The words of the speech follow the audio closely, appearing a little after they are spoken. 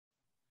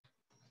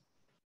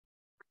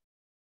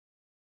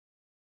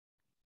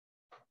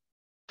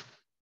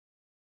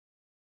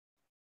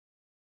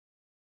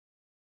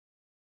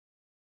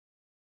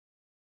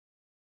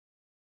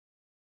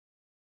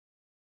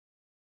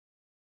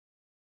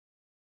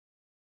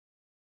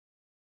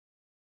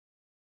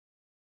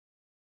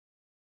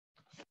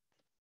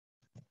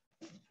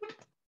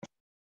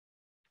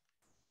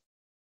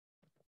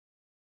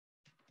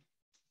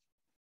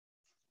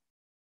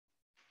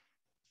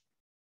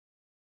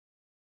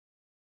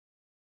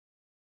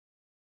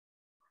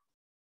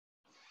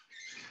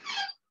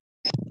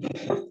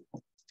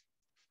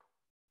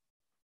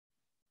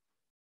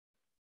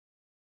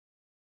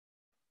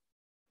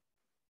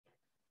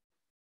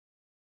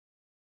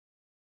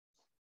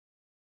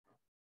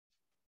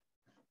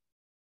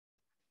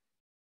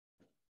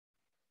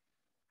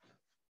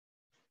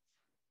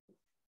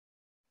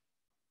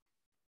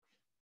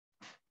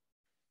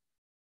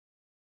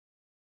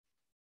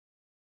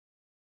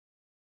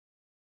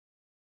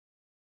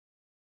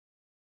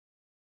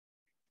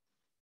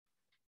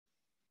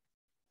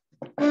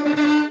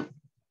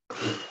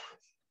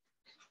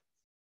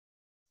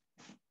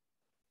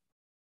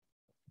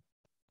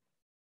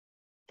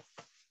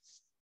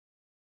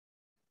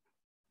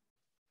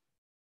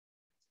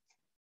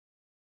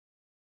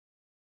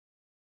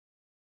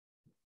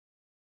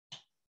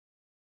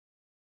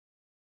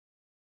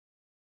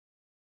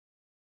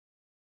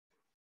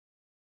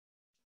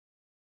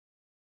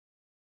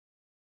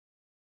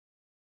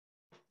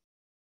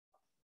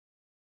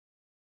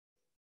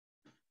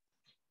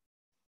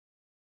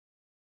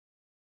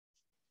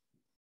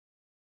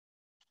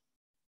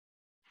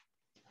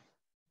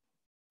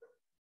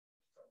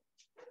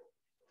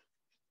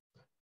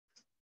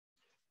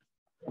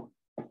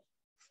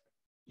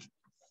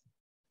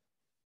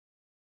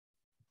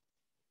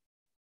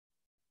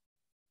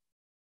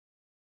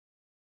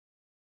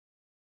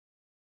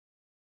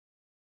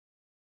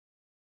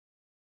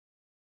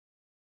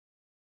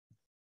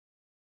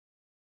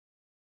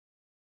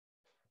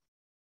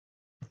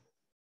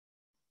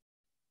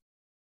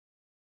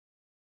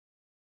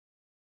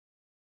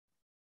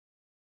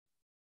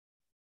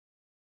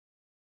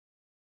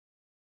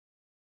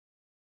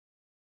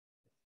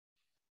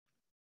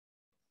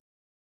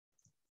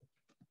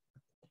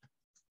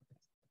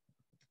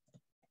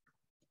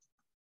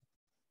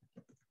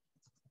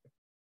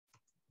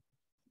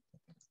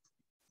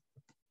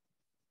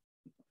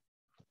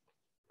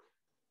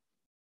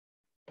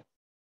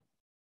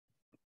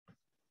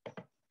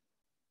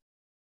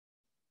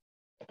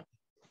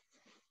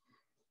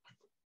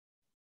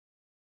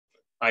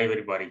Hi,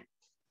 everybody.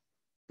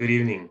 Good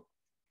evening.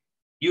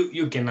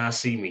 You cannot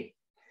see me.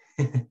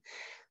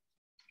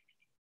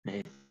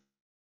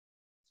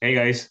 Hey,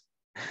 guys.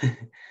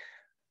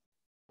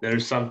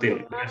 There's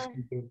something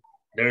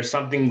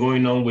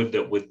going on with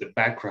the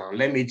background.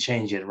 Let me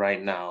change it right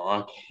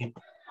now. Okay.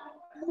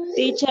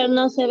 Teacher,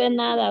 no se ve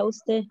nada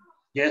usted.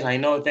 Yes, I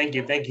know. Thank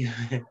you. Thank you.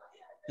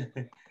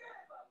 Okay,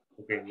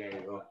 there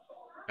you go.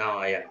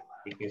 Now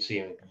you can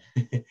see me.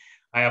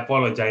 I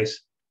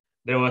apologize.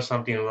 There was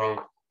something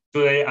wrong.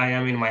 Today I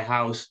am in my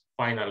house,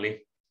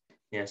 finally.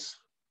 Yes.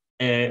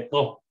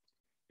 Tell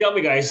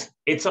me, guys,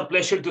 it's a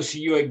pleasure to see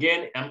you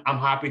again. I'm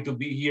happy to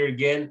be here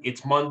again.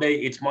 It's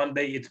Monday. It's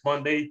Monday. It's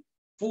Monday.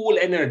 Full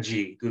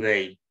energy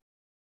today,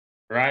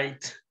 right?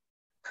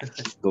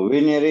 Good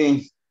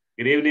evening.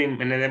 Good evening,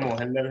 Menedemo.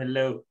 Hello,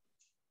 hello.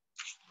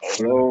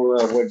 Hello,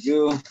 how are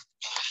you?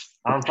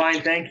 I'm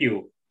fine, thank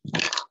you.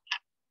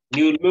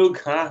 New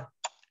look, huh?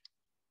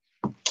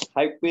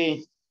 Hi,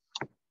 P.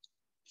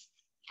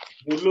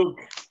 New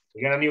look.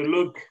 You got a new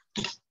look?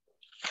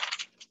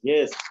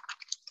 Yes.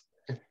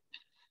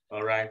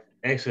 All right.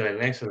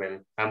 Excellent,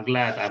 excellent. I'm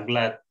glad.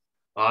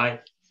 All right.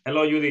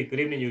 Hello, Judy.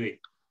 Good evening, Judy.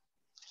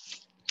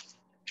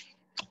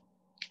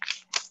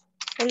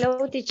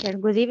 Hello, teacher.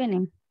 Good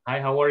evening.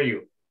 Hi, how are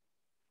you?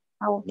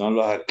 How? No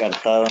los ha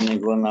cantado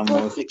ninguna Good,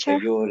 música, teacher.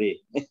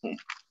 Yuri.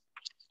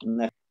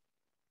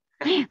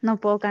 No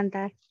puedo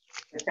cantar.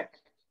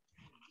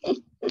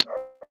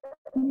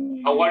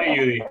 How are you,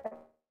 Judy?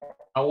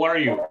 How are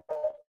you?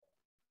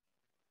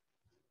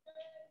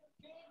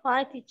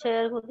 Hi,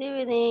 teacher. Good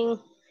evening.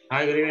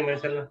 Hi, good evening,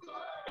 Marcela.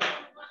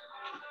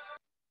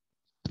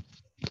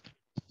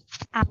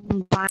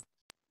 I'm fine.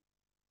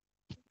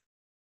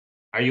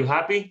 Are you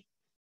happy?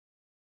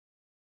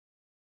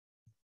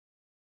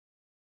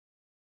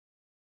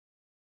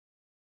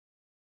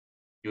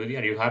 Judy,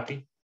 are you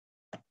happy?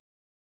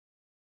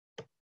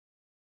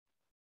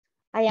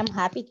 I am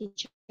happy,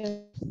 teacher.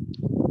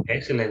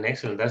 Excellent,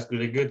 excellent. That's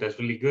really good. That's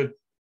really good.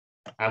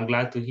 I'm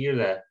glad to hear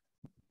that.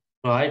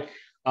 All right.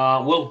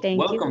 Well, Thank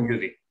welcome, you.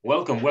 Judy.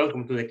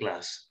 Welcome to the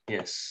class.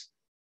 Yes.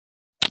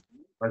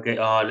 Okay.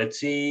 Let's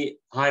see.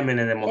 Hi,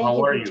 Menedemo. Thank How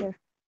you, are teacher. you?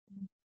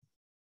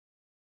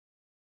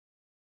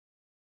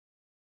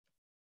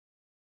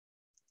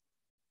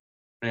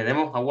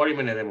 Menedemo, how are you,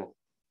 Menedemo?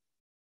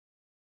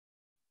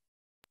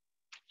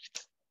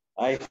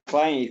 I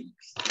fine.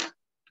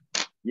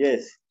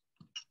 Yes.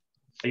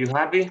 Are you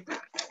happy?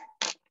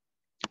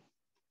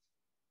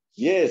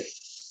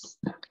 Yes.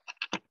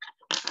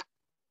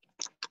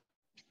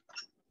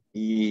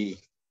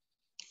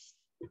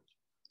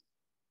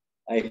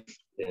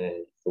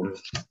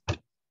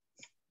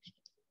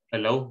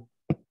 Hello.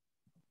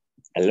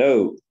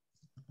 Hello.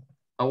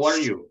 How are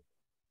you?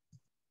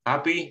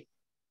 Happy?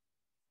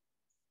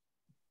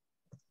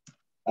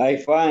 I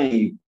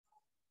fine.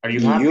 Are you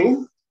happy?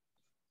 You?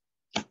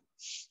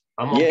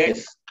 I'm okay.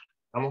 Yes.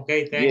 I'm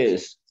okay. Thanks.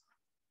 Yes.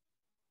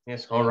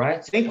 Yes. All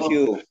right. Thank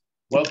you.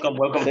 Welcome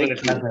to Thank the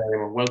class, you.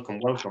 Menedemo.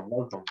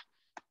 Welcome.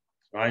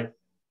 Right.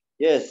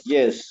 Yes,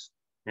 yes.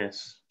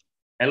 Yes.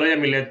 Hello,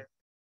 Yamilet.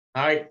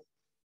 Hi.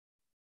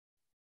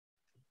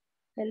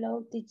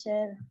 Hello,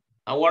 teacher.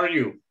 How are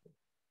you?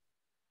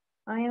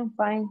 I am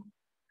fine.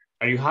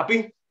 Are you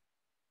happy?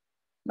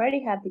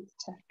 Very happy,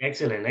 teacher.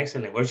 Excellent.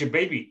 Where's your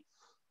baby?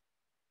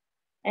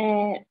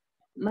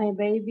 My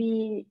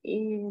baby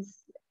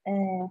is,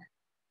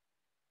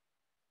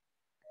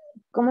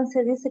 ¿cómo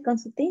se dice con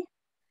su tía?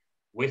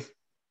 With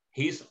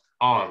his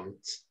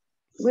aunt.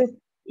 With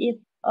it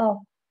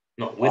off.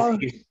 No, Or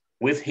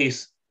with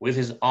his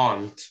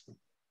aunt.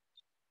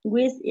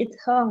 with it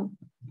home.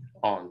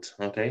 Aunt.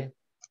 Okay.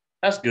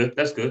 That's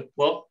good.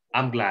 Well,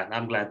 I'm glad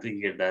to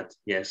hear that.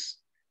 Yes.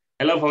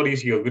 Hello,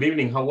 Fabricio. Good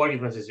evening. How are you,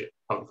 Francisco?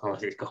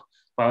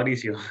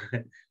 Fabricio.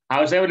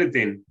 How's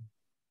everything?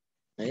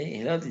 Hey,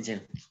 hello,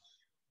 teacher.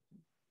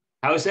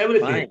 How's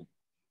everything? Fine.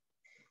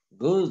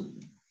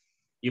 Good.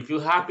 You feel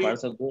happy? Far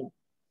so good.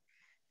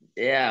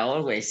 Yeah,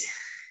 always.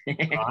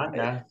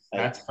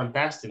 That's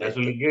fantastic. That's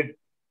really good.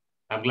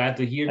 I'm glad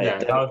to hear Ahí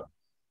that. está,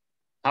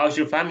 How's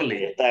your ahí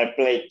family? está el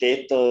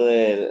pleitito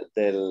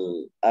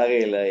del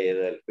águila y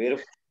del piro.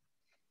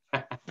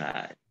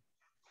 Ay,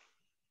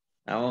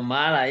 estamos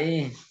mal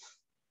ahí.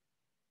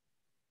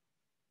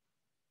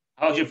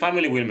 How's your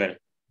family, Wilmer?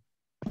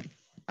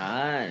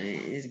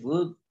 It's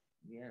good.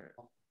 Yeah.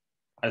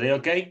 Are they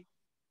okay?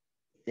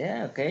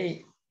 Yeah,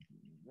 okay.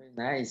 Very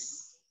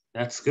nice.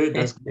 That's good.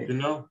 That's good to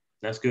know.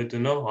 That's good to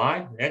know. All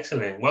right.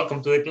 Excellent.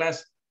 Welcome to the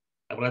class.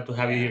 I'm glad to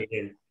have you here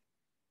again.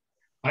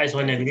 Hi,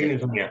 Sonia. Good evening,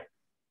 Sonia.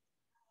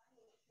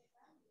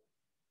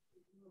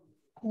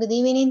 Good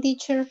evening,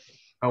 teacher.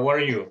 How are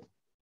you?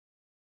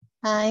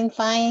 I'm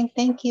fine.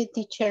 Thank you,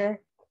 teacher.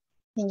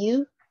 And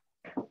you?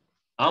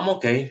 I'm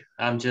okay.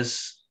 I'm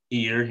just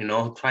here,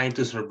 trying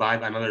to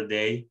survive another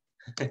day.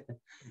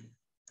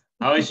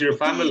 How is your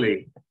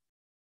family?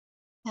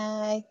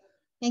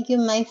 Thank you.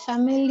 My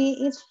family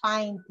is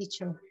fine,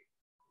 teacher.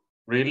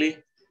 Really?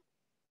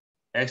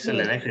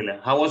 Excellent, Yes.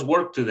 excellent. How was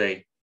work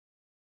today?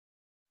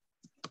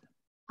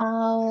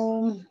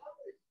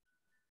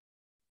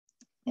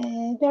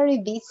 Very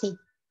busy.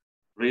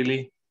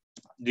 Really?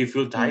 Do you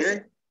feel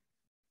tired?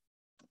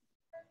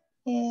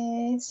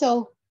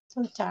 So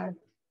tired.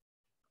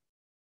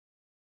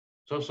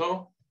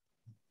 So?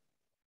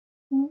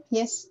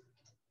 Yes.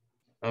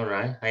 All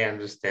right, I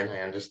understand.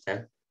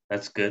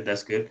 That's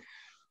good.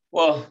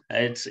 Well,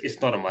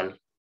 it's normal.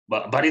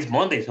 But it's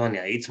Monday,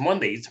 Sonia. It's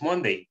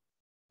Monday.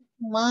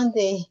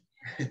 Monday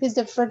is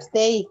the first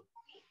day.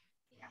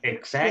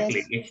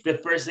 Exactly. Yes. It's the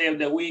first day of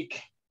the week.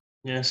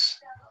 Yes.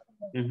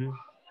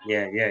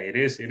 Yeah, it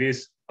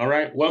is. All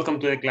right. Welcome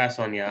to the class,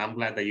 Sonia. I'm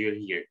glad that you're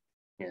here.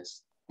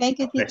 Yes. Thank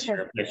you,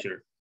 teacher.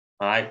 Pleasure.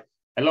 All right.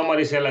 Hello,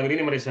 Maricela. Good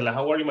evening, Maricela.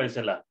 How are you,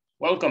 Maricela?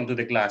 Welcome to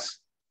the class.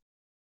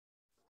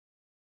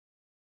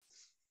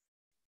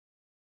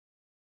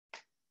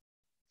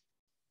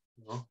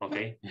 Oh,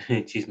 okay.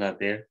 She's not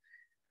there.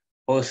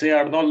 Jose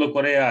Arnoldo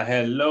Correa.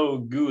 Hello.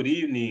 Good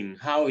evening.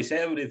 How is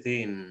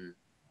everything?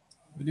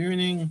 Good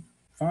evening.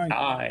 Fine.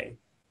 Hi.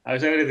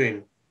 How's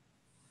everything?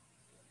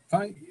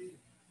 Fine.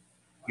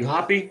 You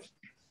happy?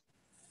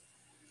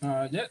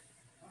 Yeah.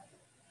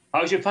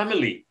 How's your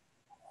family?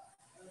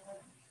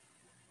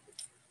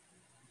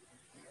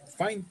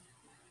 Fine.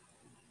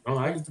 All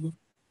right. It's good.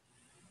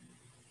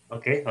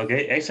 Okay.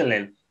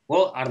 Excellent.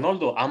 Well,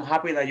 Arnoldo, I'm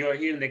happy that you're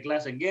here in the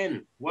class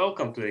again.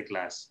 Welcome to the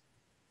class.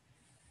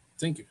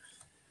 Thank you.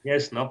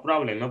 Yes, no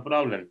problem.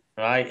 All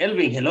right,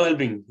 Elvin. Hello,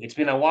 Elvin. It's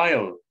been a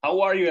while. How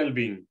are you,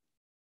 Elvin?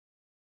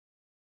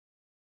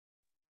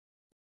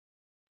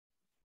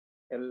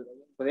 Good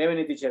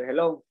evening, teacher.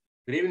 Hello.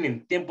 Good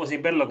evening. Tiempo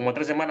sin verlo, como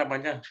 3 semanas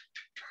para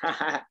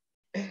allá.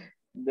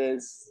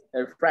 This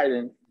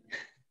Friday.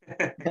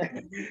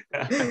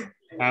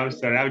 I'm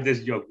sorry, I'm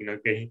just joking,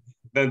 okay?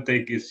 Don't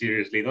take it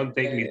seriously. Don't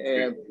take me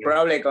seriously.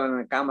 Probably con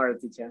the camera,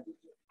 teacher.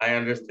 I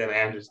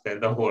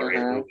understand. Don't worry.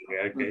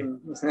 Okay.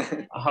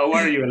 Uh-huh. How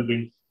are you,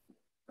 Elvin?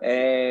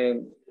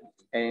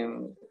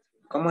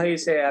 ¿Cómo se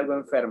dice algo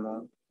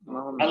enfermo?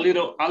 Más o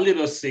menos. A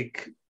little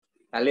sick.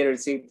 A little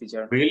sick,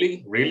 teacher.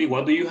 Really?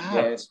 What do you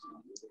have? Yes.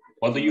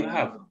 What do you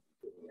have?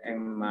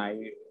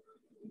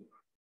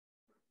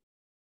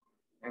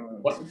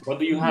 What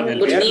do you have,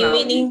 Elvin? Good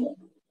evening.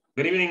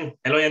 Good evening.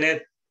 Hello,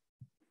 Janet.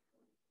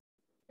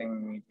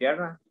 En mi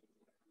pierna.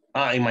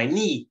 In my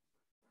knee.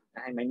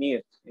 In my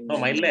knee. No,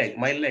 my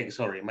leg,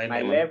 sorry. My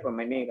leg or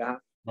my knee,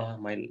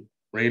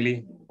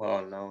 really?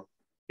 Well, no.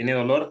 ¿Tiene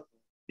dolor?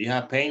 Do you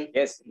have pain?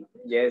 Yes,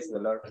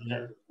 dolor.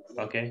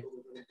 Okay.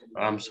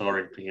 I'm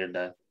sorry to hear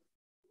that.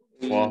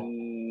 Well.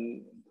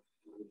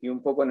 Y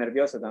un poco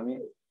nervioso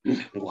también.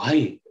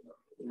 Why?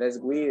 This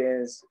week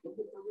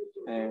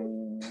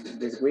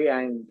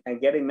I'm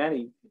getting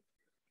married.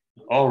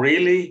 Oh,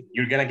 really?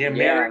 You're gonna get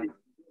married?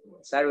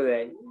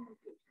 Saturday.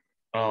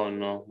 Oh,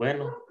 no.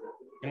 Bueno,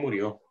 se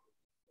murió.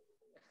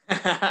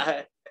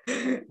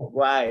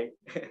 Why?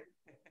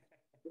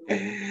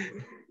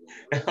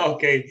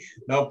 Okay,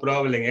 no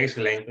problem.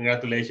 Excellent.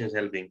 Congratulations,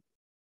 Elvin.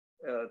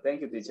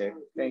 Thank you, teacher.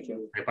 Thank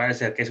you.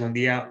 Prepárese que es un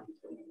día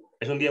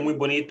muy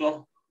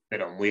bonito,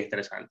 pero muy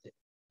estresante.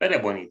 Pero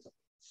es bonito.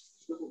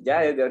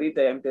 Ya desde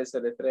ahorita ya empieza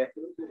el estrés.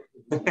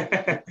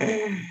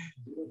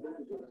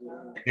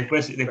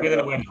 después de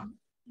lo bueno.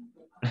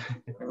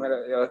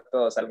 Primero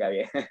todo salga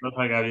bien. No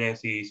salga bien,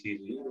 sí.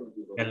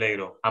 Me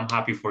alegro. I'm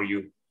happy for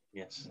you.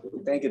 Yes.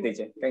 Thank you,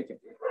 teacher. Thank you.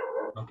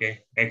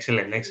 Okay,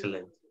 excellent.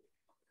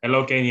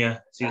 Hello,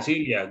 Kenya.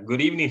 Cecilia. Good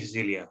evening,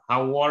 Cecilia.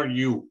 How are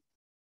you?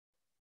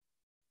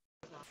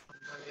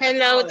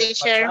 Hello,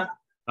 teacher.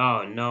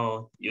 Oh,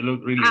 no. You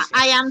look really sad.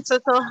 I am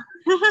Soso.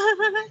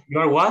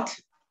 You're what?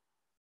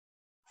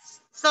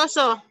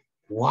 Soso.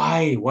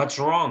 Why? What's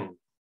wrong?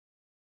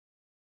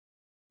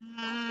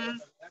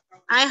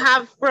 I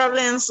have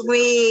problems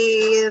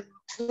with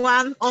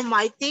one of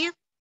my teeth.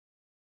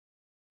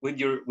 With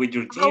your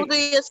teeth? How do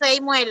you say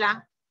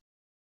muela?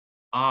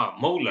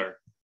 Molar.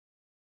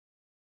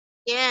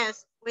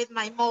 Yes, with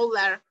my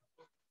molar.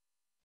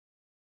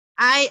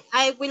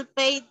 I will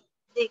pay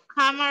the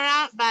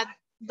camera, but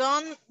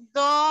don't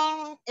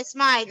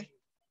smile.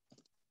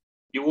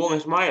 You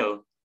won't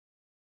smile?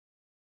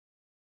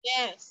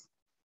 Yes.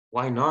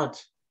 Why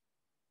not?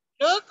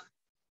 Look.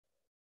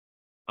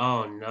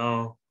 Oh,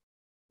 no.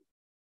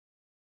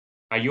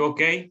 Are you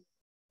okay?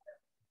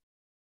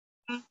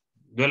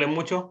 ¿Duele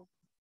mucho?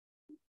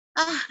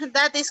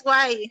 That is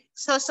why.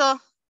 So.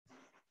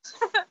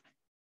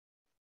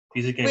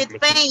 Dice que with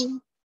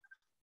pain.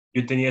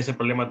 Yo tenía ese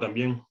problema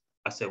también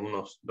hace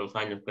unos 2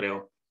 años,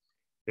 creo.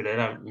 Pero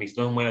eran mis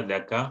 2 muelas de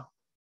acá,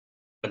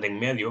 las de en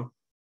medio,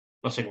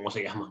 no sé cómo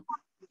se llaman.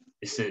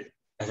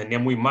 Las tenía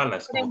muy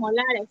malas.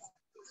 Premolares.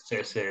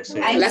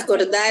 Las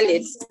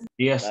cordales.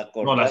 Yes. Las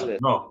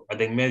cordales. No, las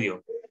de en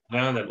medio. No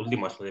eran las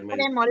últimas, las de en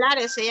medio.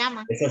 Premolares se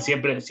llaman. Esas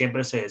siempre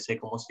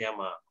 ¿cómo se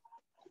llama?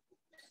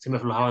 Se me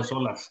aflojaban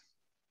solas.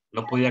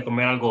 No podía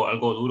comer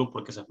algo duro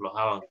porque se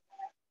aflojaban.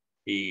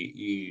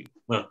 Y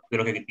bueno,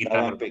 creo que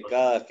Estaban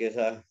picadas,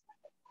 quizás.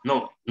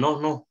 No.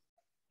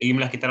 Y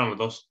me las quitaron los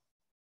 2.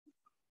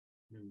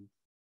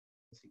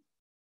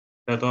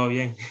 Pero todo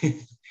bien.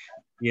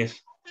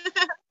 Yes.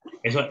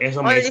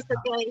 Eso me dice.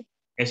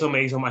 Eso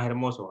me hizo más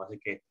hermoso, así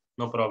que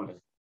no problem.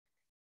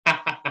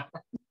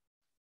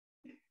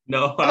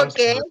 No, I'm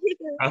Okay. sorry.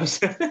 I'm,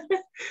 so-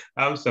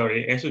 I'm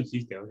sorry. Es un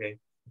chiste, okay.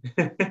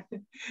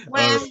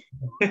 Well,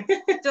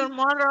 Alright.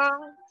 tomorrow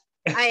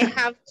I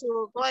have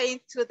to go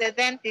into the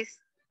dentist.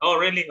 Oh,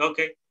 really?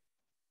 Okay.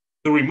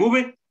 To remove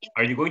it?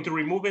 Are you going to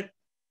remove it?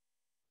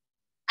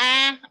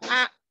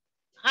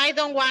 I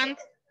don't want.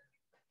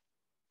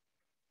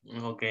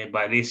 Okay,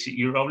 but it's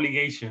your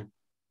obligation.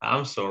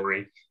 I'm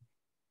sorry.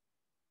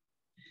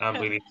 I'm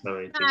really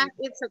sorry.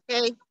 It's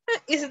okay.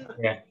 It's,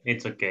 Yeah,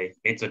 it's okay.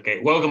 It's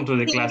okay. Welcome to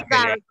the class,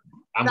 Kenya.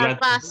 I'm glad.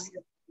 pass.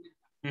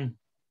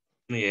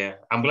 Yeah,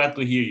 I'm glad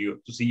to hear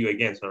you, to see you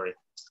again. Sorry.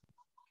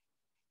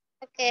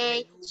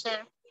 Okay,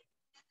 sure.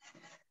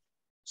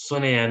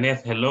 Sonia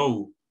Annette,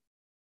 hello.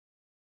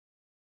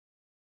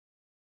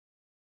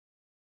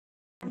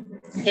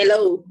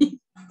 Hello.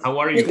 How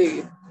are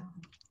you?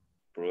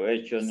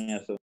 Provecho ni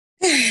eso.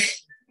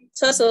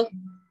 So.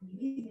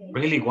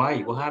 Really?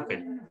 Why? What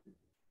happened?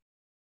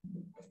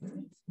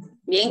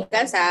 Bien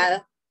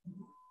cansada.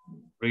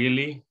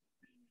 Really?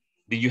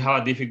 Did you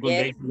have a difficult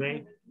Yes. day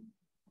today?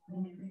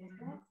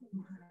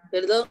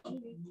 Perdón.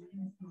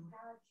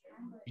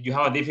 Did you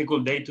have a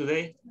difficult day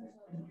today?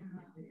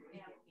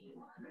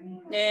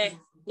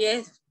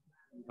 Yes.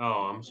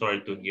 Oh, I'm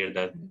sorry to hear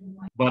that.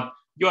 But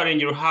you are in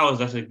your house.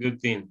 That's a good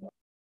thing.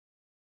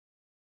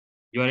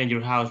 You are in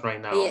your house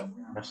right now. Yeah.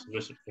 That's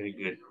really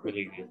good.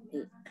 Really good.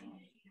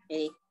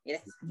 Hey,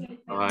 yes.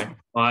 All right.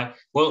 All right.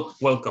 Well,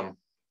 welcome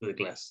to the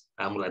class.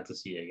 I'm glad to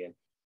see you again.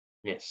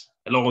 Yes.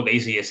 Hello,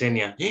 Daisy,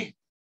 Yesenia.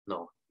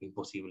 No,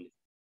 impossible.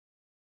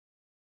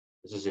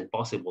 This is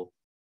impossible.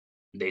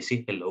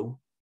 Daisy, hello.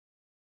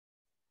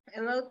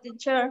 Hello,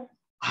 teacher.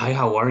 Hi,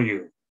 how are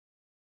you?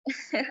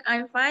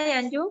 I'm fine,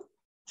 and you?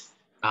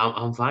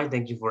 I'm fine.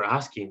 Thank you for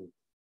asking.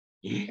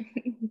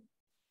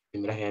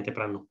 Mira que ya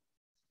temprano.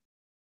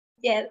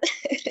 Yes.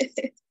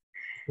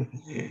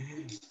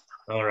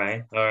 All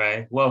right. All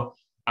right. Well,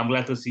 I'm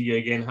glad to see you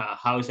again.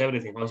 How's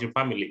everything? How's your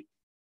family?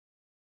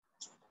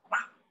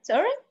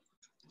 Sorry?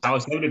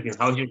 How's everything?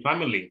 How's your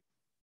family?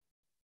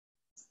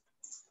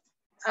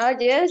 Oh,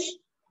 yes.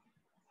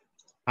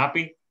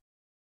 Happy?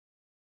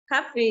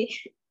 Happy.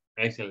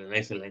 Excellent.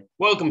 Excellent.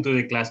 Welcome to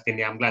the class,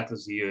 Kenya. I'm glad to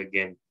see you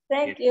again.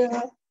 Thank you.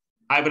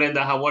 Hi,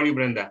 Brenda. How are you,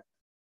 Brenda?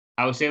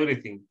 How's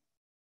everything?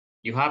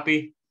 You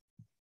happy?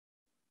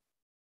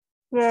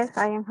 Yes,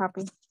 I am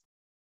happy.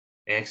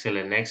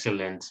 Excellent.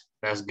 Excellent.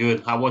 That's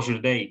good. How was your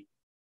day?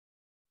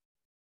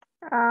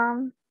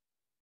 A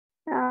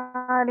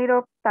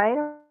little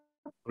tired,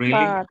 Really?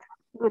 but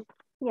good.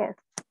 Yes.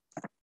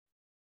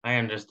 I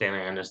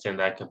understand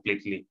that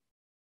completely.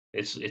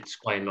 It's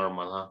quite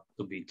normal, huh?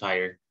 To be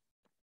tired.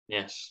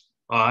 Yes.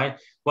 All right.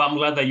 Well, I'm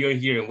glad that you're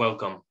here and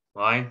welcome.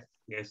 All right.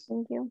 Yes.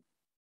 Thank you.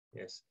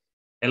 Yes.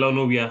 Hello,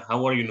 Nubia.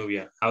 How are you,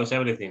 Nubia? How's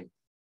everything?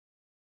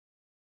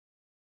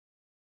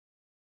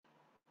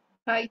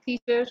 Hi,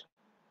 teacher.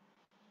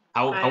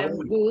 How I are am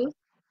you?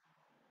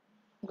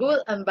 good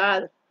and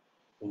bad.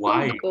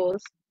 Why?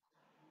 Because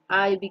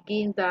I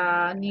begin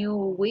the new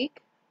week.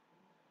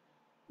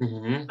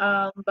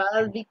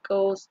 Bad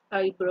because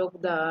I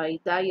broke the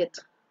diet.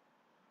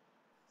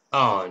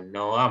 Oh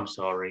no, I'm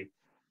sorry.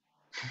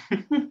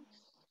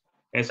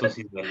 Eso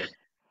sí duele.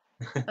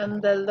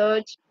 And the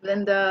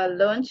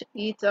lunch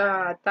eat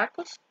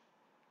tacos.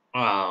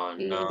 Oh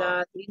In no.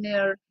 the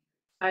dinner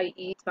I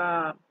eat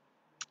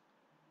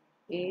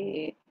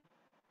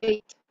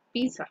ate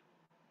pizza.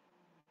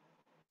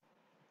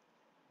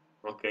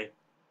 Okay.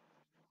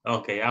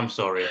 Okay, I'm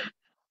sorry.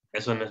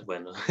 Eso no es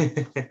bueno.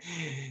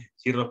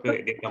 Sí rompió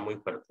dieta muy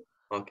fuerte.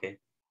 Okay.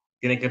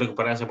 Tiene que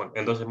recuperarse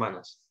en 2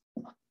 semanas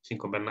sin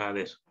comer nada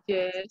de eso.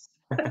 Yes.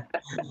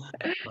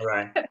 All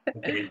right.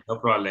 Okay, no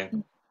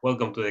problem.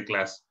 Welcome to the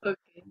class.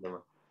 Okay.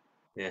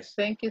 Yes.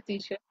 Thank you,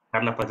 teacher.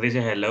 Carla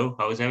Patricia, hello.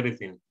 How is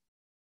everything?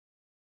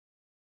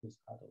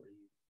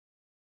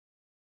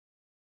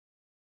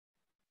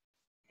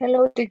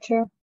 Hello,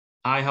 teacher.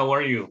 Hi, how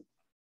are you?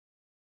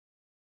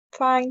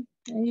 Fine.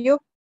 And you?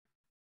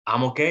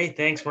 I'm okay.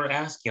 Thanks for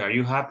asking. Are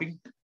you happy?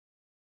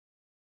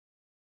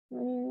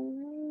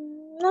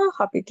 Not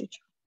happy,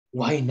 teacher.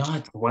 Why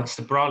not? What's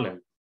the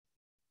problem?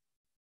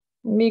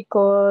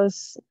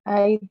 Because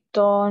I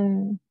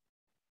don't...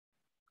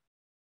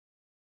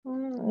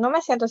 No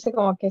me siento así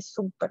como que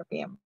súper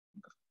bien,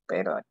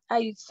 pero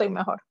ahí soy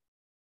mejor.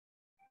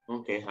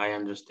 Okay, I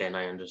understand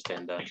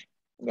that.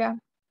 Yeah.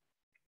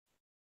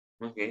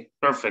 Okay,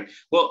 perfect.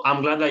 Well,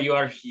 I'm glad that you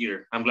are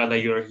here. I'm glad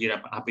that you're here.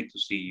 I'm happy to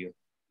see you.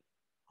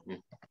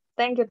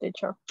 Thank you,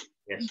 teacher.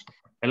 Yes.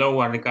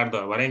 Hello,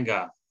 Ricardo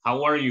Varenga.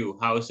 How are you?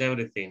 How's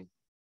everything?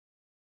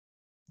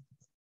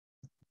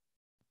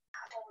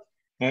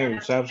 Hey,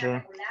 what's up,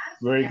 sir?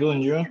 Very good,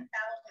 and you?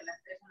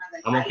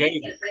 I'm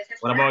okay.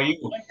 What about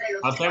you?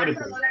 How's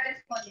everything?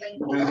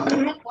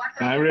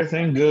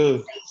 Everything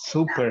good.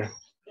 Super.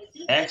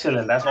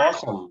 Excellent. That's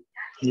awesome.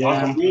 Yeah,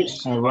 Awesome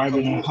news.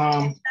 arriving at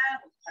home,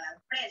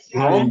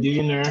 Home? having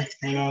dinner,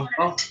 you know.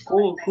 Oh,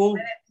 cool, cool.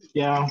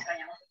 Yeah.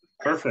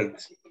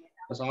 Perfect.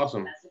 That's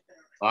awesome.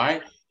 All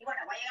right.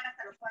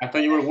 I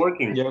thought you were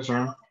working. Yes,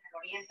 sir.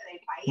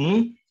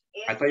 Hmm?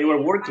 I thought you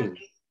were working.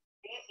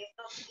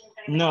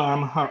 No,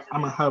 I'm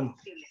at home.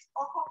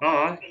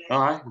 All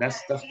right.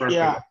 That's perfect.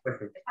 Yeah. That's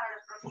perfect.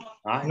 All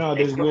right. No,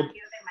 this is good.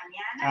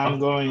 I'm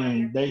going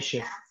on day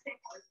shift.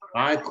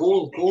 All right,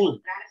 cool. All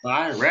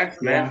right,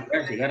 rest, man. Yeah.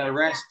 Rest. You gotta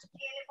rest.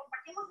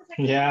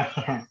 Yeah.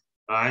 All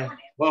right.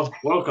 Well,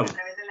 welcome.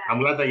 I'm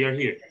glad that you're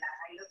here.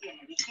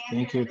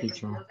 Thank you,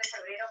 teacher. All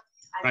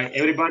right,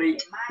 everybody,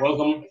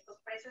 welcome.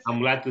 I'm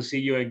glad to see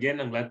you again.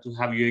 I'm glad to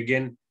have you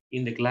again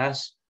in the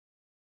class.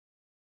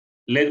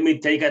 Let me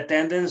take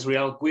attendance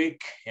real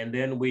quick, and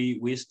then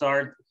we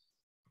start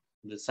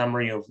the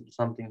summary of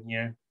something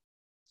here.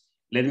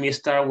 Let me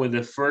start with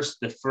the first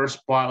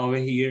part over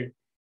here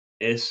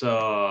is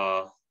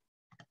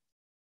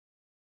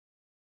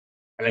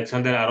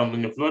Alexander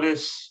Arondino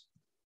Flores.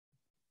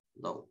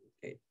 No,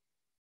 okay.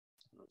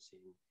 Let's see.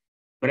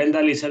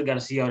 Brenda Lizeth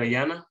García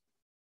Orellana.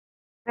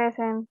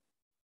 Present.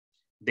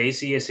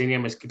 Daisy Yesenia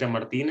Mezquita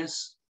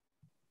Martínez.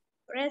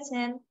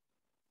 Present.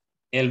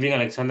 Elvin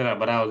Alexander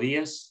Alvarado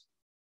Díaz.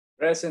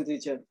 Present,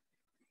 teacher.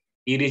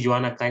 Iris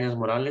Joana Cañas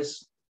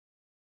Morales.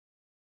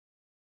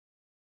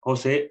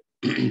 José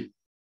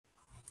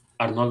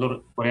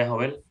Arnoldo Correa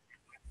Jovel.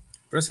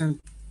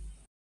 Present.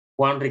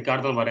 Juan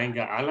Ricardo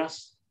Alvarenga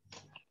Alas.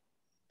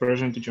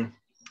 Present, teacher.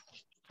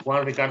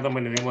 Juan Ricardo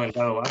Menedemo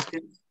Delgado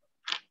Vázquez.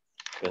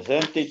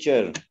 Present,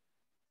 teacher.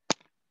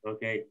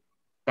 Okay.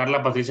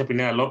 Carla Patricia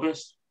Pineda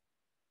López.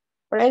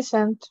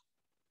 Present.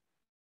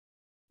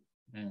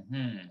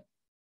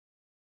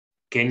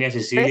 Kenia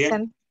Cecilia.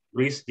 Present.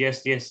 Luis,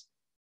 yes.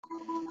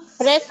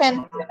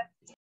 Present.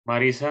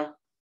 Marisela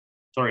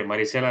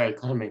del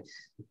Carmen.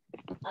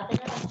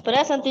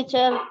 Present,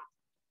 teacher.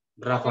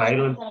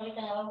 Rafael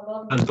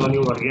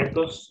Antonio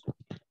Barrientos.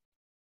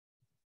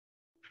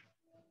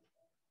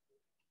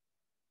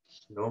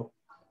 No.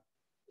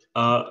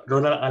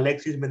 Ronald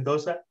Alexis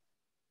Mendoza.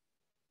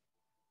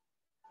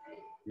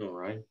 No,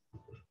 right.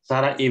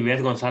 Sara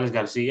Ivette González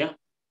García.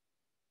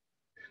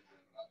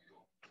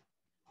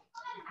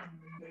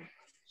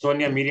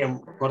 Sonia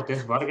Miriam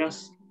Cortés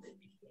Vargas.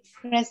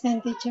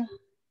 Present, teacher.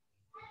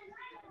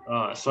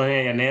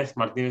 Sonia Yanet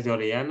Martínez de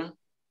Orellana.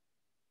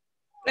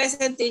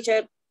 Present,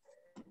 teacher.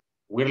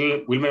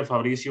 Wilmer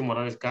Fabricio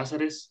Morales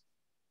Cáceres.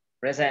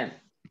 Present.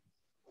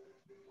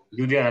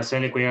 Julia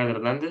Araceli Cuellar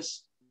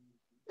Hernández.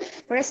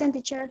 Present,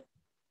 teacher.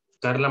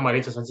 Carla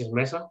Maritza Sánchez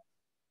Mesa.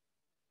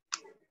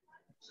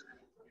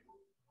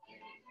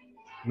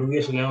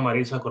 Nubia Zulema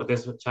Marisa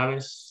Cortés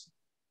Chávez.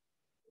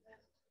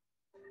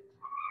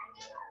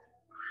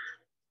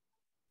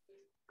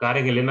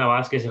 Karen Elena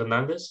Vázquez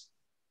Hernández.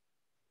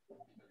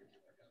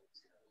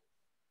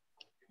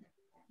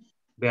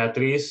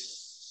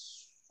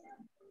 Beatriz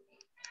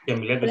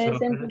Yamilet Becerra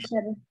Present, Pérez.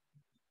 teacher.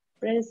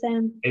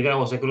 Present. Edgar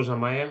José Cruz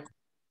Amaya.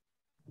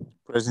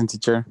 Present,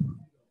 teacher.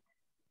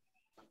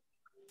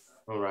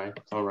 All right.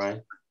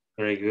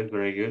 Very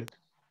good.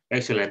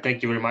 Excellent.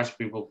 Thank you very much,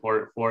 people,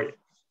 for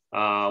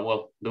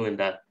doing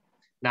that.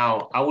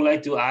 Now, I would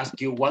like to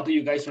ask you, what do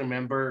you guys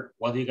remember?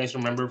 What do you guys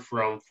remember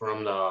from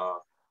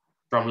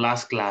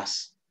last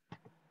class?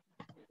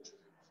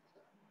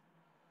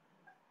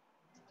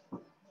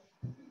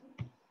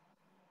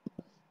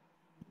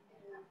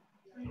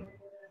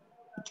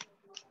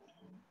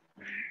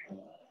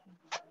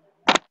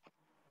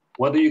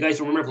 What do you guys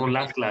remember from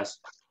last class?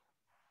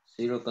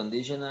 Zero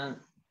conditional.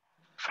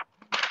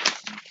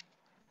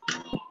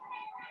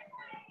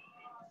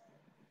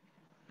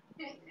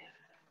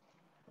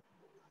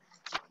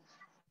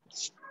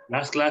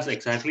 Last class,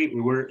 exactly,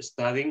 we were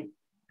studying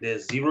the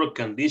zero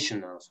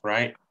conditionals,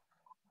 right?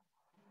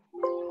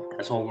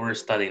 That's what we were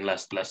studying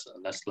last class.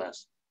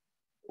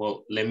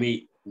 Well, let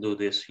me do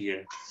this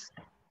here.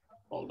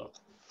 Hold on.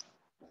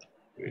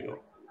 Here we go.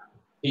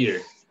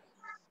 Here.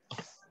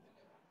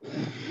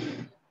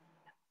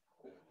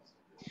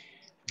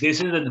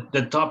 This is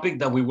the topic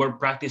that we were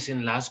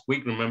practicing last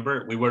week.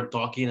 Remember, we were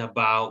talking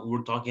about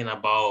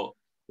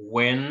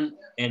when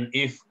and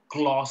if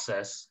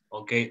clauses,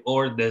 okay,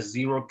 or the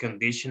zero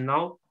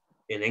conditional.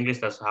 In English,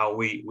 that's how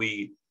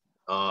we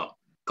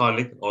call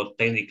it, or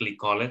technically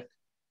call it.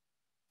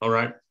 All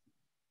right.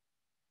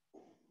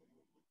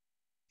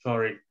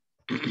 Sorry.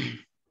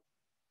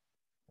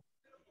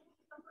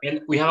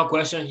 And we have a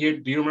question here.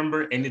 Do you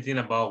remember anything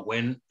about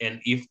when and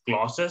if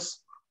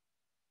clauses?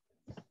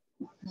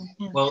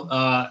 Well,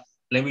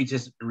 let me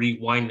just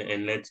rewind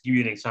and let's give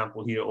you an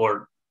example here,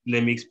 or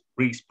let me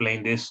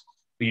re-explain this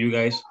to you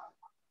guys.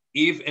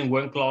 If and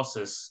when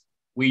clauses,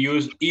 we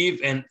use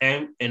if and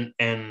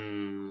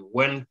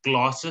when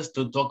clauses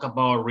to talk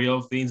about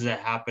real things that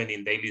happen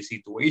in daily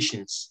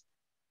situations.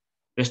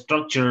 The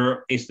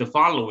structure is the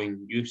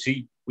following. You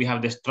see, we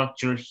have the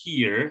structure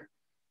here,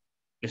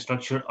 the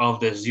structure of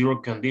the zero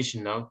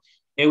conditional,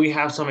 and we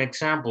have some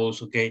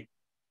examples, okay?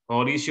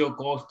 Mauricio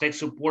calls tech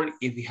support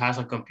if he has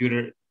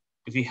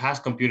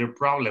computer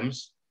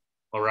problems,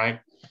 all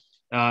right?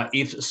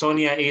 If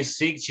Sonia is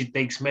sick, she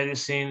takes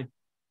medicine.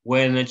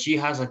 When she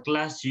has a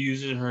class, she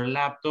uses her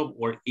laptop,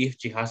 or if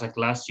she has a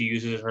class, she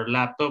uses her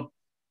laptop.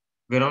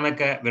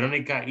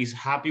 Veronica is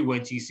happy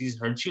when she sees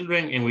her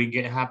children, and we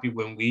get happy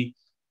when we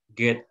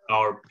get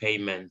our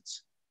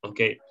payments.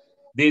 Okay,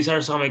 these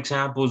are some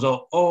examples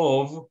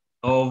of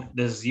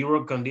the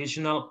zero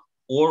conditional,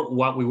 or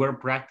what we were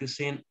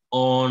practicing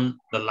on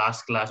the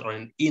last class, or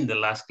in the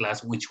last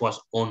class, which was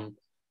on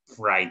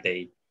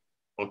Friday.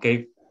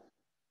 Okay,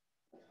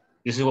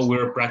 this is what we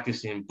were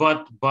practicing,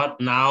 but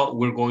now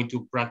we're going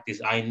to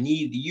practice. I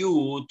need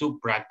you to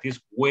practice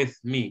with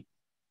me.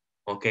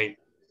 Okay,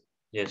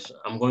 yes,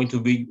 I'm going to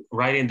be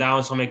writing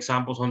down some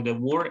examples on the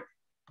board.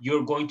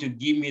 You're going to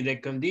give me the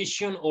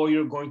condition, or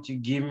you're going to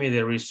give me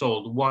the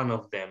result, one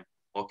of them,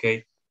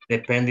 okay?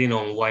 Depending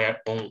on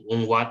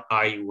what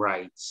I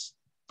write.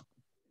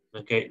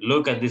 Okay,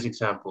 look at this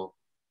example.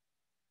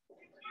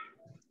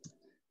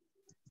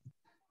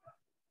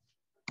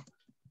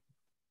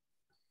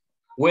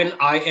 When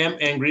I am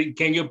angry,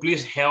 can you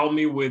please help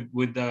me with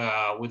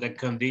the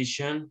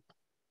condition?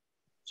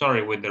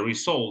 Sorry, with the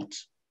result.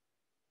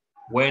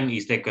 When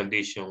is the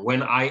condition?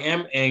 When I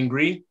am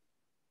angry.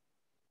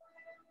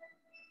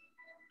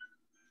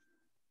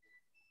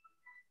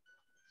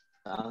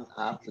 Count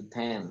up to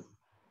 10.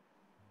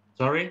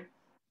 Sorry?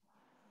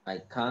 I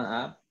count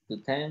up to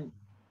 10.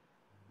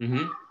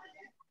 Mm-hmm.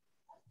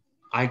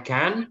 I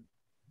can?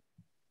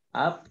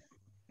 Up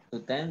to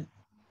 10.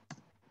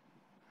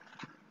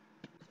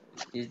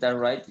 Is that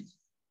right?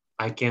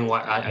 I can.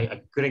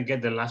 I couldn't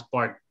get the last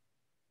part.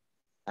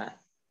 Yeah,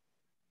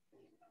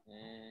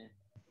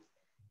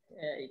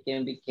 it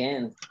can be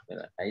can,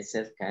 but I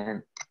said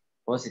can.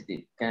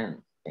 Positive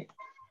can. Okay.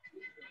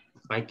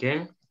 I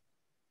can?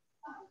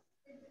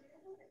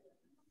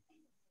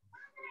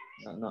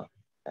 No,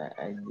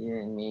 I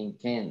didn't mean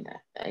can.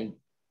 I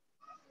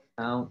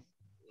count.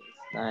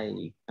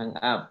 I count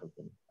up.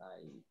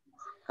 I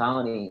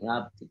counting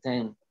up to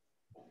 10.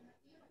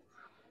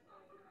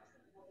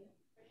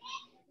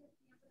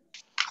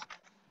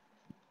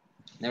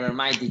 Never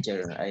mind,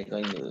 teacher. I'm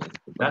going to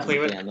That's what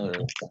you meant. another.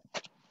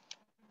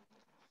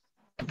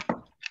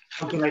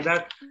 Something like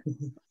that.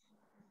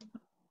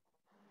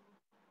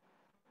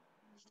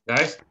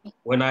 Guys,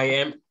 when I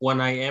am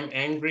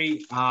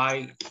angry,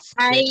 I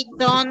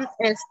don't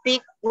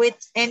speak with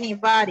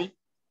anybody.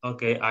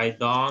 Okay, I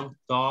don't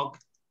talk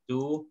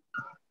to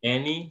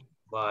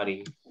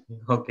anybody.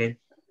 Okay.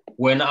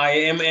 When I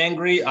am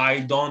angry, I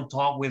don't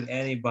talk with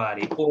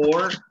anybody.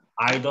 Or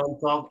I don't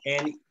talk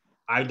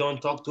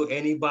to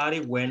anybody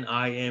when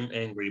I am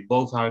angry.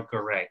 Both are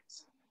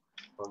correct.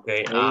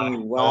 Okay. Hey,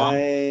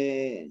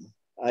 why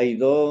I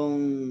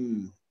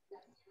don't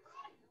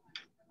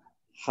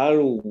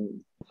hello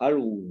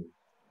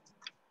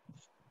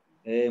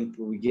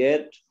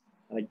project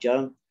I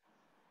just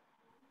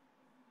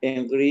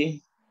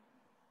angry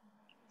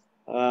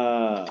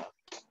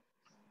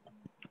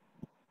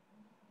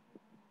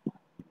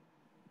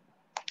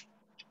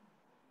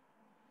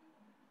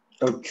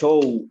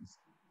show.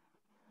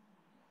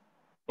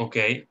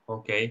 Okay,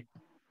 okay.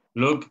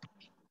 Look,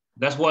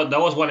 that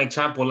was one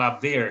example up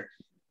there.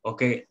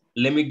 Okay,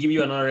 let me give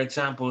you another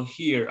example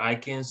here. I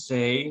can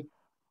say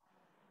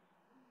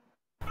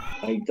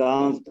I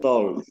don't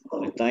talk.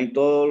 I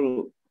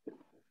talk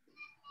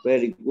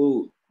very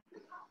good.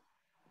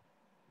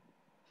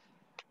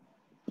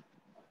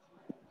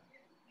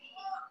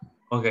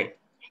 Okay,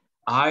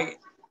 I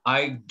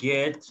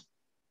get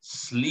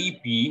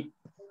sleepy.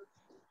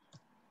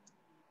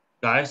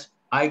 Guys,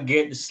 I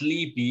get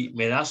sleepy.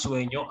 Me da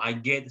sueño. I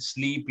get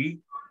sleepy.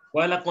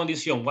 ¿Cuál es la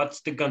condición?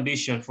 What's the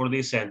condition for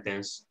this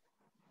sentence?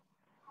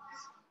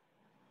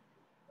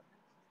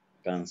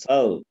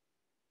 Cansado.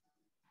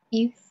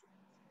 If.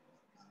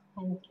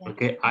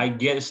 Okay, I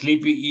get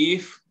sleepy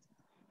if.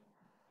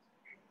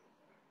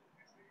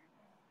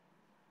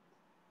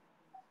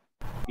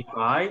 If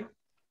I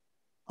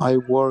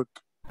work.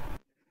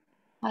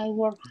 I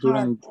work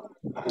hard.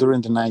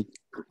 During the night.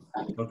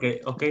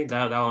 Okay, okay,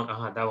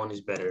 that one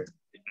is better.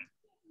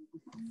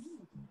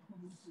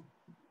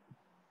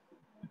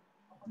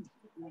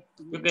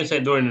 You can say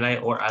during the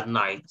night or at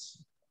night.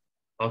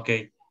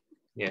 Okay,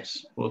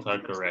 yes, both are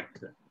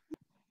correct.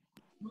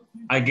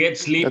 I get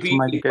sleepy.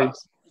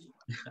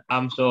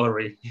 I'm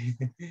sorry.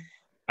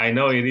 I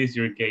know it is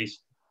your case,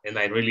 and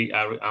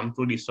I'm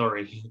truly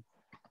sorry.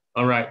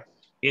 All right.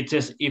 It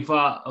says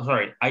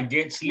I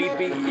get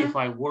sleepy if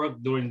I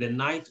work during the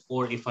night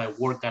or if I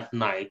work at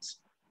night.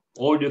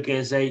 Or you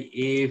can say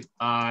if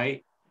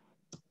I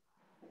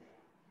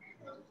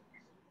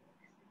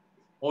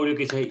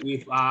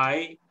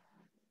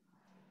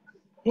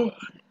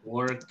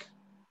work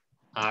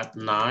at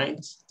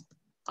night,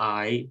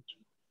 I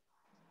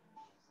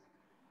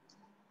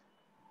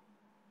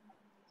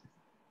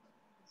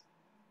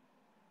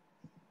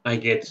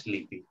get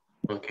sleepy,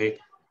 okay?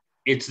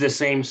 It's the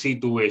same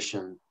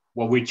situation.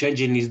 What we're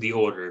changing is the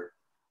order.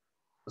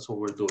 That's what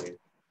we're doing.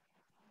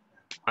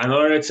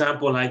 Another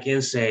example I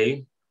can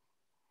say,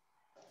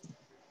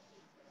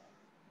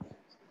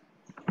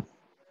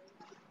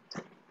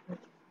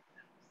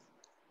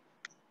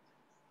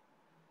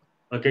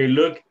 okay,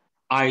 look,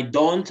 I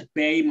don't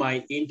pay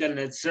my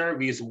internet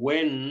service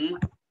when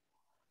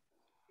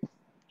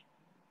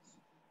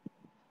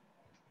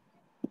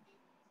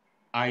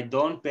I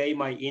don't pay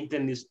my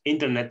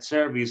internet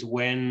service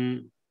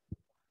when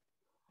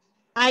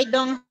I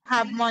don't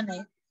have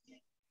money.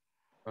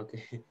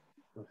 okay.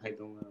 I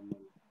don't have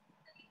money.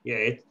 Yeah,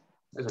 it's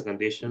a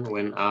condition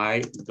when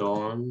I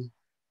don't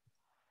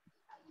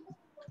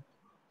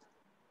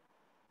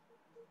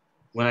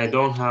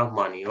have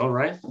money. All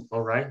right,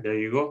 there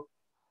you go.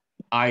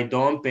 I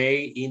don't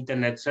pay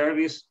internet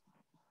service.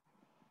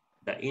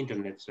 The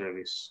internet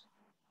service.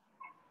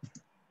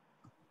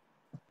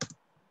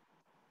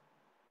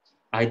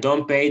 I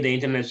don't pay the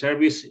internet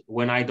service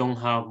when I don't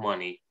have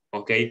money,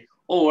 okay?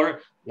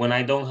 Or when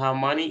I don't have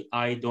money,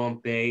 I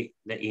don't pay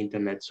the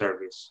internet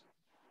service.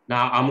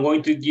 Now I'm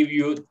going to give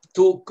you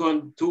two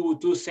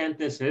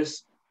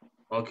sentences,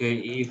 okay?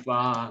 If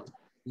the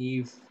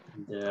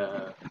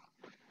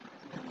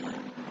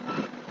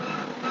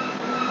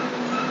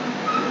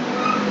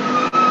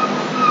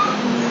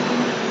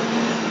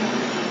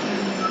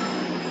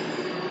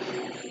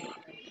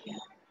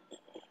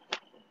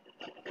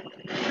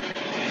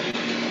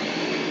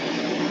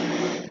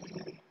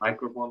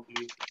microphone,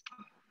 please.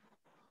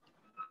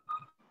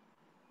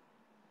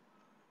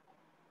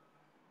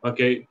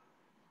 Okay.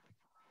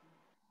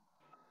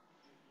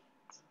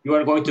 You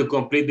are going to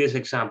complete this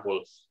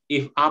example.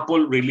 If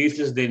Apple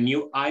releases the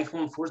new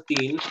iPhone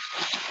 14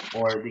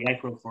 or the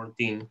iPhone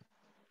 14,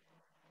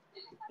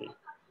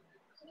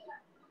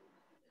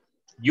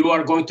 you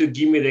are going to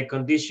give me the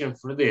condition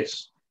for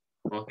this,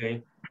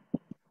 okay?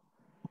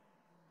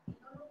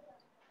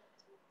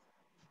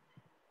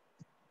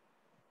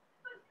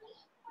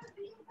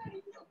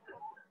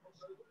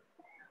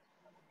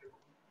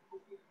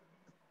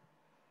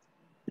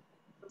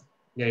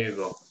 There you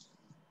go.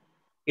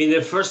 In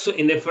the first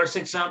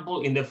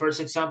example,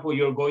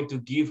 you're going to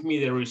give me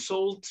the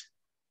result.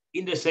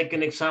 In the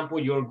second example,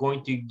 you're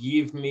going to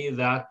give me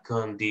the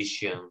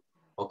condition.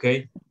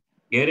 Okay?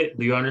 Get it?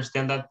 Do you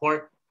understand that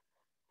part?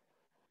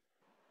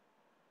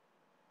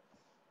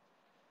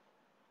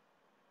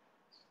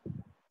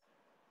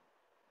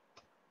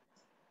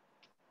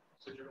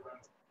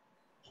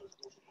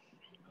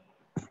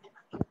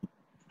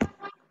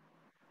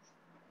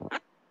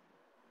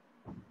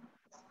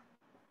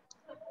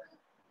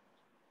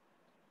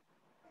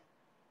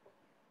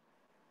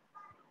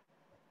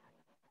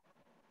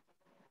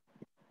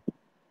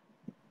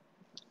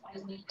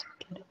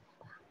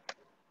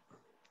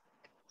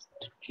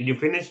 Did you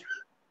finish?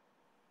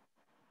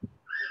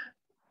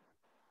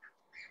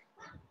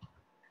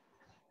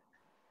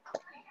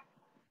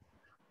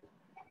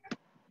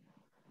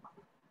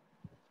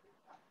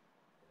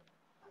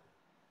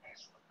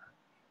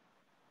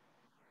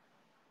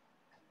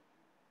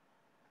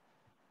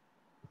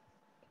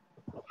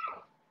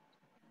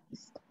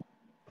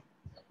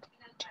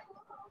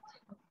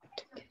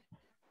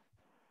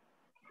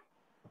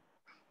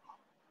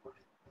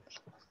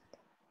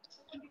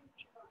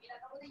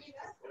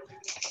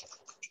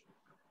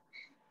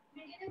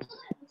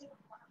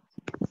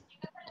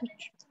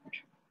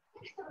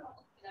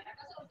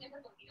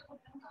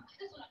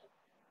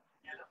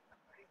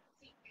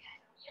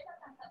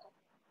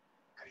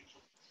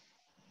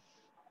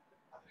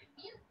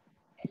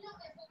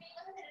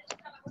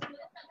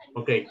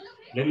 Okay,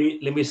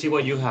 let me see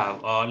what you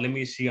have. Let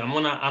me see.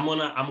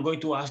 I'm going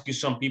to ask you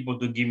some people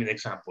to give me the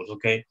examples,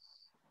 okay?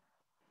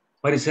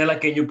 Maricela,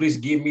 can you please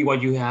give me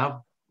what you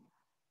have?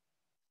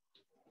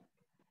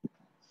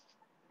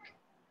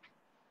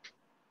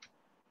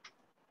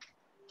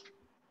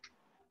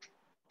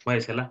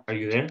 Maricela, are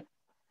you there?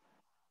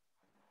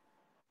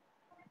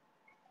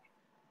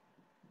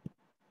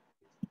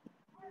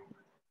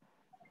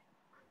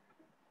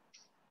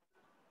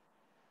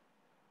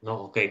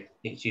 No, okay,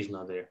 she's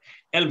not there.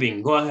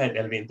 Elvin, go ahead,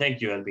 Elvin.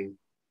 Thank you, Elvin.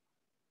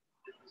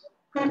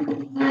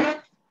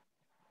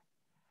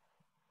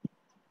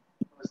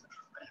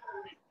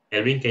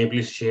 Elvin, can you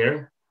please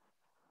share?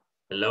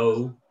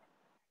 Hello?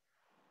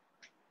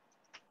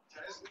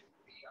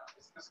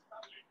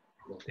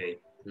 Okay,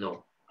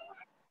 no.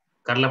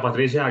 Carla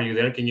Patricia, are you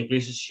there? Can you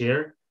please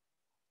share?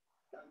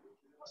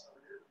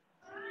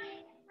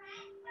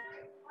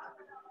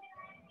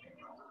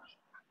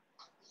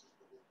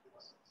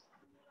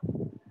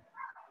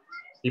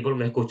 People,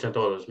 me escuchan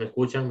todos. ¿Me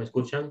escuchan? ¿Me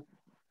escuchan?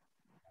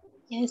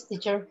 Yes,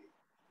 teacher.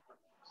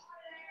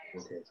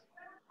 Okay.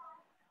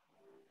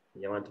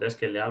 Me llaman tres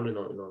que le hablo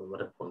y no me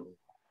responden.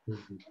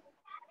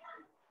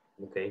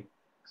 Okay,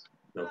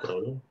 no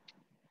problem.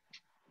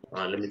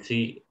 Let me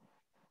see.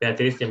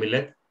 Beatriz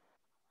Yamilet.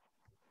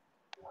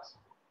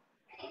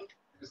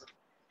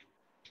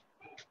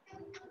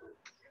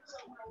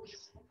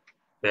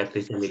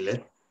 Beatriz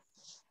Yamilet.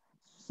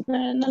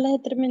 No la he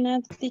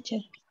terminado,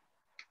 teacher.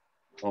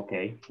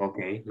 Okay,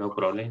 no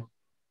problem.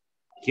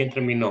 ¿Quién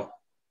terminó?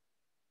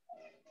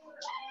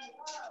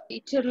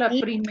 Teacher, la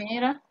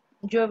primera,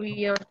 yo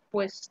había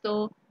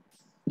puesto,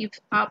 if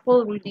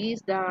Apple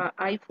release the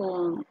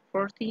iPhone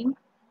 14,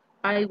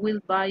 I will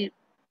buy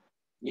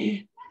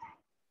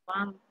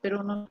one,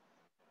 pero no.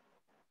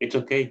 It's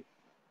okay.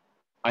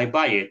 I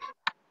buy it.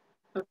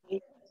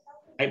 Okay.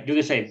 I do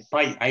the same.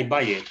 I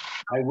buy it.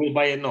 I will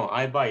buy it. No,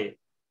 I buy it.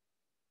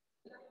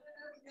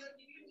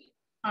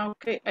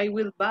 Okay, I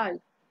will buy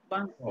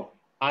one. Oh,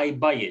 I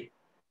buy it.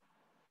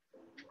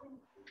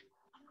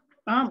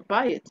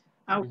 Buy it.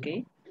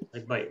 Okay. I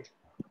buy it.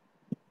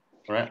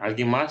 All right,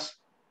 ¿alguien más?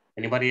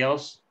 Anybody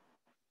else?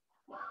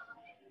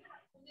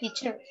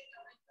 Teacher.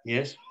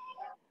 Yes.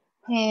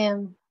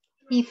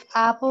 If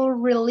Apple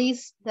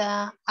released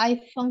the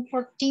iPhone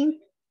 14,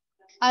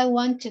 I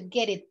want to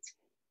get it.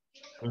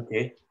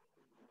 Okay.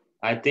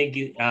 I think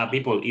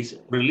people is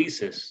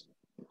releases.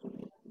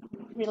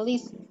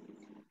 Release.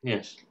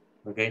 Yes.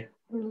 Okay.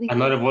 Release.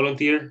 Another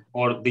volunteer,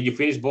 or did you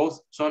finish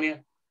both,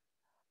 Sonia?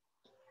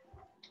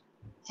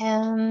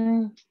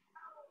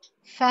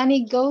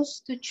 Fanny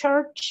goes to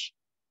church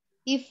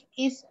if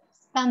it's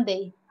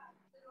Sunday.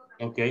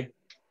 Okay.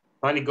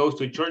 Fanny goes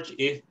to church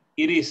if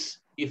it is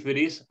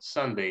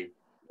Sunday.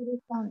 It is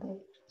Sunday.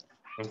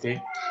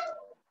 Okay.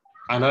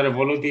 Another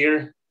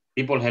volunteer.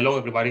 People, hello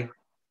everybody.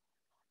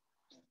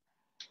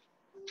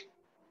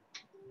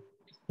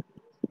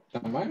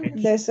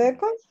 The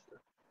second?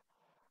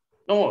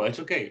 No, it's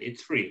okay.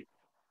 It's free.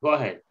 Go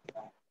ahead.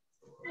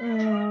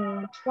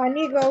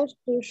 Fanny goes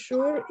to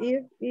church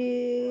if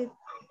it's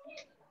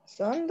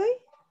Sunday.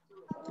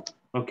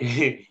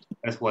 Okay,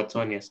 that's what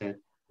Sonia said.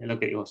 Es lo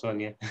que dijo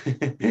Sonia.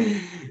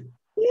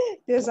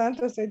 Dios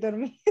santo, estoy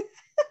dormida.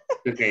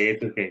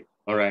 It's okay.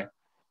 All right.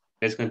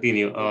 Let's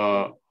continue.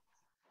 The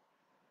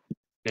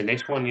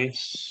next one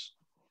is...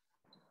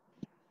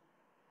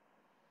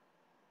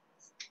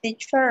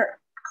 Teacher.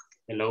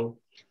 Hello.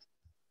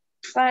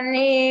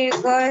 Fanny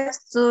goes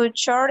to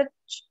church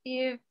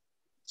if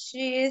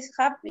she is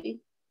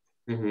happy.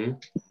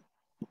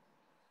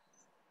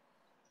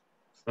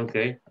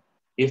 Okay.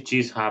 If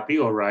she's happy,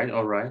 all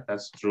right.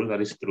 That's true.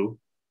 That is true.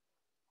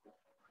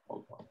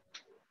 Hold on.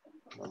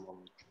 One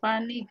moment.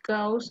 Fanny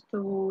goes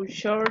to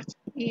church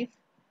if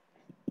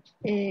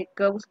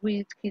goes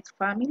with his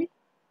family.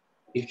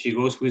 If she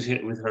goes with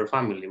her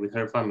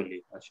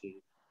family,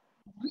 actually.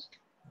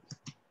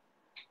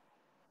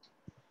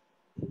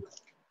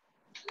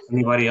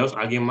 Anybody else?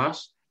 ¿Alguien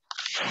más?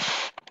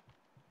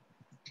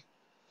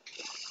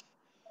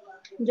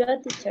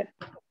 Yo, teacher.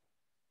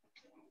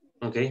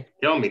 Okay,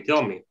 tell me.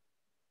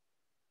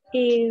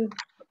 If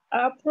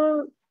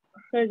Apple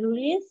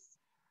release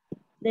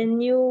the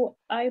new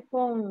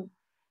iPhone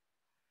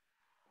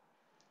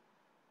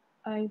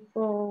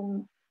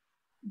 14?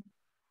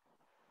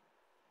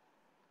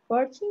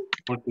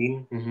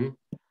 14.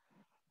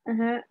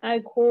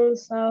 I could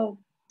sell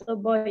to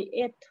buy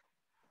it.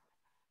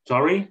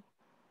 Sorry?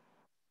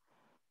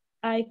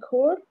 I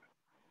could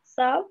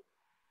sell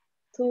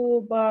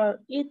to buy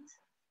it.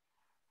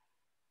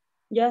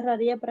 Yo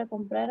ahorraría para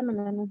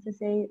comprármela, no sé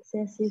si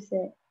así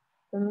se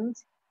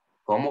pronuncia.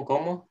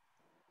 ¿Cómo?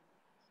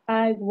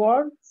 I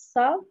would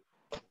sell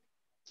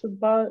to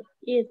buy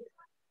it.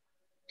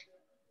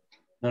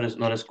 No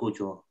le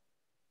escucho.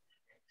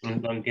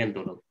 No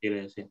entiendo lo que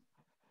quiere decir.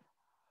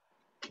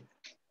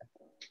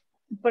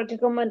 Porque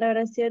como la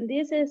oración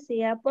dice,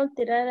 si Apple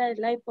tirara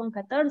el iPhone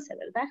 14,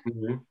 ¿verdad?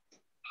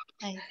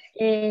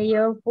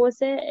 Yo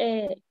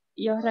puse,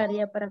 yo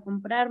ahorraría para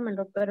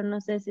comprármelo, pero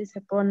no sé si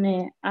se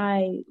pone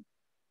I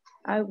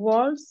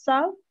will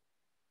sell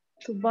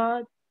to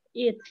buy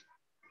it.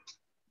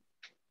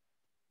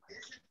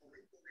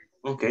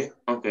 Okay.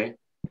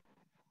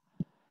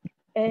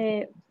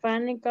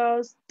 Fanny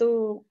goes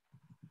to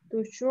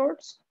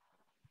church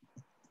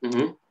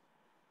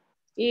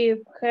if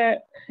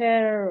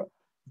her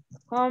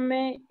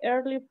home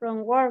early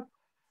from work.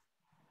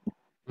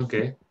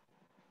 Okay.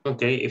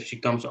 If she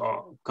comes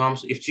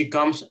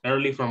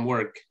early from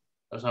work,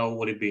 that's how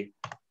would it be?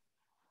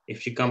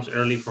 If she comes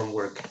early from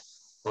work.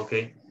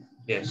 Okay.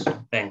 Yes.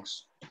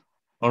 Thanks.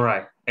 All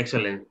right.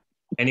 Excellent.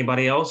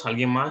 Anybody else?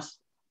 ¿Alguien más?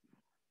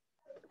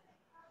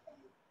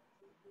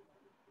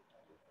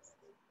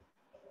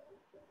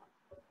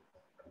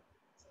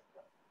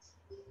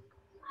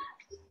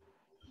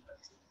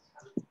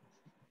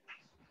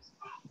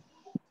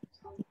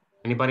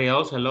 Anybody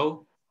else?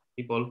 Hello,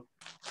 people.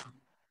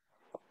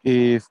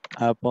 If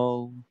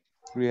Apple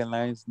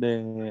realized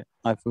the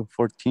iPhone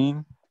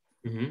 14,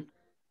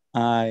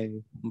 I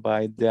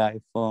buy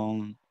the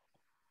iPhone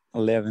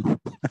 11.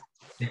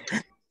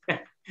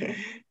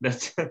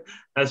 That's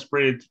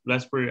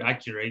pretty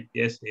accurate.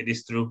 Yes, it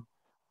is true.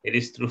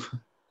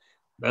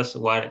 That's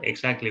what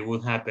exactly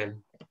would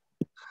happen.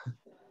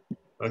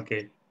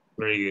 Okay,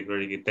 very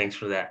good. Thanks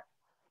for that.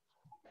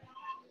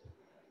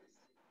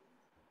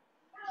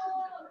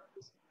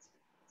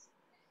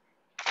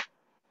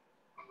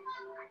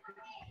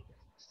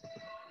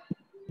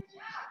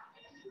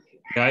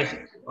 Guys,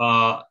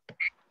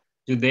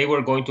 today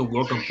we're going to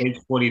work on page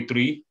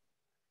 43.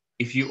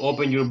 If you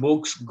open your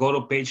books, go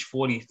to page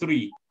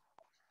 43.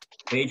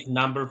 Page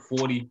number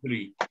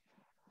 43.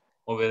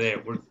 Over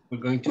there, we're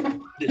going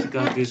to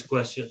discuss these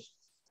questions.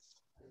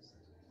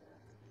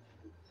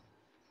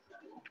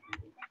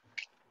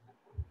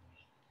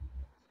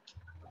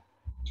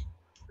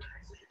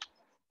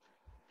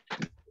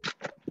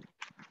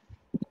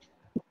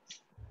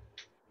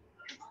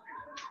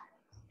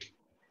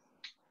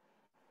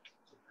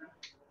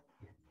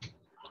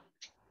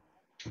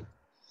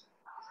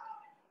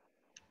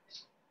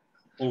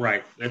 All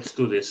right, let's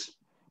do this.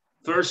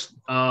 First,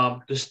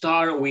 to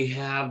start, we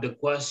have the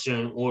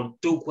question or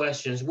two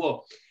questions.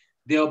 Well,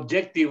 the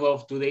objective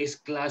of today's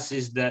class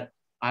is that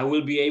I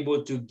will be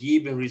able to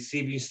give and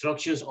receive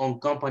instructions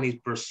on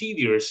company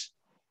procedures.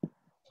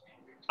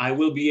 I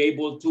will be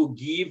able to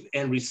give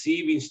and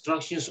receive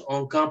instructions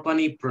on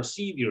company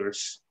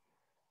procedures.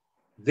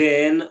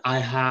 Then I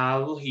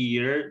have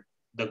here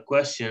the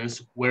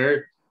questions.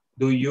 Where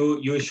do you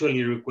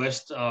usually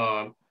request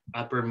a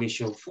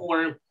permission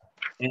form?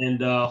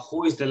 And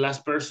who is the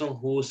last person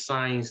who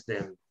signs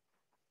them?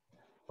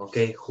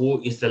 Okay,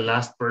 who is the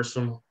last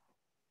person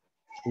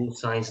who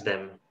signs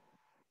them?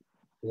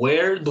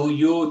 Where do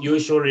you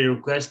usually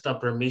request a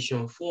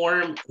permission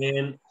form?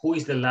 And who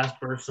is the last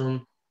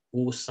person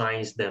who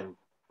signs them?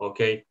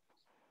 Okay,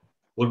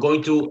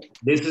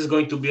 this is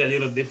going to be a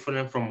little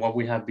different from what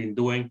we have been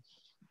doing.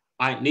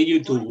 I need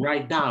you to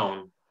write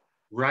down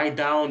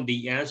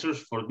the answers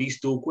for these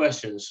two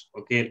questions.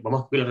 Okay,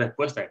 vamos a escribir la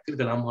respuesta,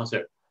 escrita la vamos a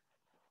hacer.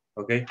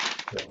 Okay,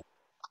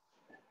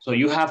 so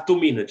you have 2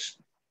 minutes.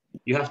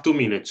 You have 2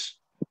 minutes.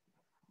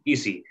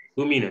 Easy,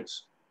 2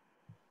 minutes.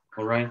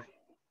 All right.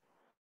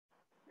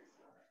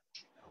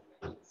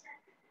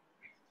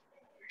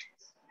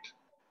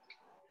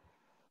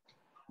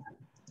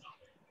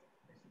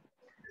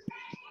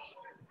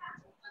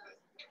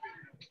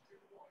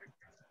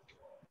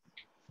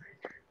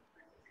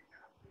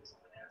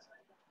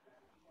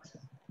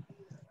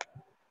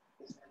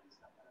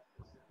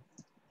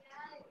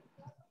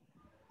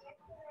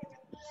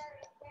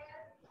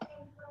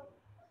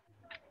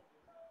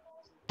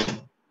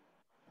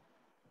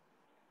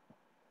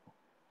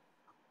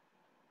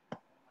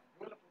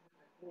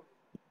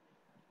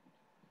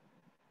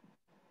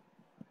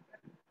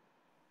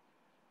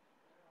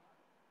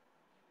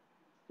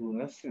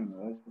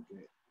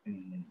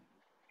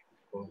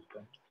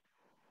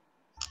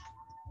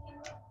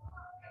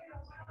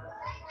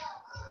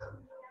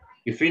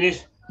 You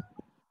finish?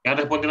 ¿Ya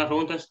respondieron las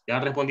preguntas? ¿Ya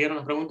respondieron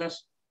las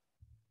preguntas?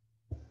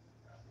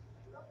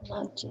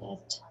 Not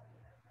yet.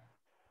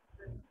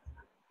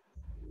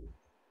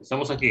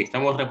 Estamos aquí,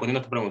 estamos respondiendo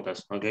estas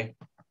preguntas, ¿ok?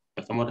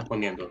 Estamos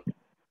respondiendo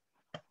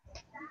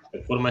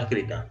de forma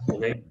escrita,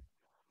 ¿ok?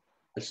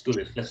 Let's do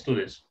this, let's do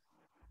this.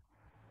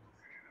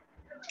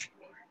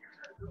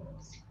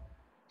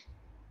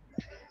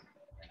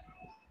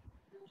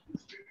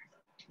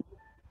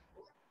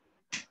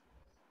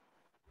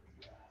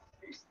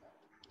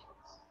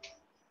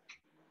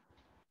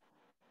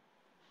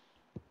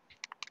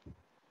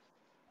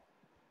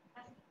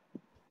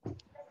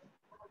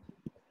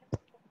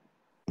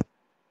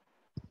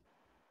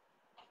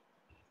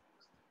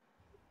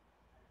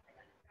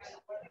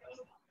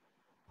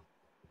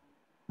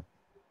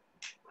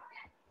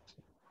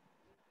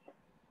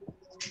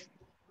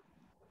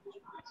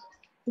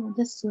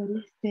 ¿Dónde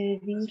sueles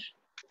pedir?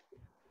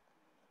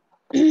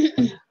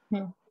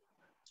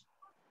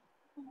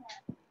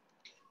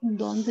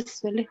 ¿Dónde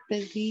sueles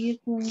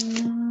pedir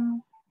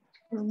una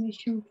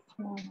permission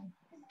form?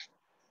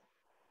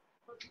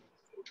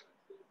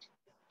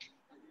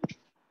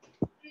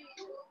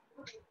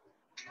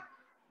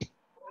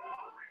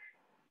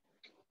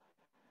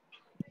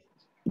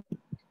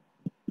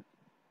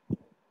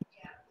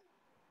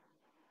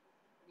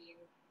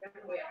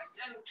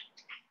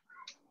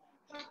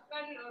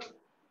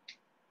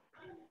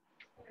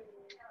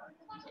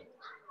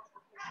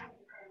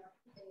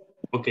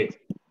 Okay,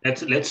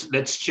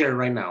 let's share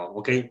right now.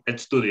 Okay,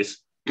 let's do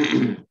this.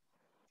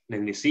 Let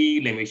me see.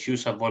 Let me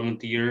choose a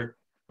volunteer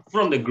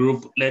from the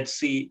group. Let's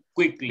see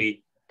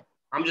quickly.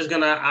 I'm just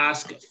gonna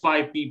ask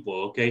 5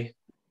 people. Okay,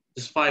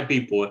 just 5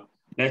 people.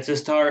 Let's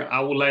start. I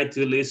would like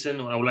to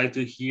listen. I would like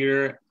to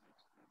hear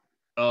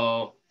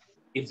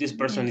if this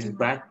person is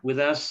back with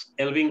us.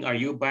 Elvin, are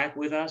you back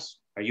with us?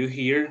 Are you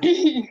here?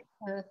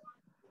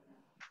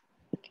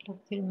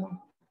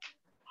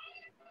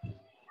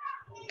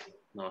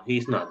 No,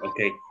 he's not.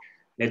 Okay,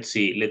 let's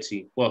see. Let's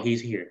see. Well, he's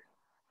here.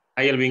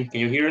 Hi, Elvin. Can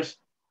you hear us?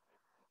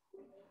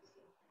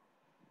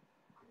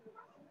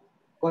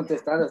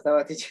 Contestando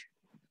estaba, teacher.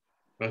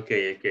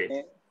 Okay,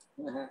 okay.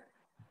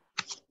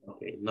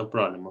 Okay, no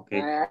problem.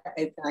 Okay.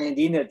 I'm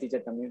dinner,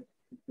 teacher, también.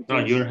 No,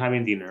 you're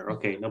having dinner.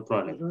 Okay, no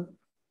problem.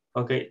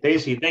 Okay,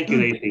 Daisy. Thank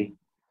you, Daisy.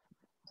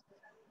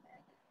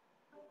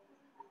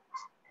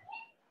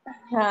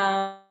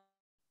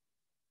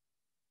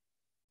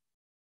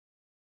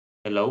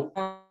 Hello.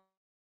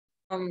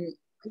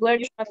 Where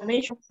you have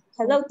mentioned.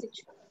 Hello,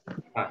 teacher.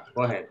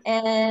 Go ahead.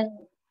 And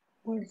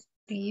with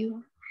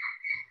you.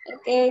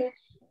 Okay.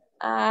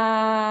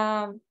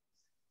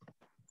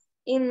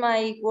 In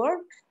my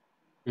work.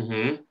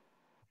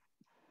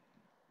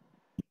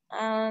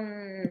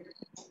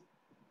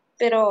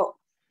 Pero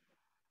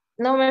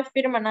no me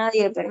firma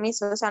nadie el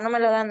permiso, o sea, no me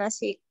lo dan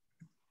así.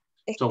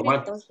 So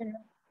Escrito,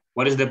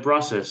 what is the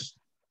process?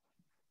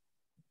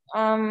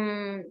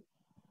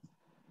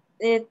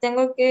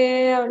 Tengo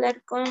que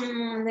hablar con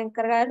la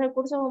encargada de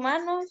recursos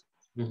humanos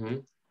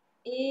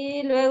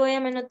y luego ella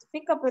me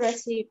notifica, pero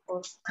así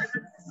por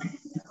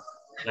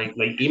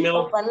like email?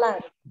 por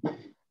palabra.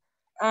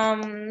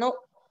 No.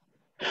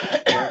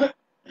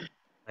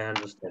 I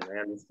understand. I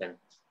understand.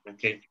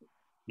 Okay.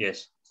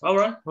 Yes. All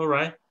right. All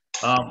right.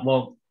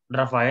 Well,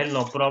 Rafael,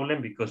 no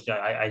problem because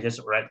I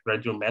just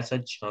read your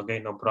message. Okay,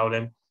 no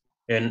problem.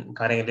 And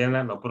Karen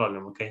Elena, no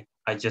problem. Okay,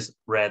 I just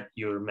read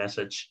your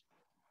message.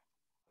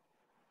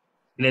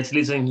 Let's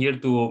listen here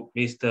to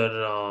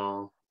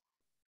Mr.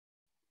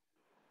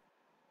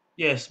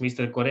 Yes,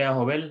 Mr. Correa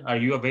Jovel. Are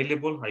you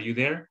available? Are you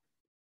there?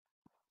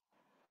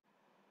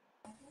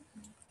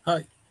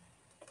 Hi.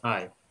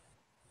 Hi.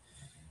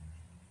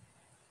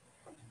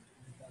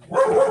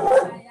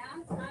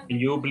 Can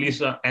you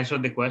please answer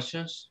the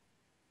questions?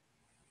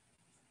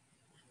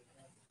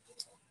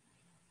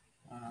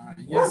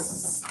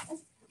 Yes.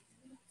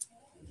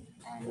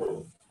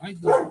 I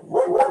don't.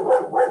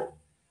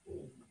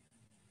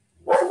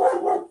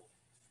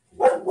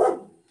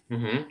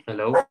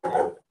 Hello.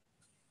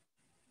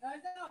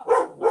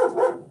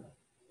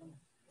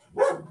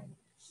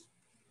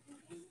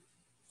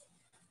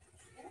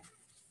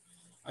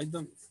 I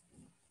don't.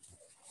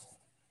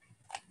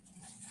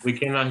 We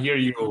cannot hear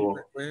you.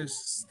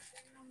 Request.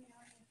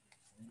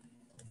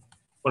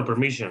 For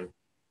permission.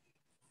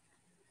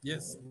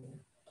 Yes.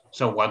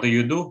 So what do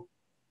you do?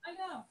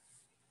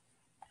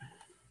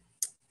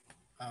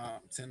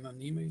 Send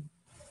an email.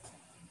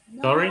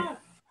 Sorry?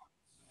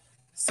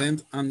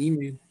 Send an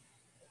email.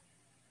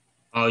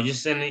 Oh, you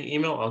send an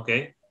email?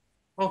 Okay.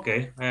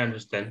 Okay, I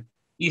understand.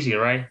 Easy,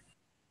 right?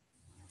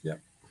 Yeah.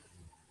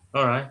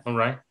 All right, all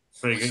right.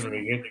 Very good,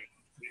 very good.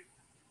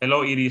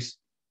 Hello, Iris.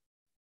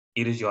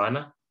 Iris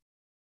Joanna.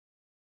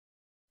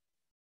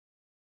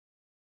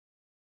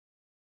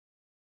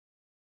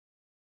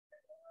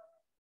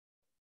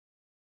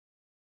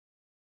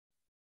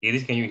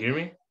 Iris, can you hear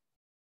me?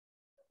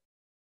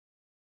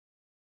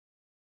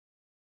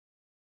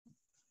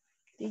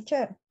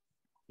 Teacher.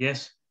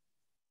 Yes.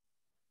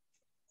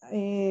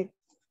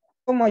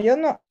 Como yo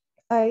no,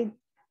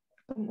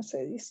 ¿cómo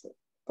se dice?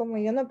 Como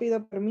yo no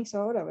pido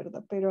permiso ahora,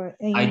 ¿verdad? Pero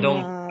I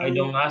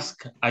don't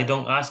ask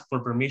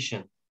for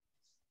permission.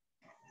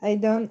 I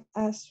don't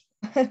ask.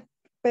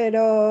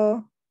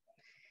 Pero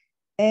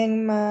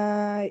en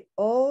my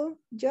old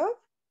job,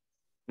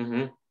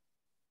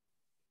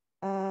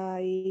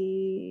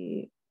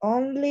 I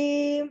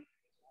only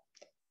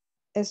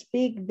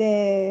speak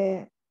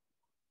the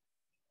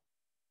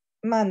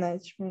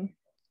management.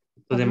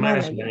 To the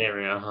management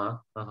area,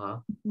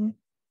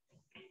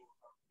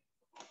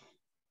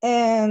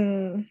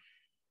 And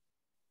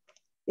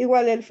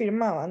igual él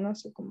firmaba, no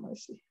sé cómo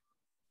decir.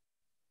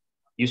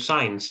 You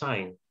sign.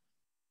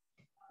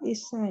 He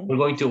signed.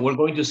 We're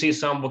going to see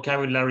some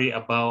vocabulary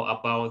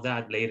about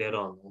that later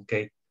on,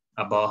 okay?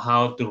 About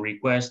how to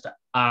request,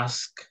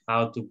 ask,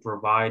 how to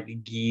provide,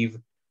 give,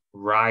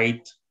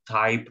 write,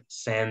 type,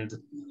 send.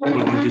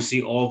 We're going to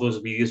see all those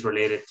videos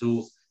related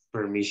to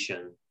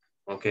permission,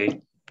 okay?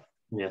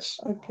 Yes.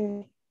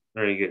 Okay.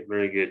 Very good,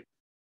 very good.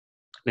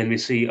 Let me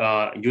see,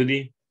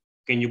 Judy,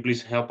 can you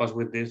please help us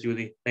with this,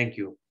 Judy? Thank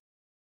you.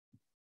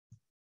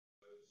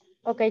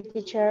 Okay,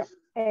 teacher.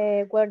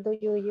 Where do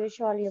you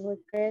usually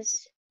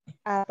request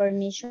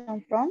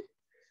permission from?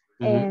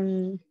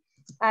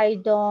 I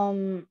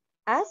don't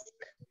ask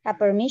a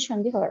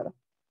permission, dijo, ¿verdad?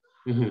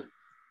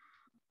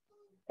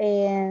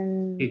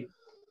 And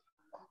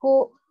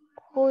who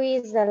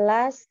is the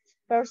last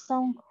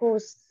person who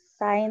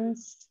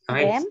signs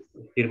them?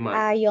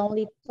 I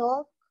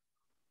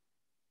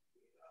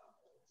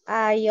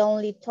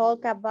only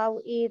talk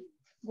about it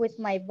with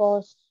my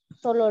boss.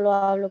 Solo lo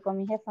hablo con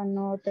mi jefa,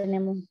 no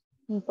tenemos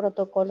un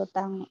protocolo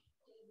tan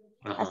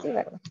así,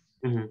 ¿verdad?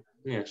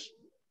 Yes,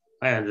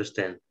 I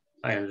understand.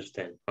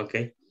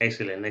 Okay,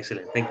 excellent.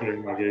 Thank you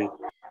very much, Judy.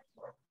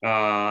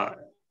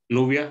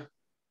 Nubia?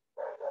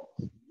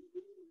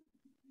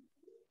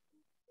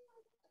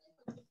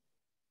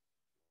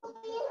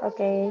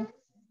 Okay.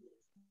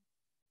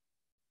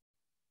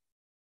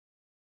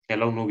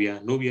 Hello,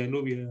 Nubia.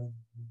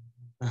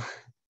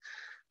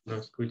 No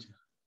escucha.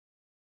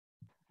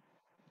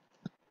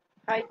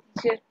 Hi,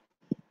 teacher.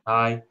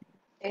 Hi.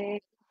 In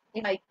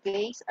my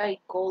case, I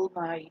call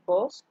my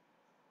boss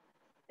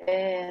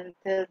and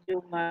tell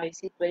you my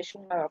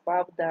situation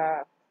about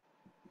the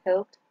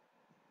health.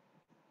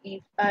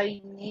 If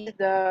I need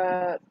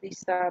a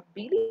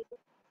disability,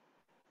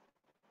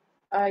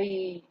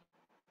 I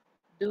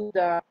do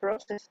the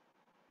process.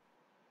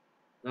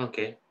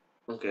 Okay.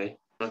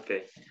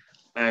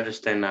 I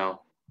understand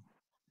now.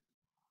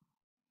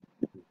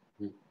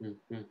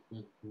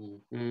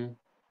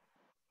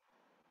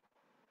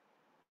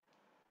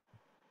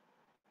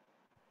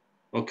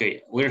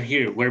 Okay,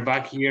 we're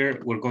back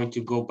here. We're going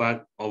to go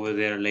back over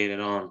there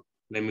later on.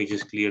 Let me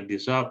just clear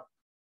this up.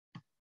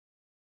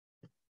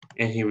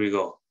 And here we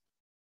go.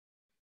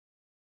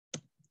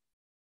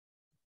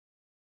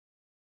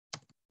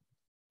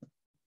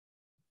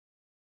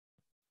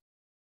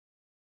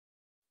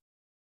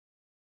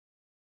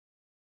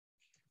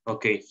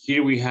 Okay,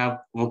 here we have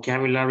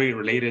vocabulary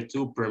related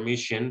to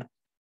permission.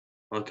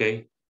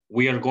 Okay,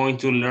 we are going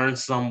to learn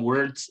some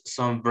words,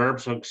 some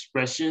verbs or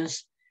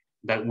expressions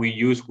that we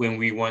use when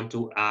we want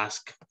to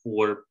ask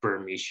for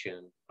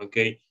permission,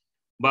 okay?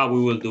 But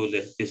we will do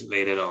this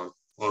later on,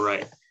 all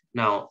right?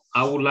 Now,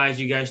 I would like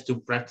you guys to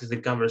practice the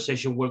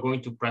conversation. We're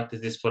going to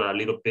practice this for a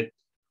little bit,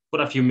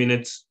 for a few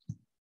minutes.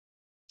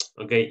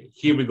 Okay,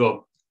 here we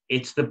go.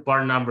 It's the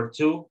part number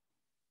 2.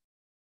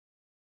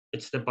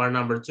 It's the part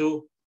number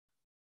 2.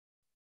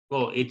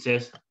 Well, it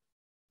says,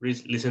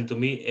 listen to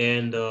me,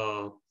 and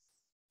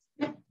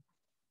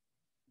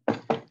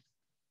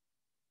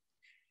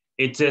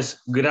it says,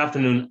 good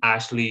afternoon,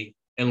 Ashley,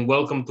 and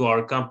welcome to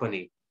our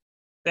company.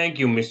 Thank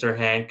you, Mr.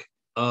 Hank.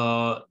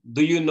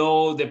 Do you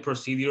know the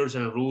procedures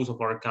and rules of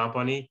our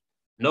company?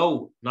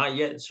 No, not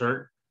yet,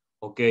 sir.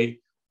 Okay,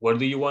 where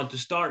do you want to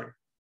start?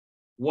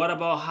 What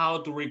about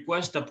how to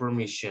request a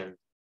permission?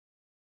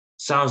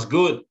 Sounds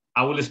good.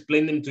 I will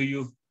explain them to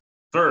you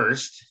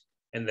first,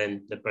 and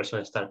then the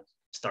person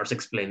starts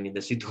explaining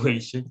the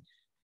situation.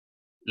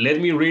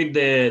 Let me read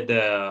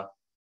the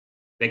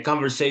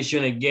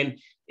conversation again.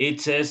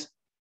 It says,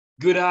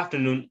 good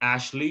afternoon,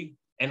 Ashley,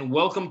 and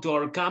welcome to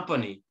our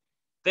company.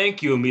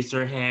 Thank you,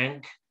 Mr.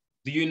 Hank.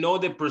 Do you know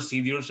the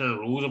procedures and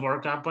rules of our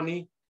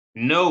company?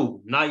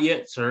 No, not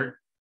yet, sir.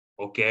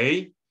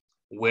 Okay,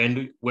 where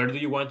do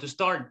you want to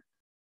start?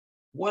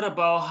 What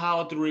about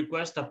how to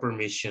request a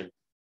permission?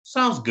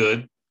 Sounds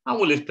good. I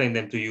will explain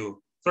them to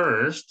you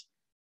first.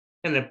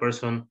 And the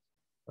person,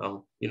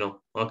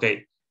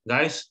 okay.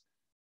 Guys,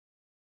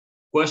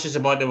 questions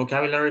about the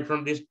vocabulary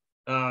from this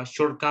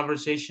short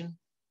conversation?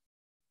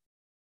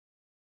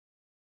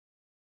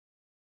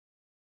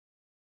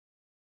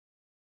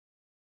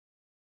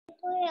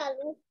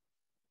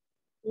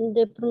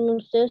 The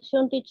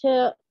pronunciation,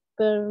 teacher,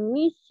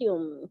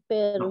 permission.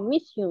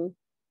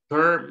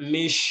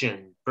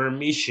 Permission.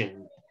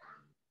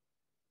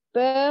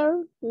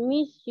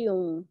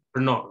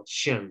 No,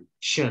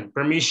 permission.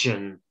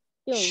 Permission.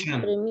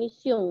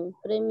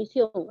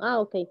 Ah,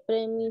 okay,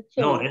 permission.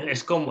 No,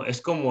 es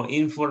como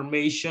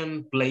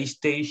information,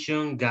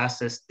 PlayStation,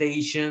 gas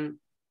station.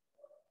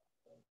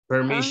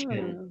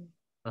 Permission.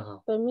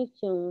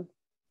 Permission.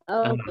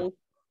 Ah, okay.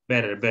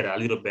 Better, a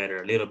little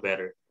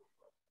better.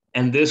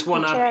 And this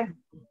one, Teacher,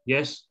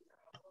 yes.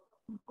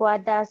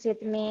 what does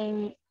it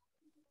mean,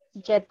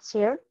 yet,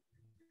 sir?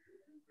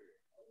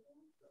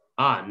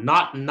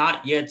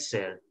 Not yet,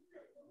 sir.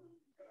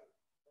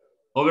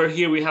 Over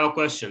here we have a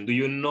question. Do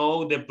you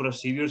know the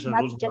procedures and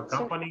rules of our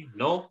company? Sir.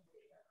 No,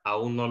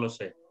 aún no lo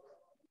sé.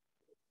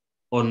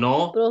 O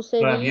no,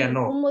 todavía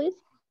no. ¿Cómo dice?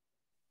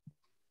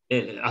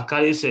 Acá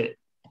dice,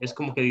 es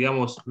como que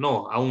digamos,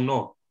 no, aún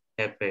no,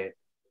 jefe,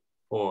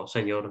 o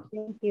señor.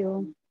 Thank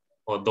you.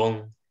 O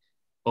don,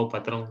 o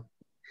patrón.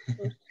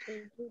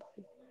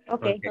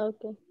 Okay.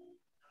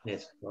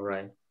 Yes, all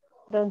right.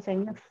 Don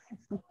señor.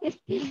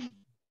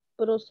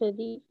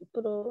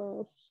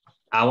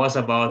 I was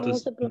about to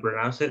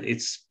pronounce it.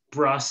 It's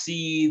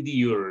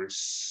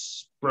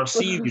procedures.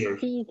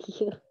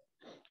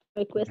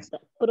 Me cuesta.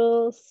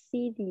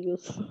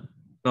 Procedures.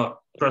 No,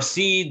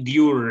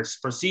 procedures.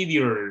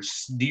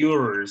 Procedures,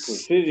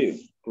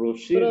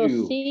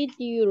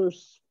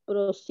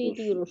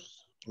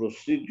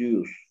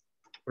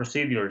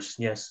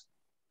 yes.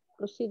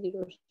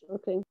 Procedures,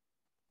 okay.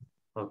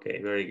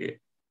 Okay, very good.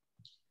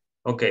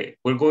 Okay,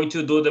 we're going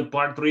to do the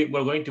part 3.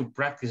 We're going to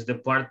practice the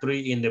part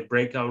 3 in the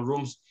breakout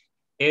rooms,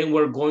 and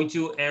we're going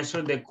to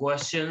answer the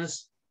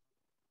questions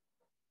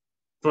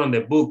from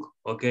the book,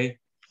 okay?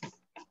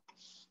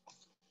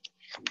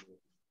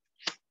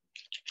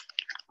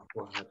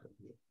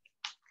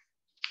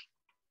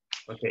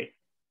 Okay,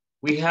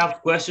 we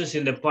have questions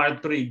in the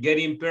part 3. Get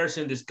in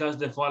person, discuss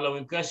the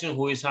following question.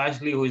 Who is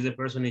Ashley? Who is the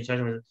person in charge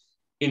of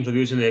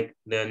introducing the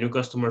new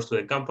customers to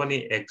the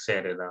company,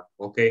 etc.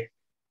 Okay.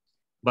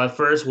 But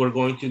first, we're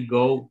going to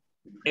go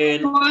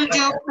and... Could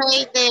you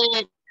play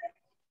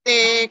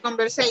the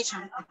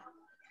conversation?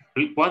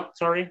 What?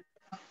 Sorry?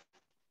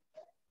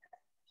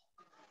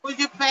 Could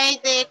you play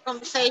the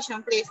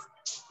conversation, please?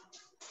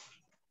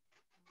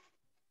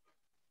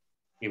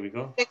 Here we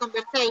go. The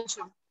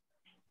conversation.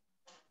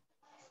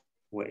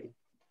 Wait.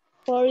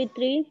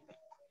 43.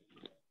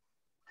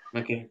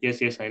 Okay,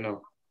 yes, I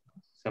know.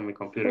 So my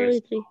computer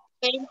 43. is...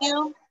 Thank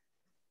you.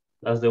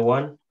 That's the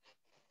one?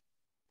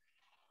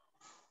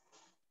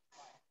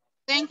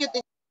 Thank you.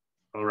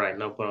 All right,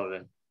 no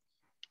problem.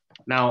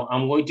 Now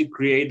I'm going to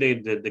create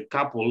the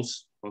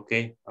couples,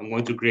 okay? I'm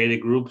going to create the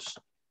groups.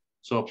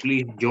 So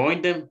please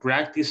join them,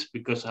 practice,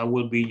 because I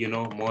will be,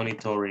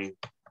 monitoring.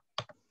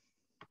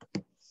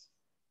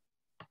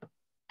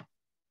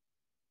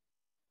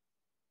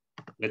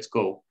 Let's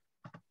go.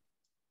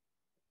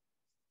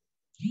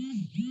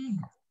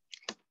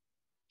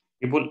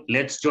 People,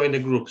 let's join the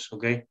groups,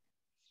 okay?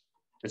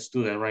 Let's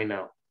do that right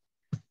now.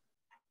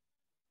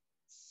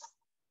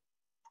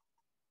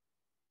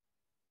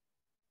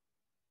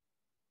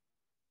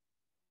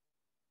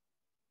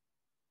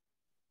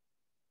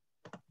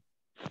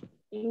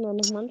 No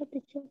nos manda,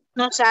 teacher.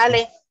 No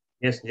sale.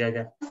 Yes, ya.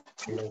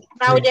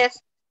 Now,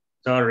 yes.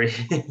 Sorry.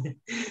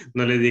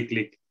 No le di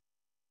clic.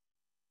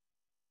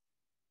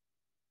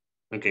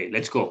 Okay,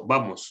 let's go.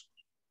 Vamos.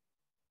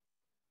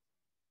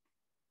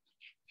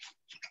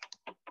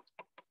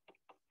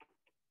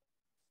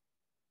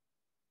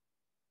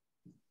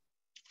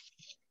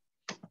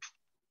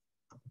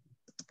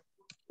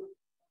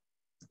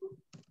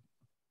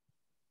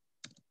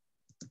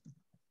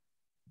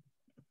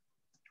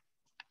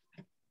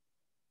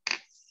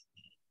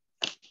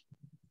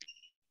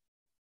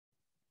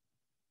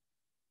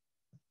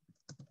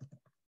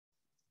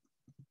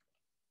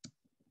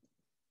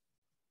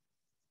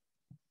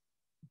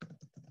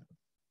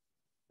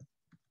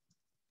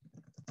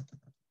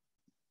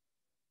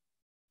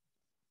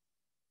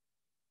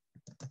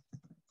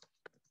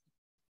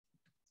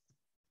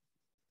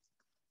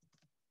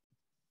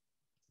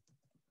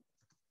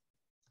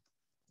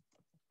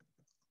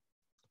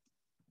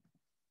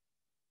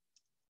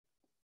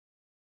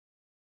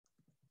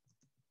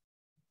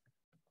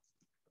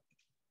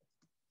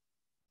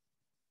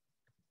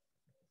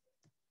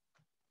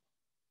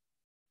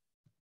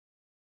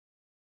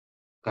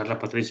 Carla,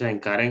 Patricia,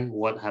 and Karen,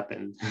 what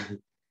happened?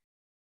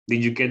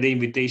 Did you get the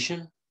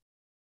invitation?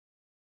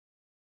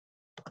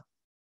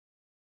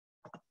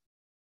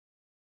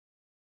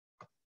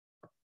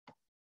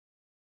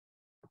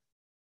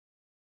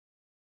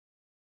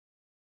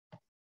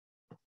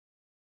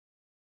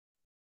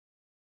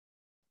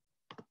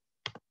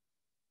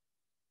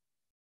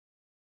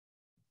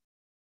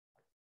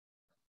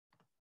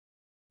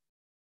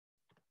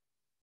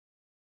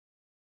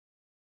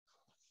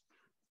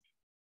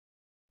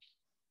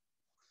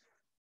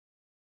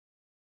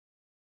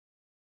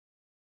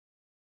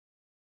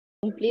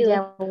 Cumplido.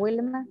 Ya,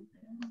 Wilma,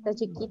 está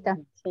chiquita.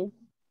 Sí.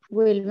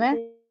 Wilma.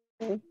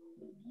 Sí.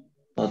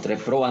 No,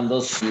 3 probando,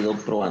 sí, 2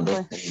 probando.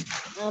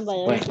 Ah,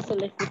 vaya, Bueno. que se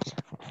le escucha.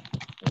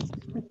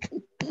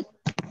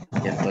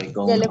 Ya estoy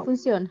con ¿Ya una, le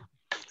funciona?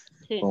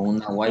 Sí. con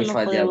una No wifi de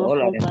podemos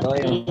 $1.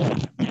 compartir. Estoy.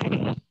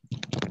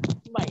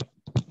 Vaya.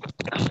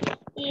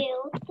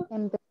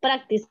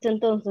 Practice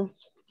entonces.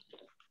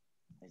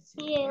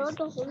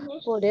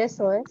 Por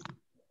eso es.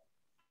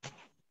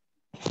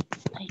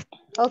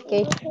 Ok,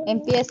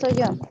 empiezo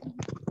yo.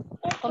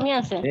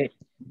 Comience. Sí.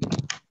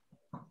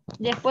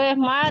 Después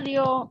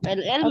Mario,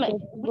 el Elmer.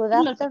 Okay. Good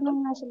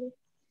afternoon, Ashley.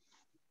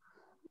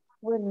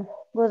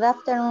 Good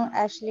afternoon,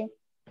 Ashley,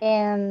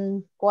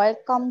 and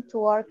welcome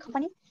to our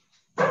company.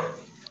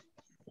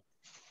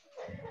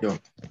 Yo.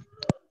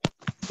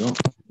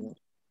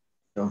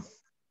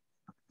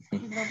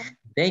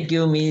 Thank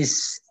you,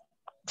 Miss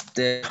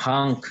the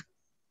Hank.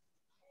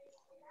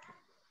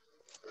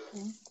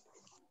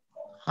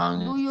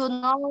 Do you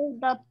know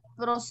the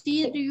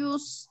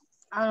procedures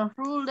and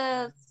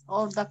rules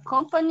of the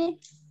company?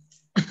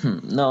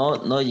 No,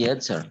 not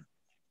yet, sir.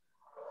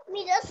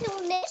 Mira,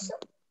 según eso.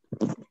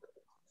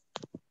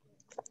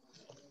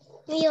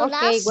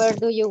 Okay, where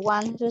do you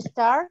want to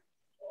start?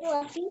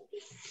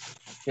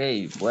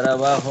 Okay, what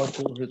about how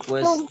to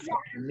request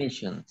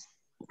permission?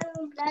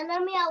 Dale a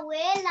mi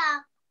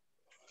abuela.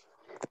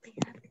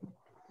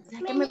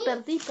 Es que me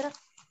perdí, pero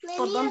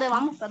 ¿por dónde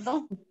vamos?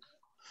 Perdón.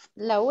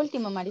 La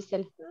última,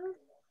 Maricel.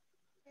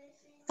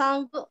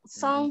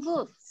 Sound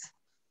good.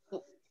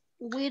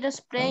 We'll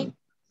explain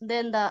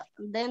then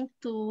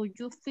to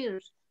you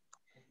first.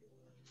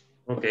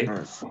 Okay.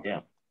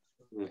 Yeah.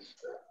 Yes.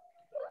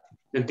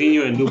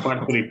 Continue and do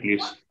part 3,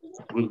 please.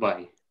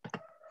 Goodbye.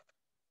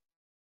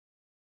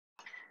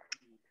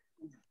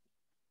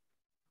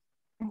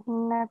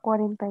 La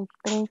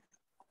 43.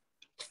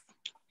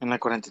 En la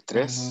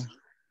 43.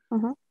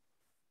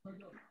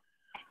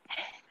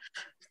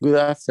 Good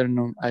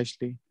afternoon,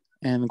 Ashley,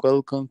 and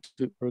welcome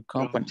to our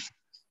company.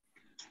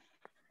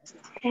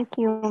 Thank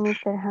you,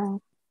 Mr.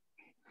 Hank.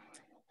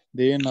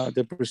 Do you know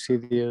the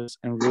procedures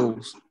and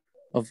rules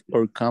of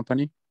our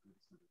company?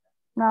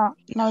 No,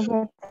 not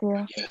yet,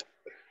 sir.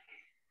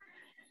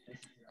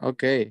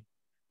 Okay,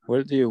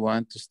 where do you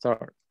want to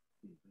start?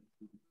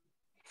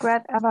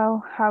 What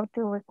about how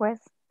to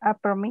request a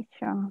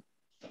permission?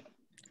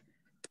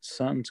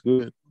 Sounds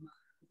good.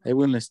 I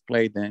will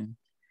explain them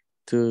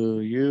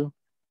to you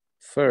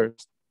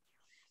first.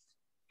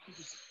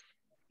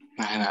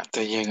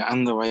 Imagínate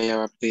llegando,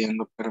 vaya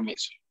pidiendo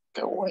permiso.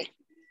 Qué güey.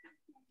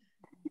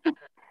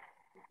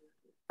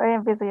 Hoy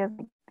empiezo yo.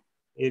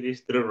 It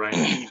is true, right?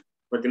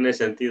 No tiene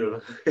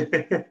sentido.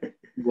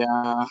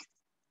 Ya.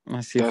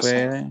 Así Ya fue,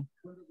 sé.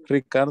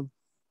 Ricardo.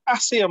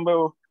 Así, hombre.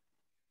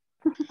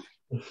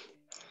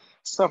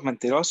 Sos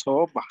mentiroso,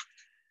 opa.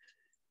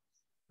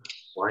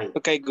 Why?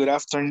 Okay, good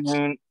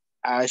afternoon,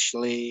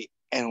 Ashley,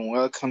 and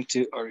welcome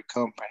to our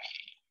company.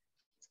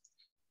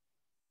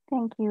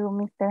 Thank you,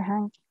 Mr.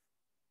 Hank.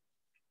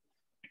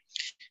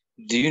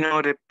 Do you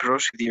know the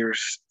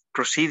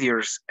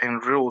procedures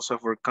and rules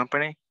of our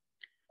company?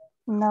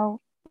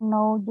 No,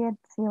 no yet,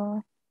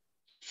 sir.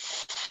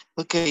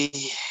 Okay,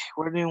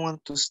 where do you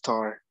want to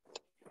start?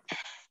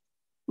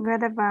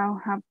 What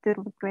about how to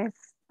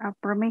request a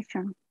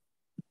permission?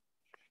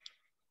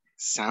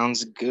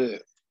 Sounds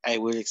good. I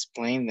will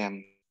explain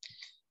them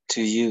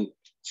to you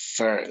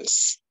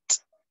first.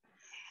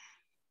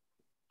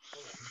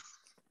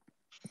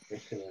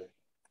 Excellent.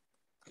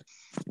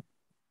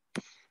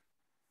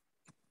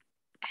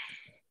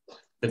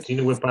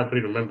 Continue with part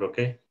 3, remember,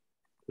 okay?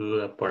 To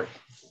do that part.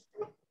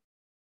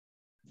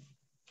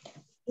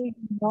 Do you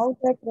know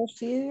the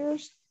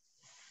procedures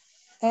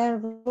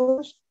and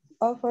rules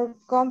of our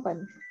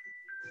company?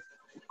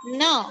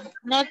 No,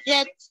 not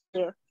yet,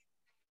 sir.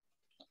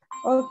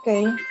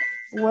 Okay,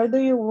 where do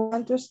you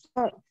want to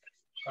start?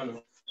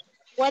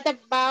 What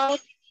about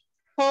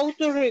how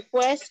to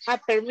request a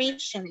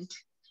permission?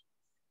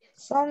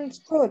 Sounds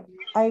good.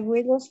 I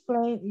will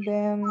explain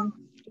them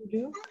to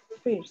you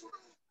first.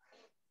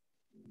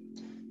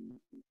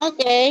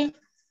 Okay.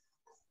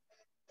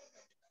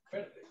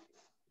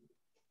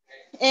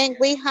 And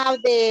we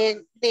have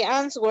the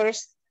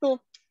answers too.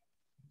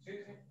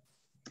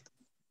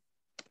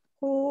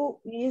 Who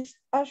is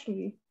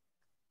Ashley?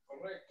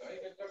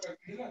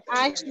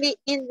 Ashley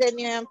is the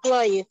new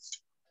employee.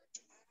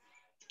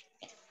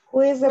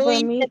 Who is the Who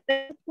is the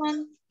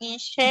person in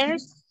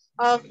charge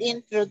of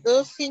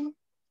introducing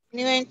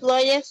new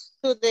employees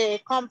to the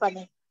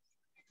company?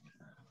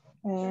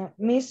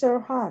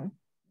 Mr. Han.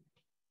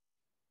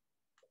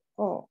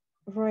 Oh,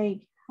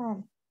 Ray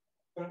Han.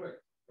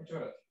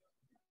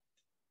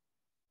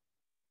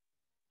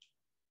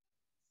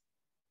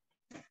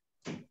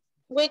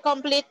 We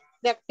complete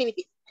the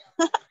activity.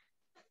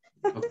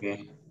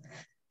 Okay.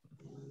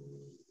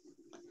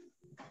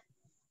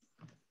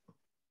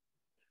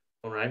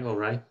 All right, all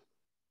right.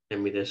 Let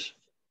me just,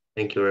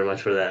 thank you very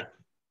much for that.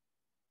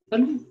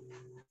 Mhm.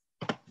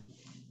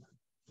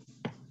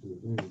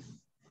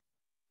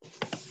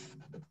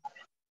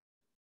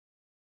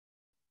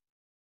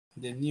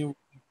 The new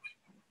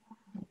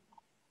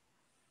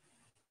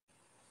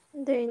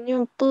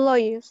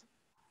employees.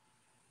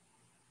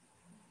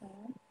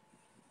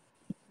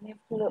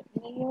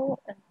 New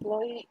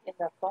employee in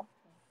the company.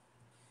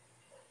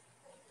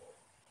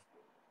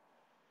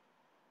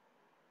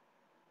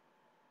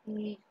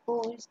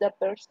 Who is the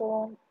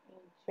person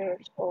in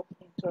charge of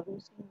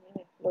introducing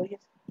new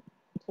employees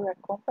to the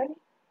company?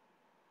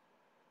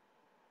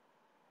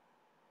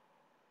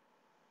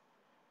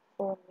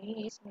 For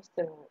me, it's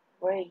Mr.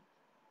 Ray.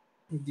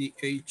 the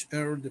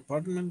HR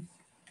department.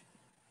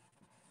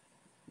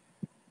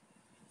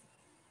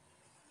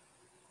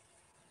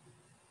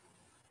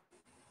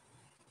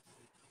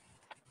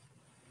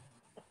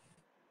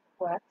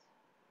 What?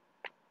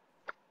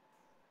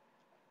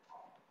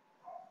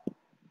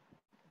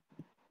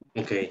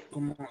 Okay.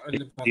 Como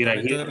el Did I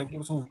departamento de hear?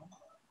 recursos humanos.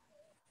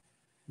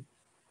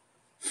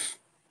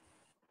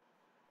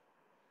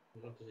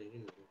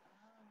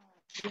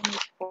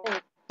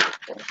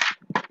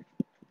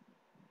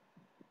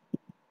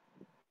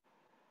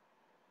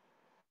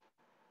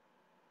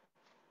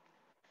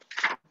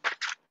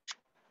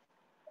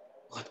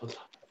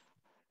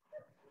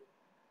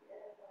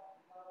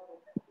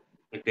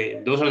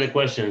 Okay, those are the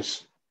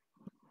questions.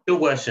 Two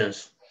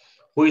questions.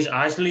 Who is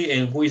Ashley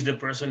and who is the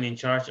person in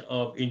charge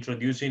of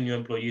introducing new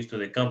employees to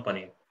the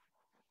company?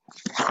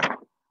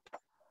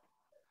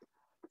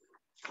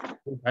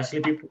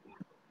 Ashley people?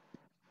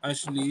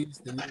 Ashley is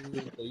the new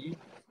employee.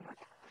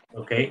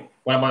 Okay.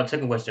 What about the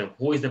second question?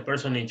 Who is the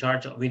person in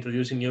charge of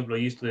introducing new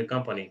employees to the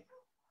company?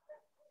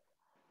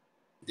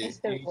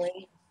 Mr.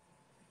 Ray.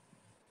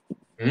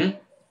 Hmm?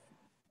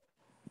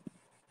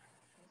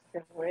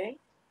 Mr. Ray.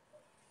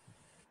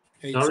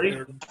 Sorry?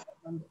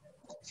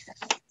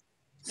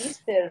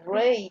 Mr.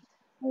 Ray.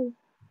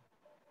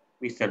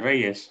 Mr.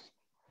 Reyes.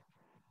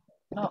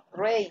 No,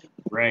 Ray.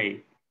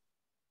 Ray.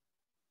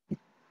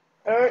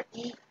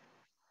 R-E.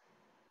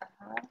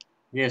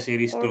 Yes,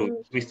 it is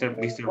true. Mr.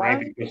 Ray,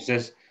 because it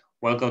says,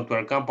 welcome to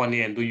our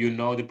company and do you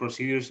know the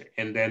procedures?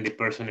 And then the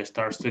person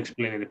starts to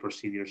explain the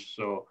procedures.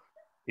 So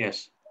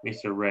yes,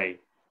 Mr. Ray.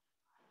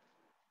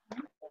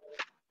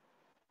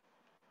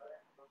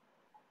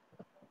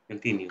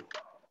 Continue.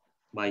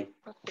 Bye.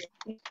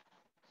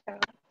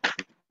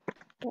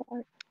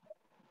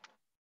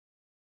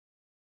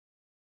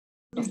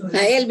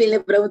 A Elvin le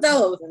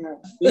preguntaba.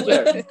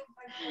 Teacher.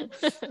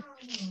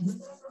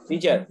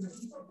 Teacher.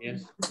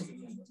 Yes.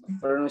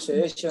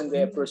 Pronunciation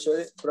de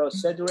procedures.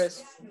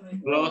 Procedures.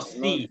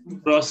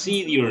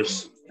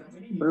 Procedures.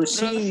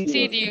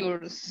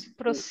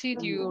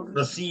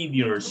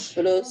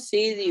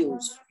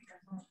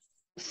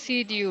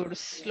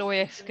 Lo voy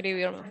a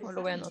escribir, o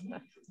lo voy a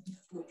anotar.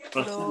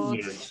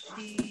 Procedures.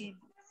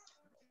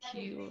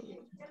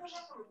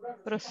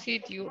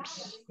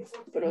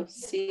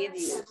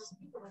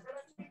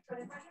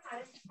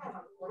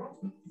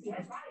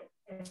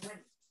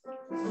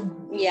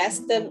 Y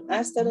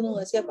afternoon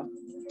decía.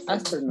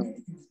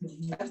 Afternoon.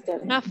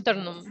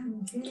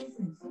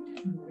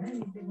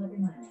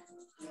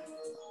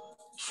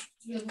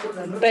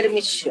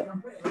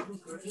 Permission.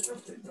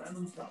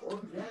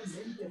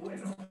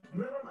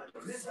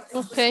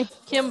 Ok,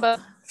 ¿quién va?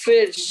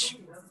 First.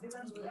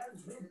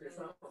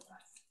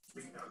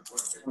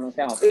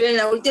 Bien,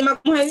 la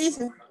última, ¿cómo se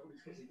dice?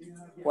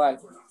 ¿Cuál?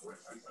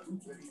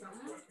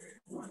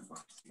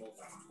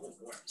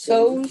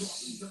 So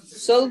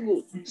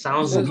good.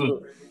 Sounds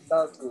good.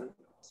 Sounds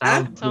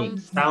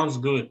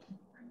good.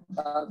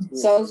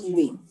 Sounds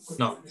good.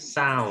 No,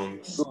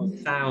 sounds.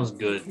 Sounds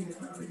good.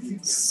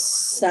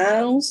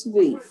 Sounds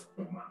good.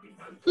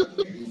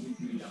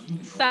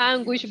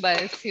 Sandwich va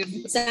a decir.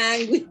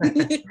 Sandwich.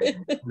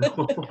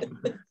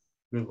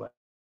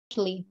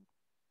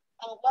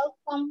 And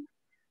welcome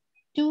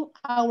to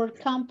our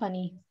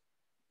company.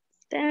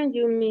 Thank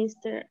you,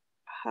 Mr.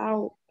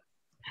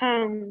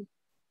 Han.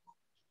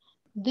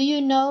 Do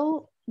you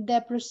know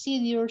the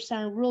procedures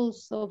and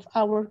rules of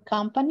our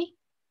company?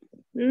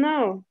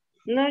 No,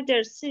 not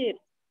yet, sir.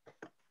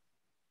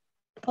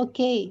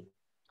 Okay,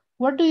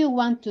 where do you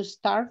want to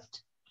start?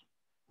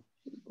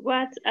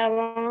 What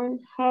about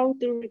how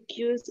to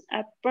request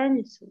a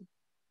permission?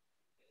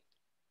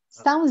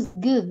 Sounds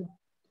good.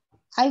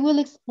 I will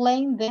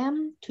explain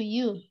them to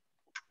you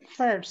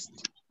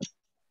first.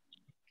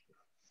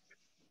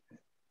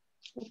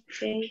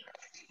 Okay.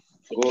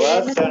 Good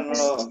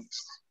afternoon.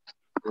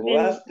 Good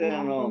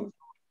afternoon.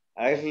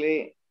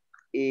 Ashley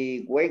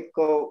y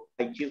Waco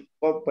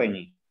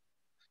Company.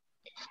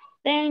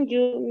 Thank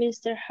you,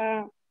 Mr.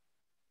 Hart.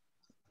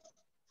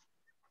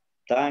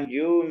 Thank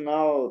you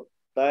now,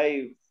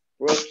 Ty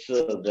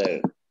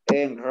Brother,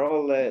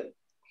 enrolled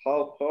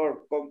how her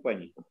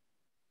company.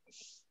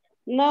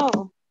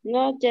 No,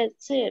 not yet,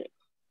 sir.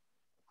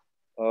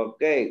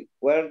 Okay,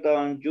 where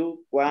don't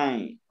you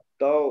want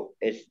to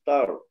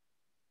start?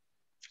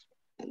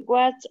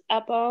 What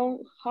about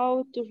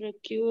how to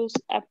recuse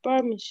a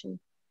permission?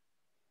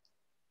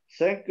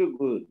 Thank you,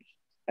 good.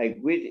 I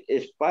will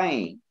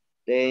explain.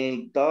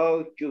 Then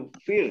talk you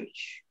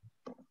first.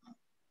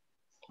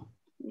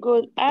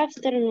 Good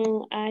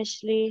afternoon,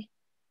 Ashley,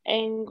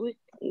 and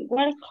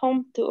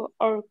welcome to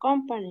our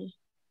company.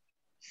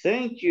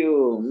 Thank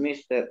you,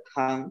 Mr.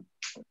 Han.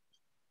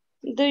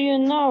 Do you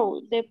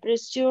know the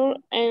procedure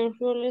and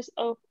rules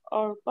of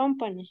our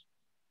company?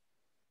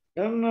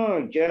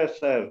 No, yes,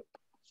 sir.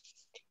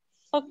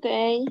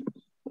 Okay,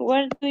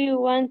 where do you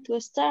want to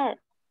start?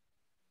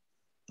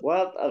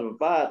 What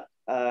about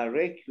a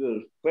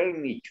recurse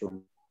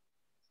permission?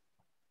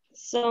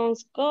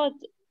 Sounds good.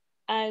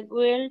 I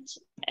will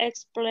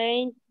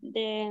explain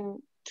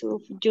them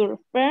to you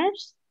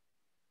first.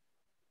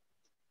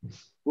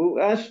 Good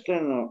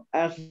afternoon,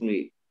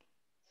 Ashley,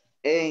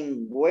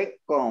 and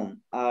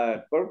welcome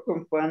our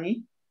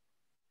company.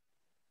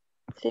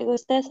 ¿Sí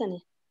gusta,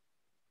 Sani?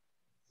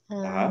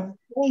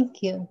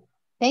 Thank you.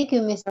 Thank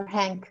you, Mr.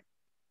 Hank.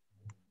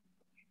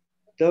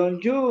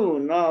 Don't you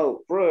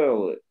know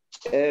rule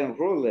and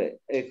rule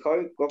a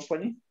whole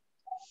company?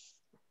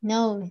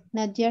 No,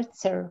 not yet,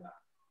 sir.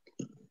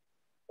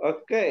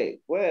 Okay,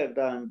 where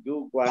don't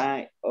you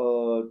want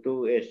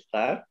to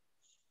start?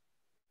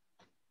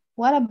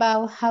 What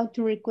about how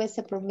to request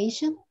a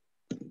permission?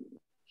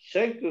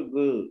 Thank you,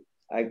 good.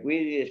 I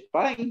will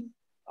explain.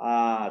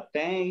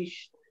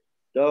 Thanks.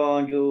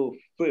 Don't you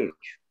first?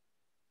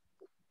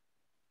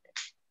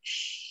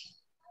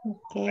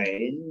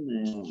 Okay.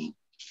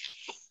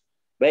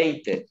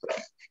 20.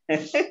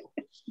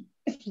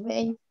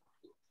 20.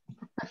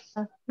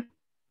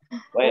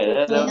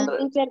 Bueno,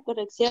 ¿Quieren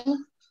correcciones?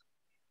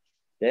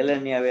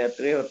 dele ni a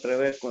Beatriz otra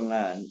vez con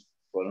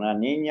la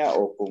niña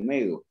o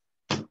conmigo.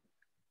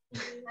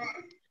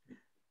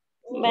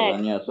 Con la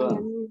niña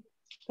son.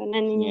 Con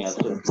la niña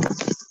son.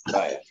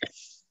 Vaya.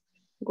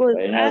 Good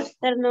Bueno.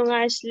 afternoon,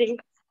 Ashley,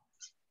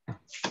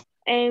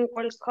 and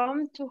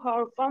welcome to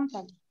our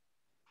company.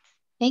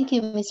 Thank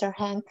you, Mr.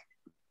 Hank.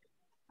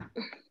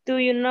 Do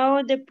you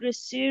know the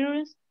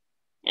procedures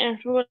and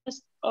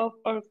rules of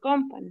our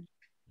company?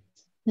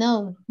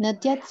 No,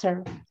 not yet,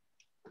 sir.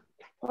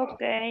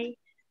 Okay,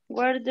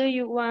 where do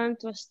you want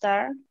to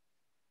start?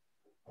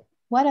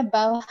 What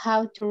about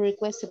how to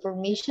request a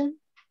permission?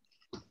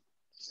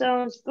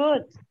 Sounds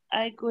good.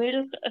 I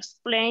will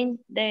explain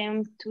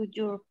them to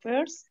you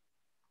first.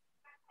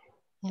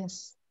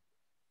 Yes.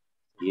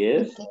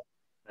 Yes. Okay.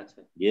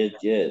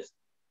 Yes.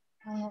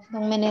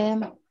 Don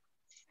Menedem.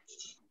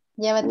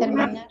 Ya va a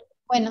terminar.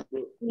 Bueno,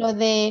 lo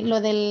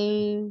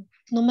del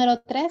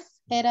número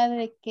 3 era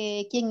de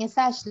que quién es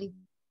Ashley.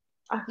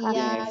 Ajá. Y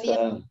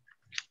ya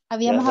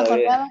habíamos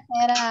acordado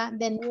que era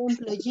de new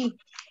employee.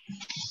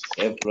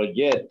 El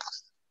proyecto.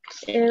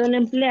 Una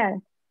empleada.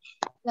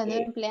 La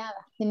nueva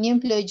empleada, the new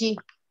employee.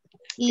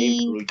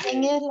 ¿Y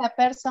quién es la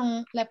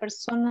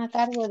persona a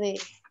cargo de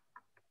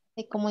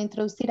cómo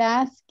introducir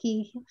a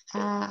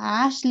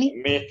Ashley?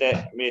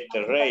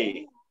 Mr.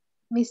 Ray.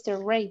 Mr.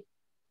 Ray.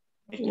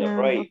 Mr.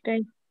 Ray.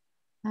 Okay.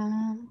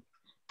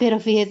 Pero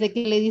fíjese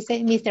que le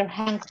dice Mr.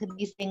 Hank,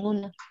 dice en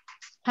una.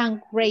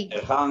 Hank Ray.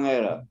 Mr. Hank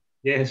era.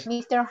 Yes.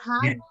 Mr.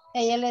 Hank.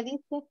 Ella le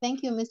dice,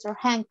 thank you, Mr.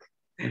 Hank.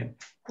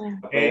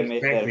 Okay,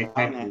 Mr.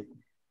 Hank.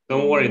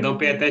 Don't worry, don't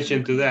pay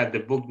attention to that. The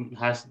book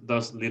has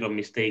those little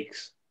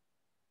mistakes.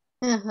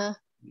 Uh-huh.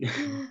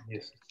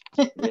 Yes.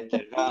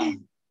 Mr.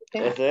 Hank.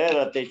 Ese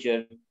era,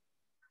 teacher.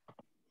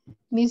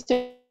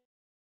 Mr.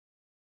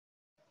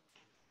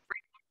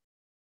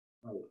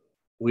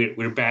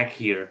 We're back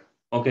here.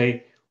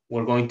 Okay,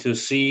 we're going to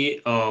see,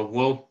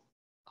 well,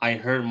 I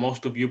heard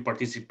most of you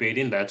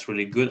participating. That's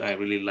really good. I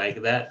really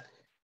like that.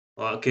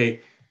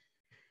 Okay.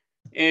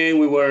 And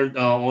we were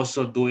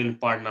also doing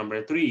part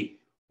number 3,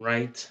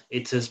 right?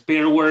 It says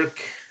pair work,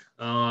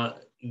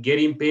 get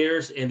in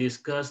pairs and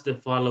discuss the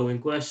following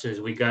questions.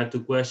 We got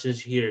 2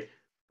 questions here.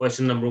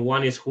 Question number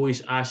 1 is, who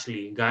is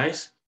Ashley?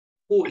 Guys,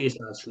 who is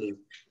Ashley?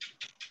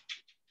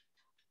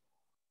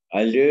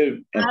 I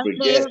live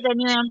the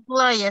new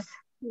employees.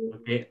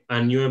 Okay,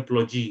 a new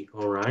employee,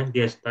 all right.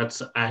 Yes,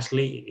 that's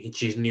Ashley.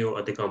 She's new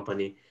at the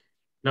company.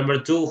 Number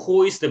 2,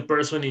 who is the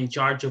person in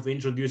charge of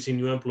introducing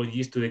new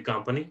employees to the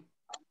company?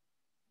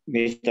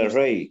 Mr.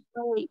 Ray.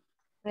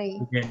 Ray.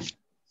 Okay,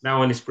 that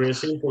one is pretty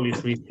simple.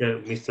 It's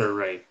Mr.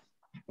 Ray.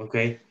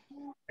 Okay,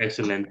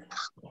 excellent.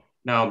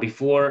 Now,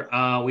 before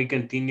we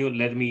continue,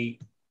 let me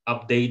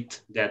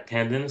update the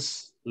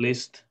attendance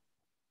list.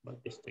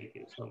 But just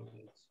taking some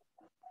minutes.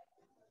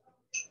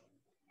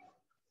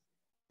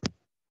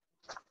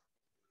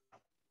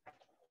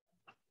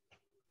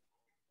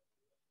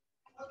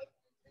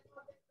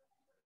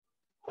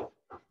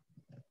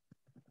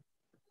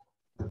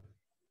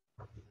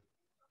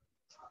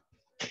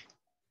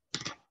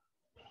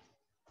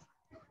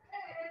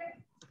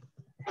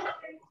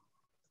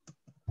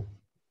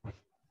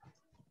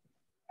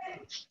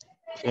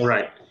 All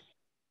right.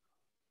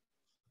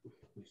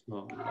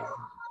 No,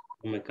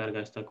 no me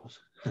carga esta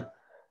cosa.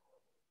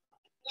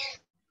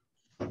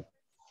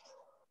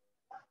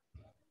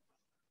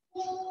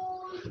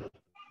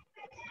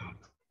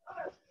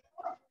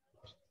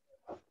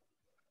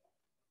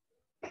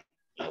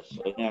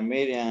 Doña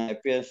Miriam,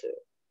 empiece.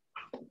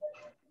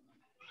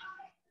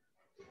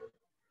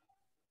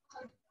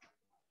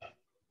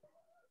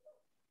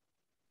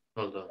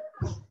 Hold on.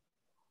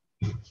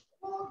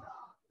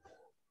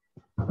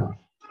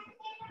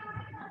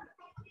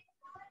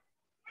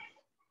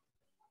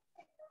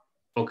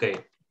 Okay,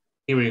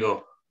 here we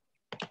go.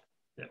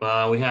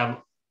 We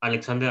have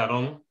Alexander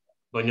Aron,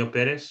 Doña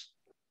Pérez,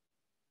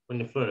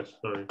 Doña Flores,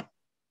 sorry.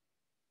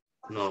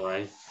 No,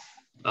 right.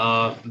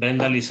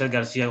 Brenda Lizeth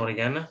García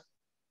Orellana.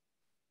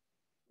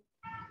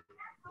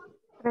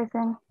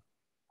 Present.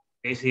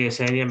 Casey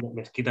Esenia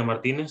Mezquita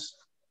Martínez.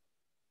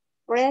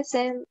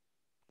 Present.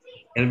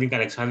 Elvin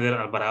Alexander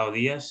Alvarado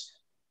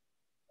Díaz.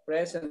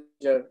 Present,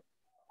 teacher.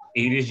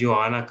 Iris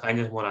Joana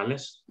Cañas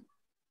Morales.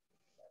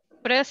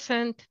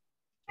 Present.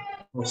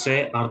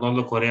 José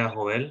Arnoldo Correa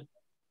Jovel.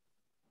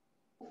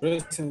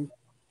 Present.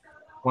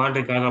 Juan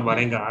Ricardo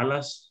Barenga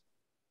Alas.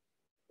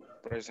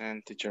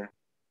 Present, teacher.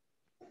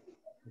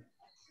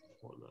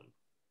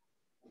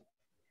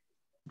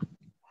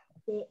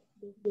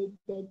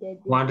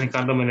 Juan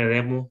Ricardo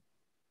Menedemo.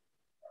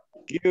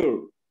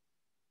 Here.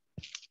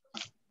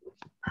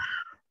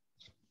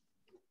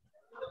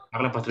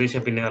 Carla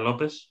Patricia Pineda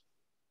López.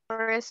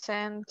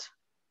 Present.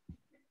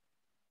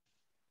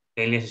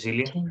 Elia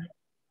Cecilia.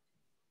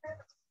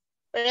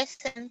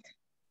 Present.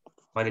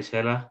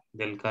 Marisela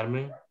del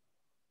Carmen.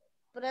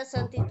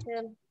 Present,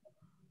 teacher.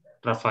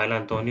 Rafael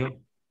Antonio.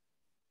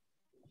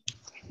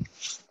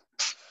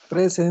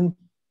 Present.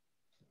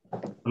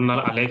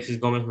 Alexis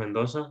Gómez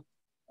Mendoza.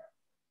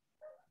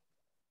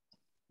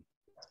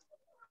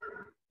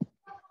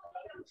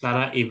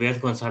 Sara Ivette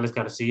González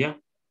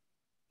García.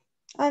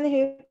 I'm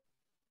here.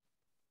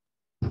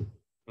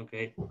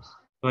 Okay.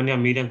 Sonia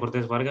Miriam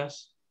Cortés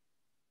Vargas.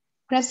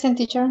 Present,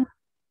 teacher.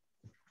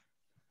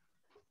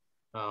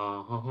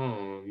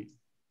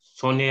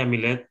 Sonia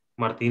Milet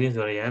Martínez de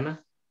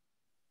Orellana.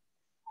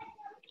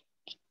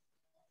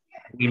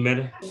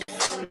 Wilmer.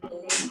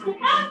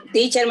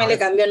 Teacher, me le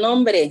cambió el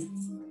nombre.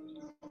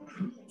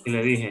 Y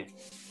le dije.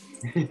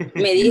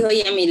 Me dijo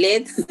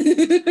Yamilet.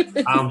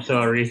 I'm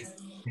sorry.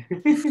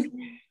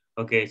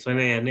 Okay,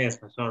 Sonia Yanet.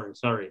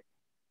 Sorry.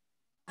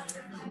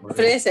 Okay.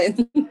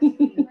 Present.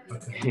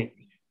 Okay.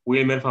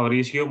 Wilmer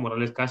Fabricio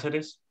Morales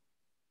Cáceres.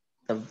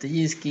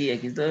 Taptiski,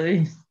 aquí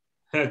estoy.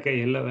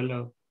 Okay,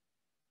 hello.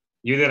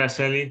 Judy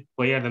Araceli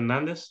Cuellar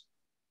Hernández.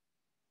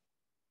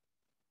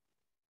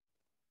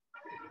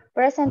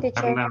 Present,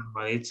 teacher. Carla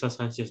Maritza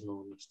Sánchez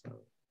no está.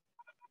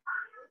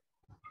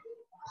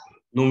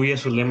 Nubia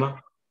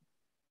Zulema.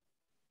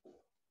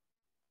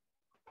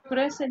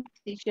 Present,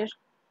 teacher.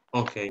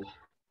 Okay.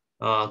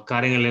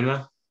 Karen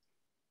Elena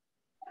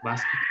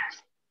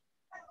Vázquez.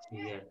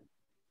 Yeah.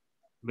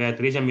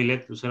 Beatriz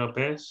Amilet Lucero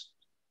Pérez.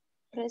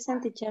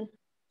 Present, teacher.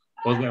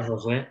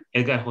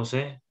 Edgar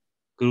José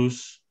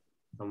Cruz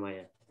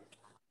Amaya.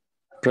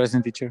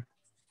 Present, teacher.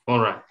 All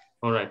right.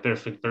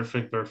 Perfect.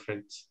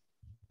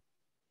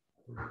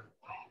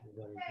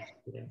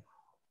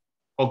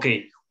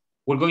 Okay,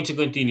 we're going to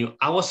continue.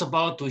 I was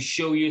about to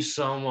show you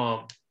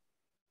some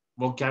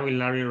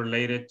vocabulary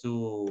related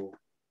to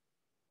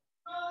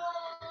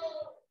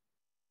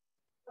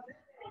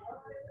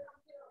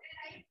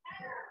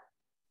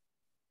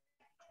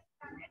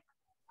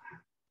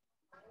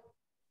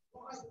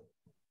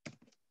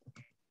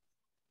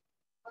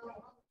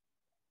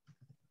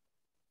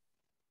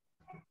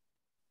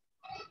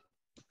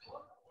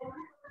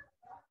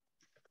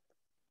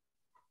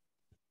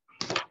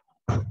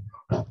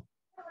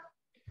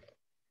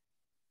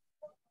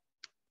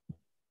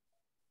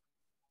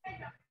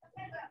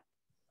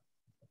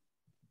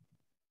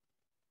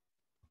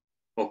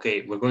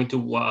okay, we're going to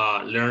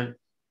learn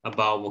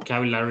about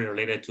vocabulary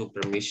related to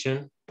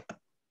permission.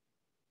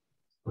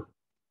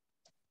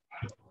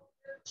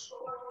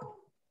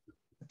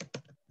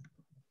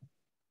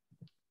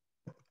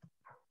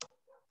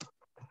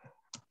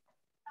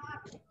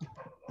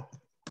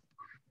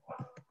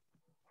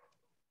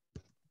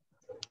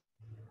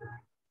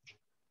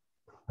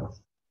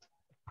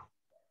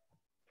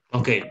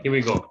 Okay, here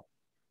we go.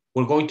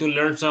 We're going to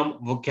learn some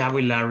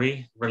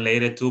vocabulary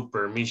related to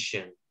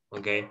permission,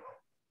 okay?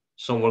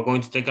 So we're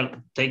going to take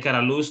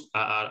a list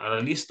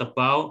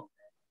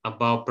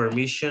about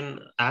permission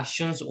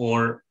actions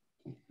or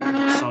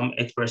some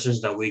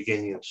expressions that we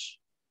can use,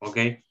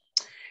 okay?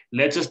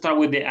 Let's start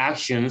with the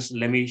actions.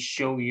 Let me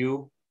show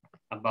you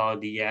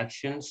about the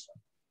actions.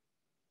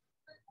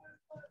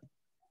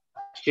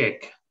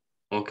 Check,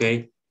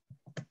 okay?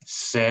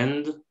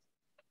 Send,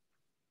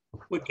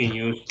 we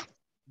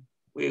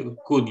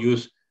could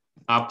use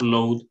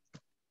upload.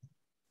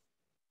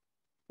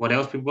 What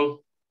else,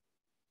 people?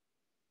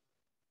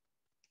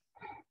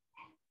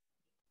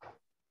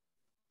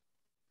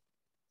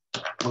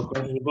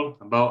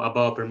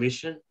 About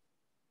permission?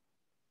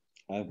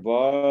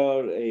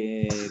 About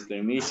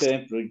permiso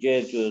en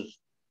proyectos.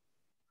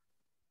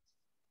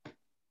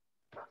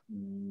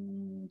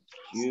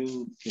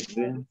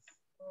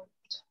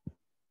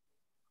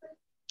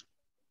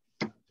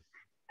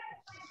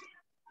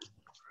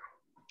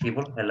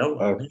 People, hello.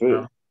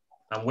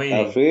 I'm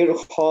waiting. A free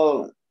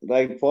hold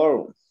like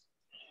form.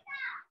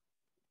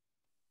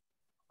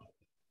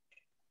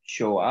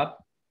 Show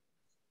up.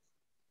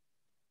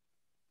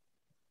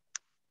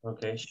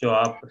 Okay, show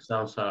up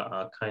sounds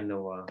kind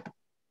of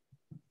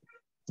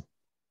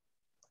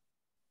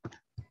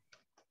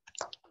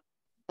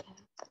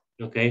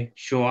okay,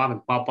 show up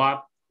and pop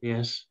up.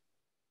 Yes.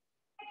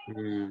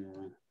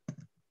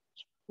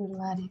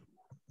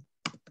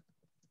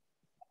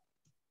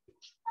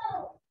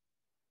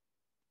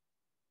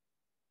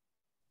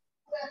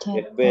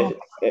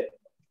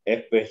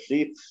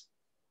 Specific.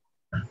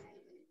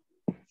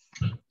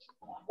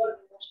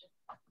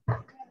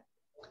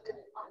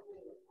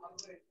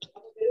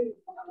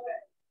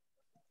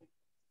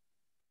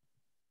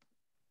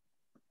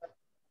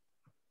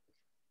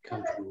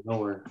 Come from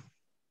nowhere.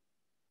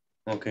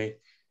 Okay,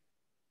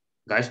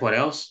 guys, what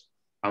else?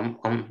 I'm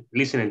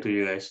listening to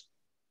you guys.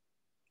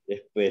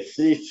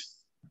 Specific.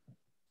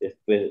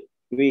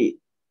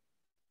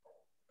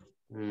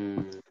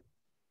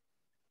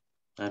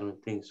 I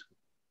don't think so.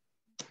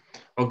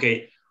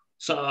 Okay,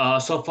 so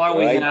so far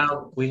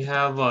we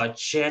have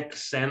check,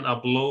 send,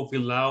 upload,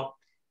 fill out,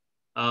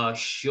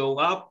 show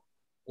up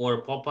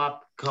or pop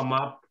up,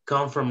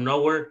 come from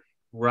nowhere,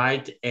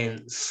 write,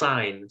 and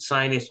sign.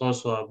 Sign is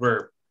also a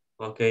verb.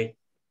 Okay.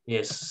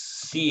 Yes,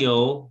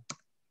 seal.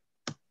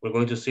 We're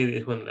going to see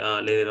this one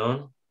later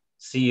on.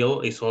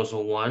 Seal is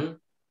also one.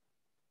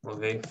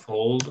 Okay,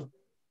 fold.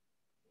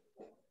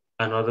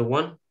 Another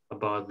one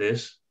about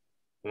this.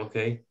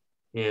 Okay.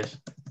 Yes.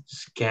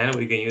 Scan,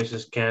 we can use a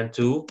scan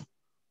too.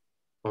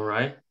 All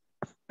right.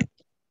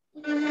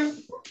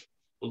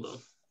 Hold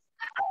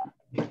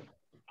on.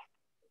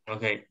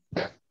 Okay.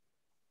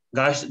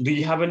 Guys, do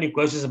you have any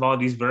questions about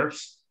these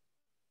verbs?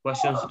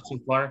 Questions so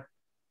far?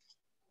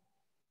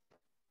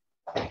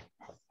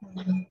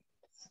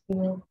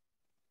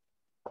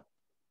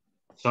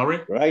 Sorry?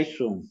 Right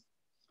soon.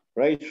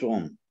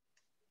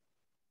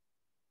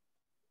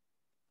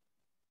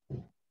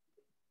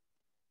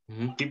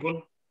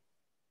 People?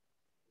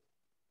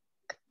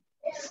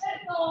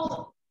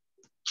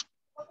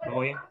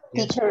 Oh, yeah.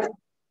 Teacher,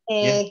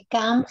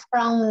 come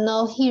from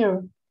no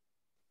here.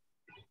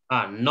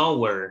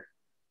 Nowhere.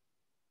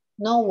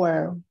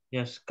 Nowhere.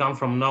 Yes, come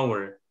from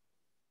nowhere.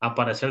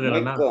 Aparecer de la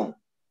nada.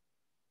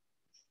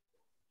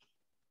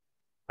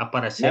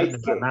 Aparecer de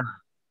la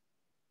nada.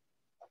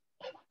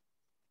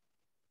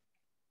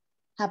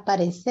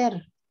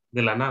 Aparecer.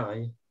 De la nada.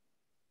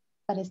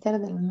 Aparecer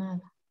de la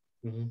nada.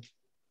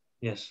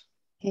 Yes.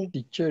 Okay.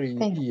 Teacher,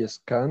 y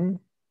scan.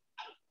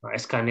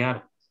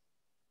 Escanear.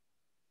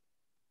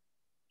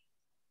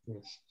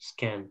 Yes,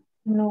 scan.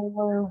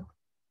 Nowhere.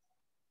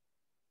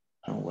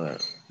 Nowhere.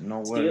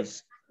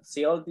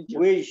 Seal, teacher.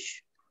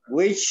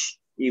 Which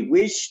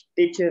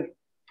teacher?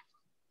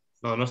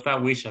 No, no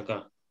está wish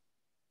acá.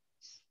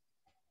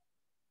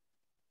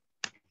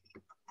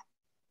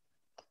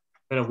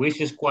 Pero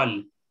wish es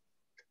cuál.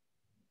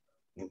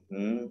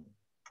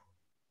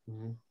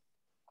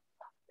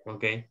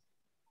 Okay.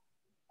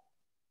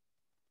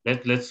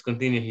 Let's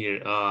continue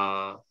here.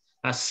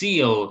 A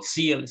seal,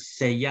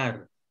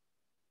 sellar.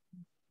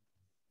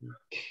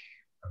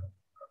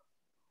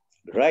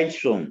 Right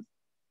soon.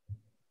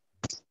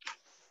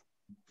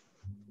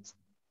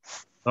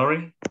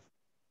 Sorry?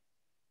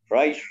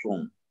 Right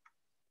soon.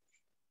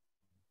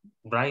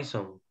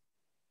 Bryson.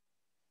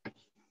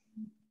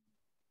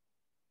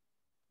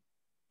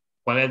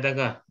 ¿Cuál es de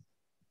acá?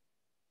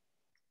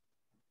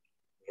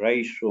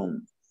 Right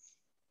soon.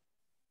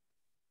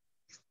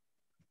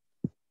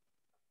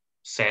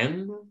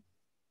 Send.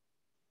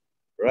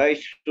 Right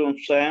soon,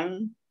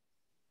 send.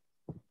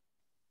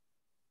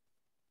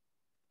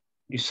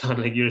 You sound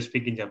like you're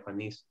speaking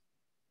Japanese.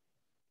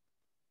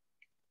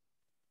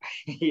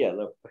 Yeah,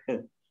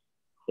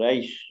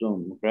 right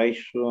soon. Right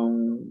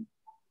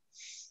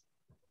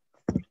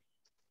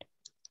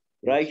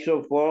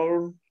soon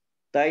for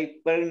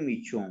type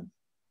permission.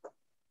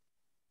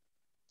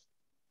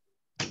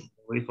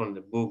 Read from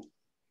the book.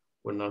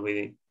 We're not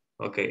reading.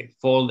 Okay,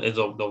 fold es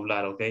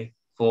doblar, okay?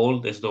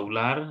 Fold es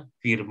doblar,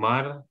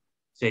 firmar,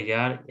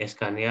 sellar,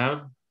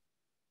 escanear.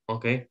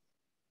 Okay.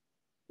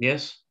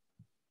 Yes.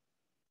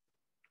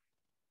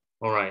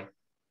 All right.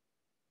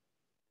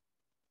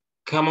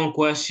 Common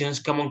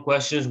questions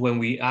when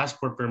we ask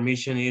for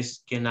permission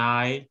is, can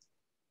I?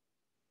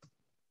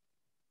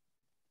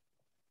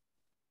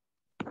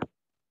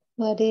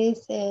 What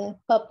is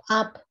pop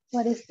up?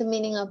 What is the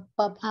meaning of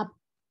pop up?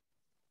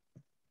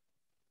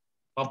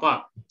 Pop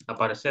up,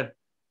 aparecer.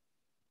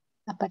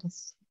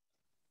 Aparecer.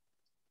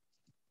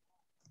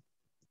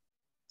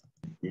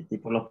 Y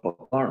tipo los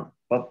popcorn.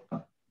 Pop.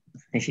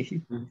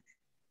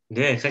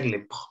 Yeah,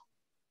 exactly.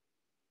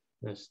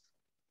 Yes.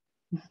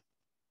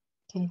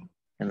 Okay.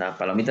 En las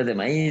palomitas de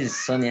maíz,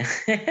 Sonia.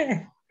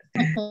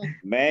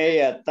 May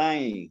a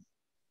time.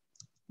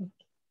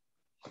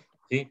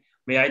 See?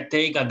 May I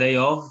take a day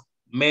off?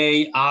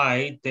 May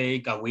I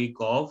take a week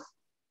off?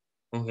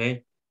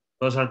 Okay,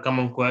 those are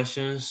common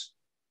questions.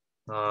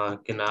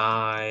 Can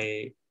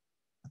I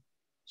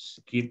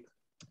skip?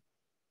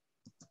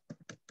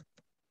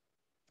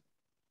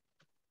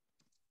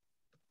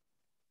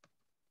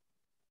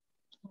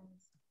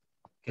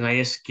 Can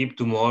I skip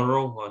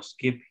tomorrow or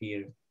skip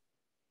here?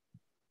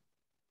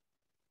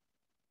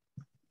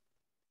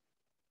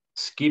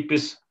 Skip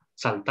is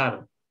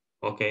saltar,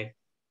 okay.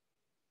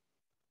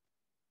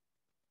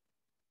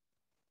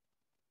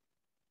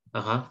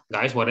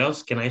 Guys, what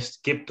else? Can I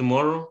skip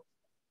tomorrow?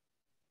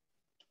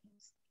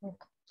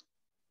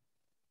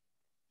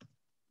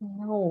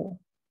 No.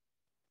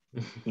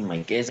 In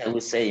my case, I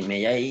would say,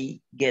 may I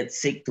get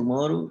sick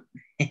tomorrow?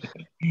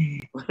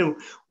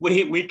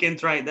 we can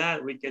try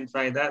that. We can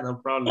try that, no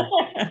problem.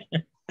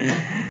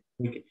 That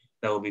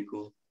would be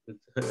cool.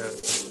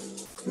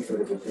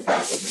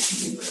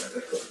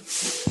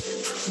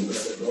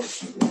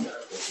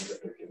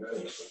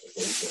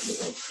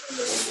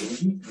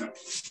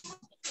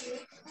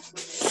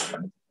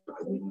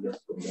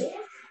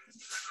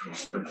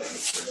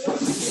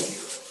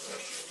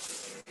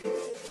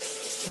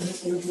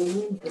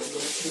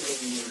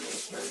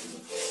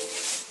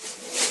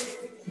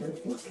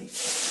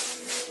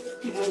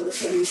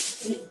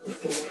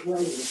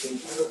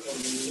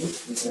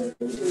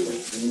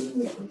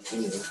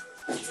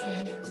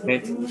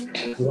 Okay,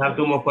 we have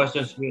two more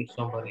questions here,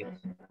 somebody.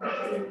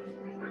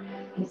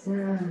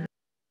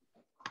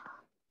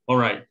 All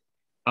right,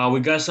 we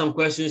got some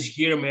questions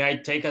here. May I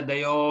take a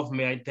day off?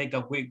 May I take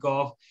a week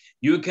off?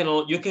 You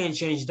can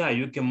change that.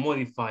 You can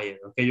modify it.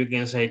 Okay, you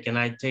can say, can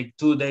I take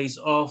 2 days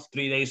off,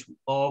 3 days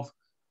off,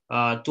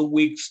 2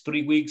 weeks,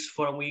 3 weeks,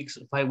 4 weeks,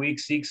 5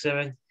 weeks, 6,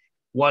 7,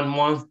 1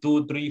 month,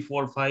 2, 3,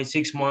 4, 5,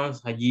 6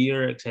 months, a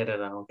year,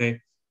 etc.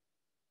 Okay.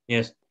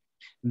 Yes.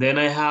 Then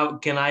I have,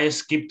 can I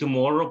skip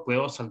tomorrow?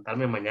 ¿Puedo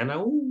saltarme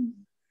mañana?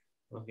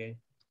 Okay.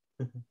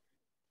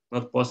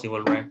 Not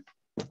possible, right?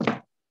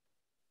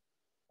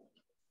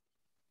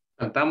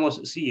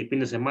 Saltamos, sí, el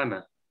fin de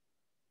semana,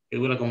 que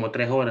dura como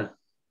 3 horas.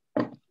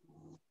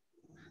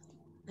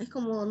 Es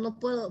como no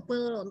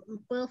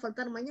puedo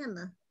faltar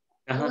mañana.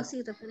 Algo Ajá.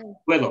 así, referente.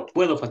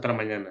 Puedo faltar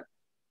mañana.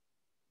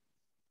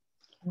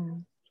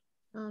 Okay.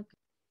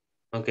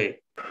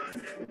 Okay.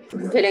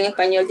 Pero en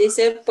español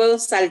dice, puedo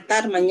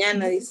saltar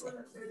mañana, dice.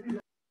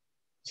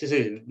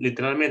 Sí,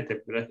 literalmente,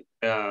 pero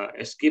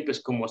skip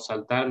es como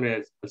saltarme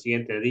al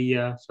siguiente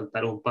día,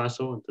 saltar un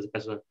paso, entonces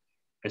eso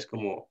es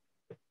como,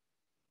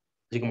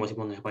 así como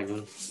decimos en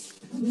español.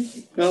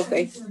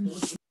 Okay.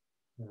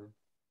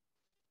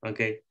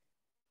 Okay.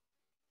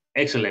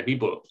 Excellent,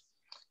 people.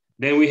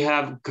 Then we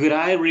have, can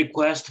I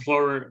request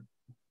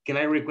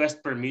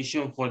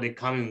permission for the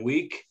coming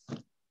week?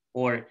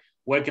 Or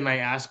where can I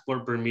ask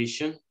for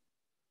permission?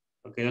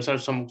 Okay, those are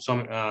some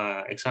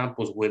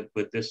examples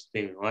with this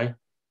thing, right?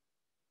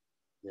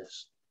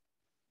 Yes.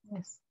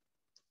 Yes.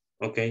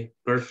 Okay,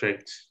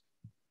 perfect.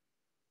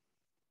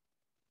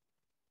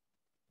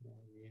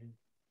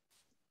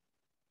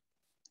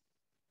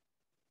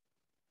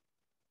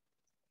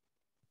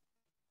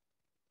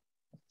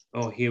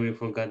 Oh, here we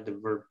forgot the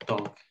verb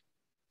talk.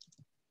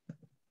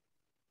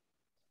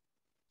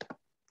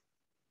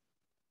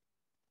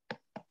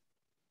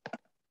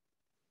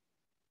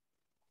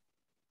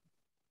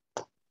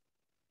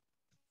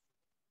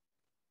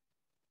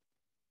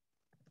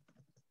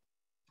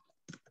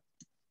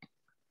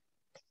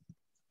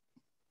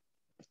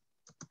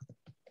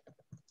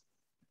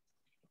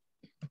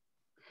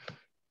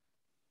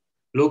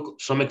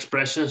 Look, some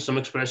expressions,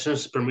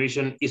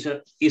 permission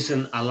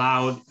isn't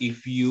allowed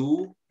if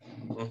you,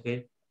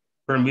 okay?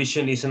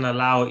 Permission isn't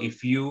allowed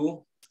if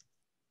you.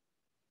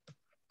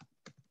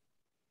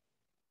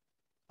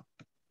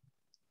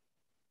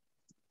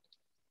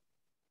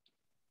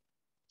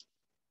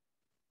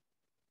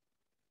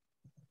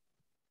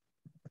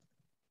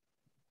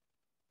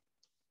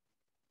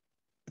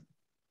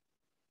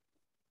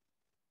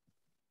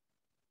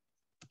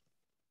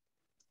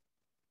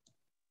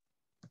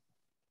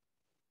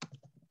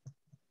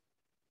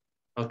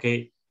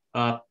 Okay,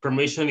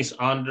 permission is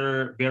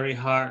under very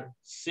hard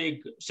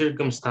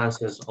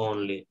circumstances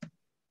only.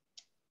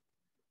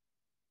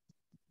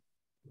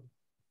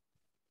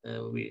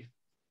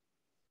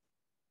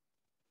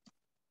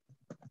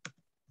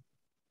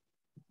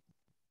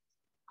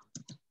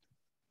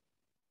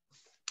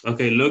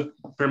 Okay, look,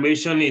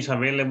 permission is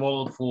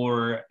available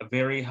for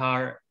very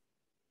hard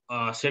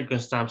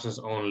circumstances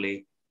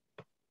only,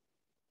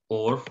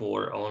 or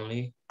for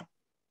only.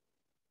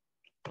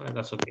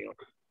 That's okay.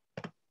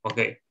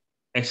 Okay,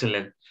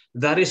 excellent.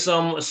 That is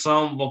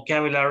some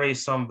vocabulary,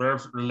 some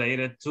verbs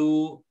related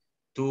to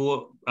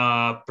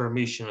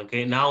permission.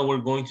 Okay, now we're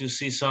going to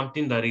see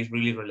something that is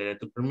really related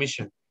to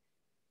permission.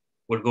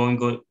 We're gonna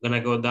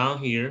go down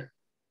here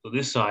to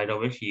this side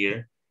over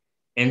here,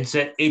 and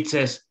it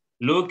says,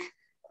 look,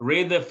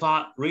 read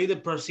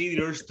the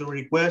procedures to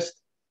request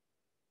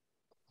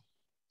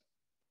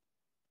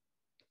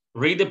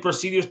Read the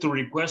procedures to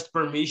request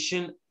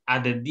permission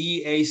at the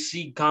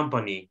DAC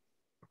company.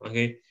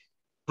 Okay.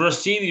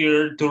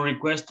 Procedure to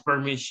request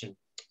permission.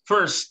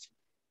 First,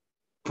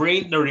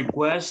 print the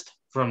request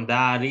from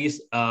that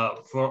is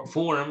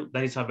form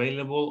that is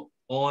available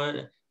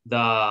on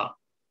the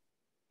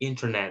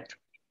internet.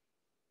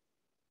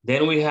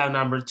 Then we have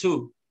number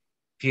 2,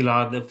 fill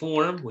out the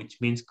form, which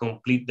means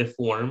complete the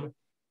form.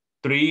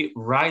 3,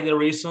 write the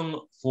reason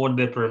for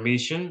the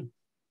permission.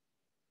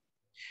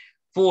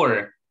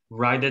 4,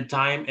 write the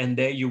time and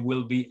day you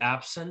will be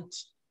absent.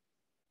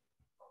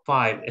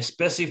 5,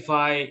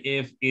 specify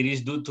if it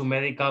is due to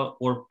medical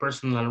or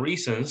personal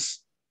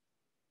reasons.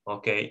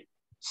 Okay.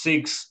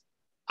 6,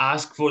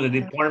 ask for the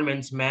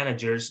department's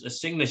manager's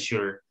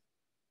signature.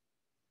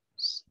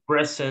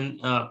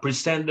 Present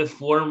the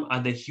form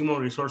at the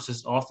Human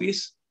Resources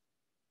Office.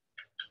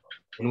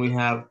 And we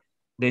have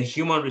the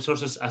Human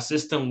Resources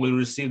Assistant will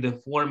receive the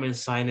form and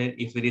sign it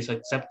if it is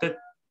accepted.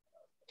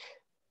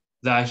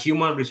 The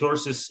Human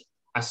Resources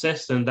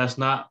Assistant does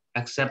not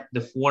accept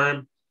the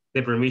form,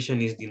 the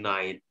permission is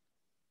denied.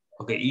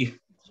 Okay,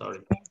 sorry.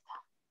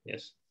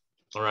 Yes,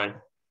 all right.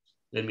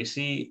 Let me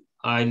see.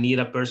 I need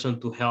a person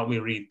to help me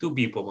read. 2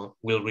 people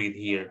will read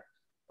here.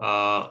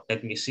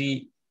 Let me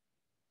see.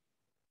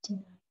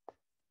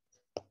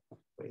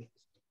 Wait.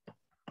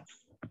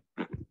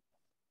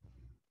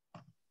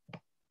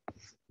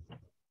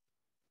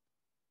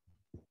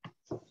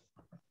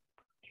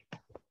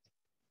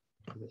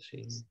 Let's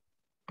see.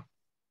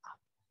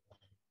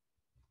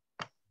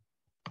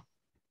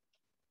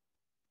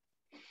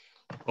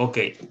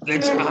 Okay,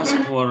 let's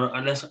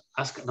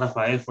ask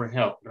Rafael for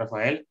help.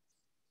 Rafael.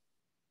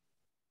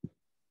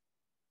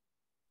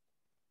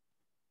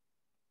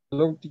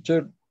 Hello,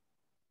 teacher.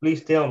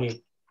 Please tell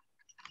me.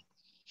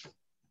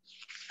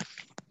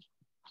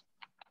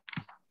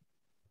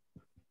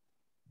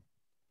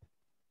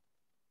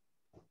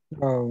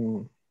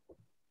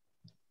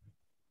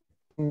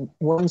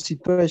 One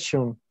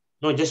situation.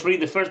 No, just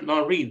read the first.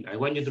 No, read. I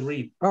want you to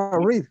read.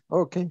 Read.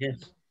 Okay.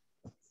 Yes.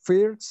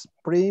 First,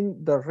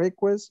 print the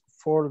request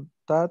for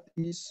that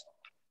is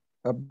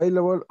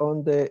available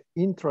on the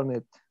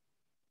intranet.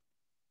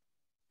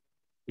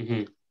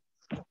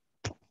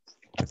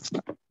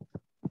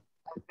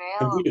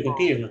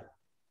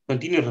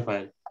 Continue,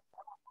 Rafael.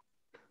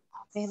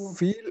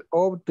 Fill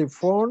out the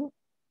form.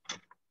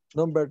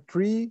 Number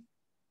 3,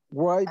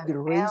 write the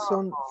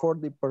reason for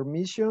the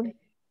permission.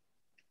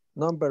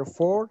 Number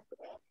 4,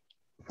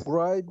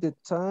 write the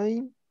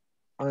time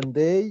and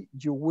day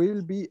you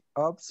will be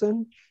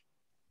absent.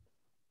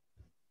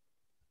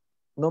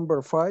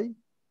 Number 5.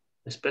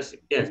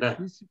 Specify.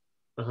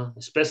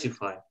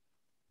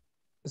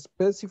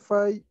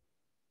 Specify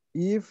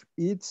if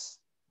it's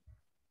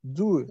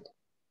due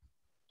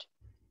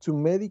to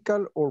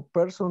medical or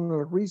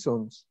personal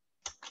reasons.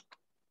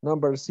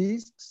 Number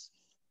 6,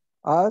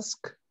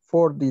 ask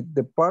for the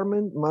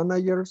department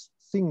manager's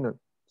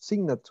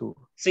signature.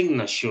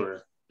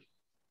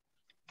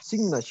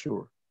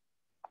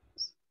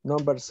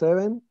 Number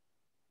 7,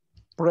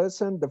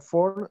 present the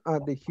form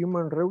at the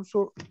Human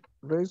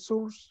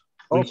Resources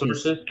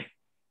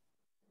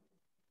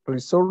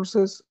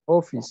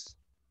Office.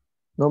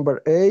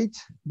 Number 8,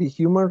 the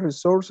Human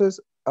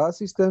Resources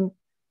Assistant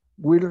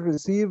will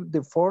receive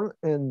the form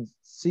and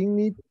sign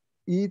it.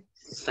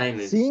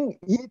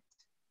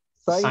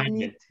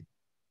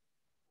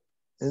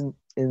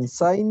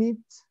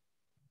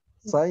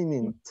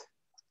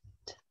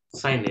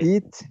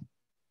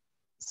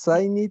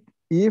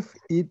 If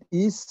it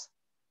is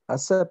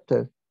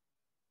accepted.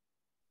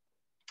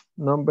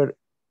 Number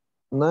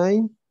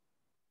 9,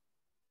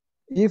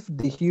 if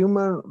the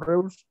Human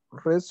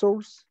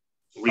Resource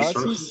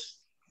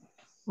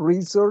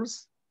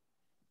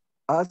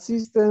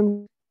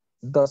Assistant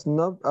does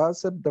not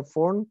accept the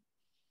form,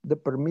 the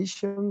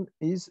permission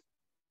is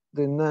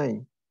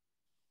denied.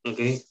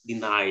 Okay,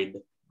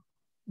 denied.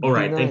 All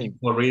right, thank you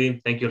for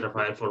reading. Thank you,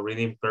 Rafael, for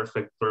reading.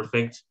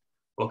 Perfect.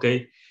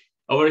 Okay,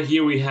 over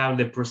here we have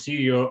the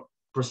procedure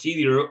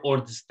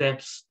or the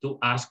steps to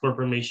ask for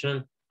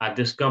permission at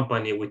this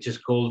company, which is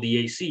called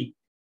DAC.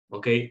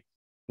 Okay,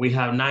 we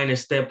have 9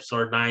 steps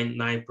or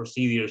nine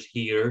procedures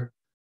here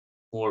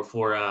for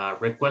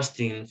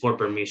requesting for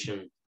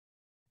permission.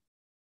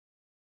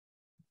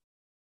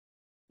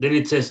 Then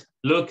it says,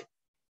 look,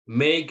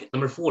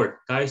 number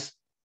 4, guys.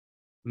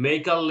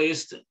 Make a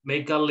list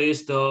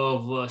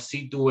of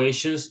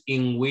situations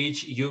in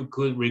which you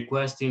could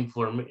request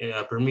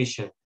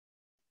permission.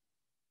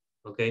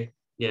 Okay,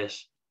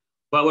 yes.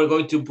 But we're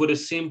going to put a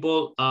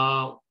simple,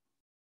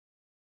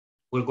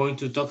 we're going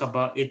to talk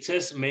about, it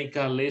says make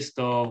a list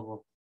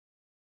of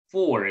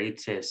 4, it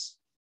says.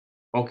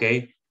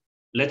 Okay,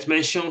 let's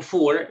mention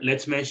 4,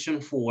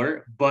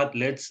 but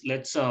let's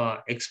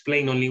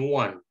explain only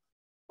 1.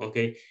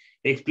 Okay,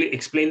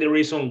 explain the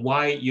reason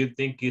why you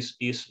think it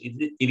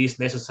is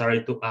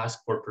necessary to ask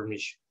for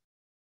permission.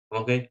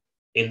 Okay,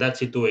 in that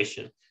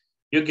situation,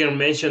 you can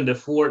mention the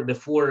four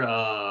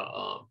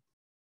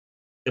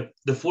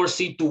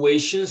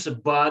situations,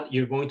 but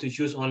you're going to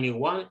choose only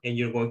 1 and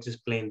you're going to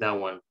explain that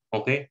one.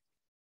 Okay.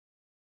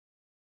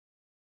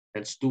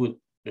 Let's do it.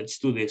 Let's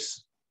do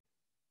this.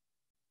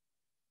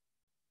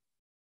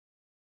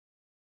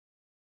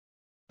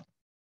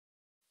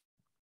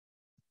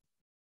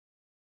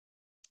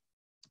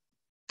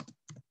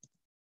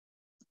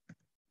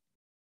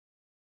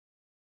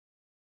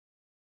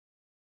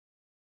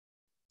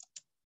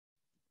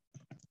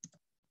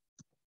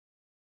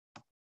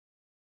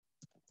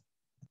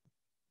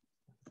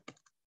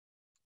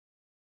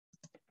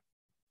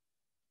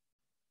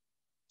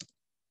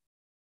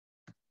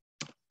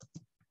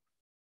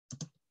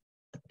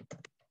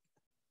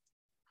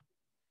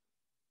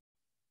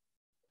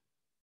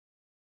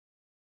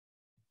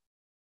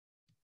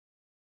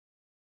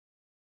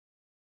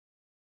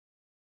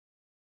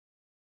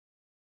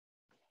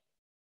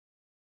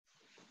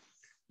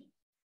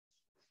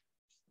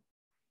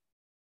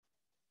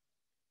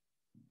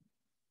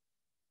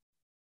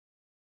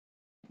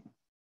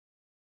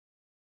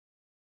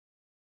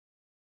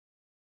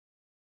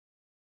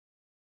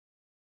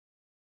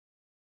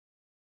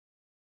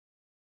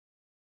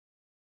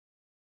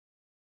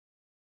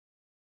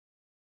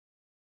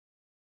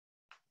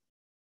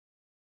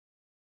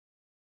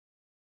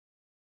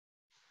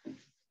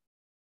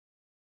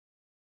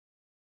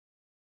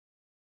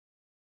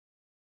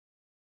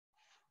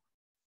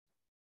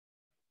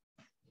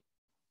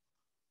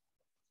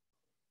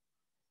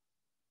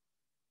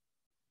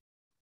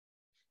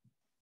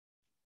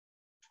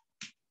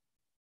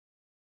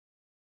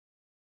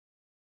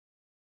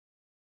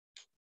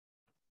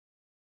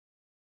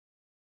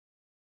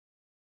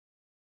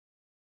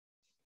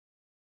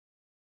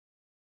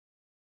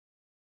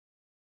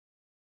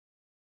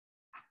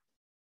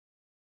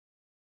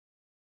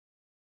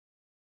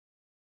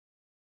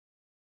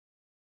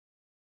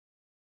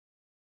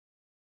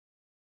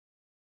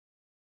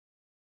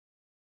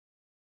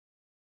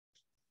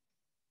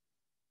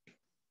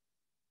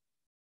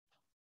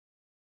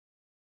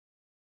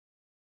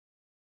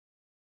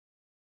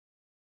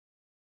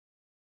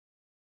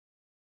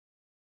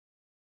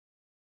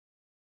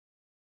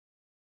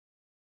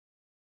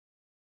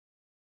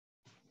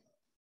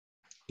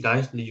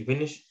 Guys, did you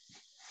finish?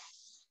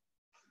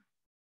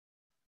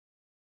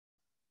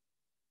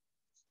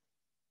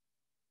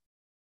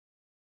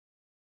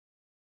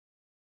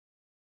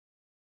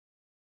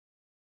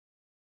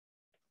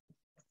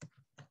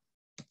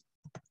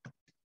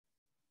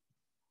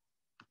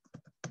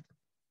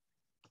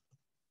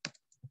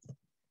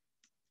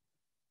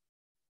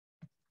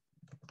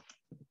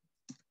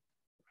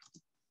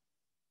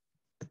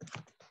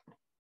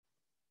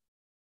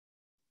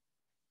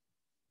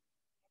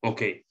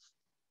 Okay.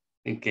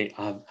 Okay,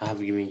 I have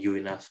given you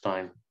enough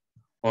time.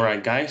 All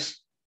right,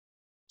 guys.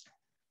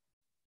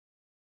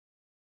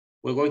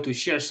 We're going to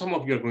share, some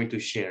of you are going to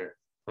share,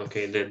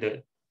 okay,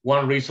 the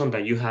one reason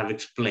that you have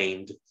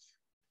explained.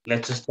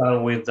 Let's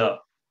start with the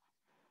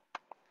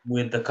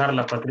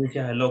Carla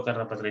Patricia. Hello,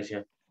 Carla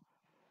Patricia.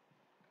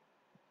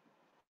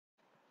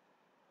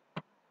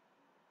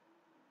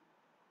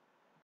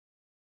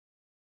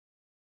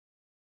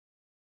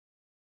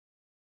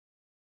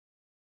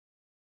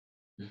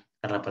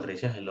 Carla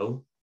Patricia,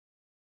 hello.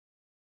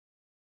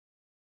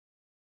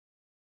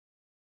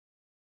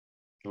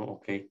 Oh,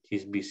 okay,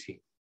 she's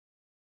busy.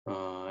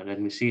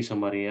 Let me see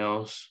somebody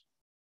else.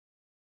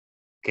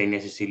 Kenya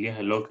Cecilia,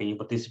 hello, can you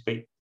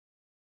participate?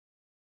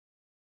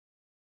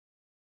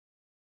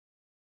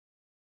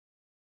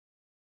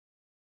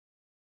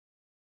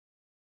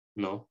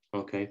 No,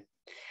 okay.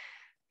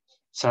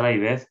 Sarah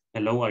Yvette,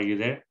 hello, are you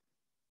there?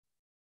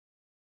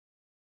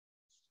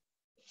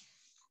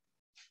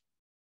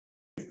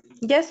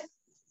 Yes,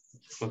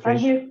 Okay. I'm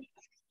here.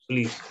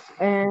 Please.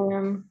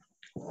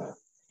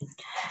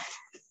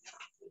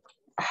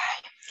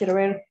 Quiero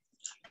ver.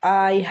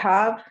 I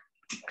have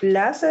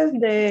classes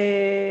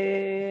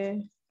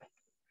de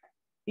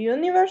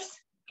universidad.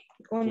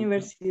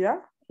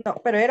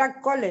 No, pero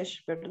era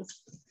college, perdón.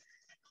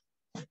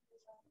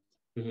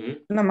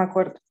 No me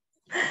acuerdo.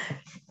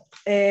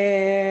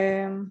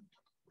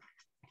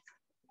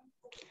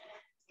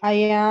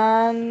 I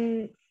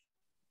am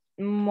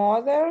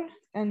mother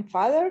and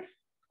father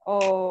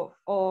or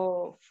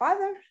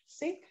father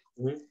sick.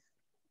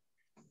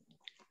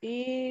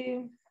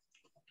 Y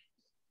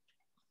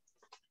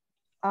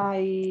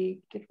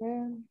I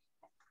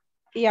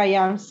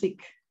am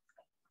sick.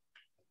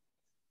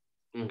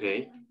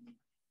 Okay.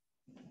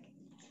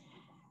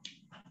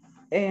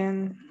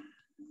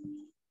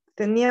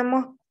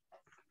 Teníamos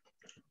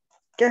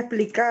que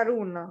explicar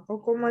una,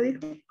 ¿o cómo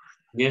dijo?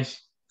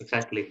 Yes,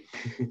 exactly.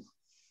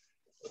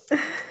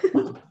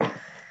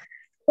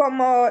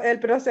 Como el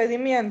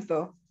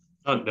procedimiento.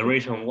 Oh, the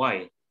reason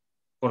why.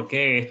 ¿Por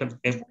qué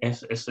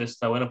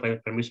está bueno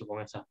pedir permiso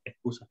con esa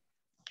excusa?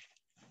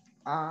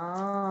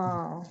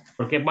 Ah.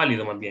 Porque es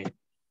válido más bien.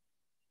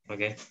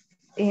 Ok.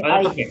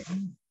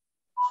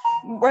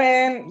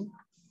 When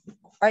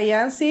I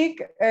am sick,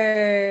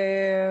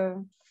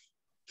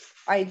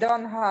 I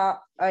don't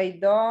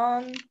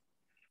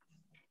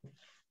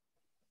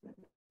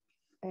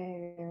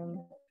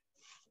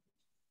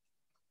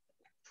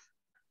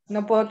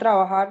No puedo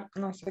trabajar,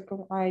 no sé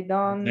cómo, I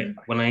don't.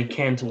 When I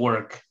can't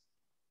work.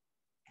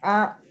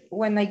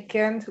 When I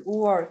can't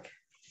work.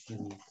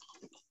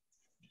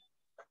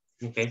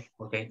 Okay,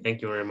 okay,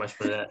 thank you very much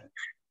for that.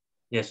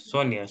 Yes,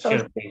 Sonia,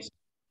 share please.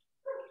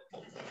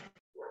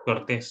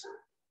 Cortés.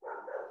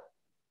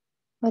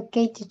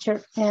 Okay,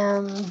 teacher.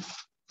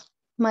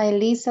 My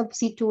list of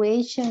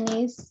situation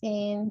is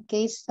in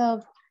case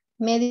of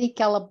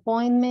medical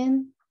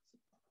appointment,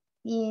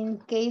 in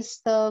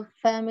case of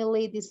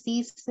family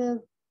diseases,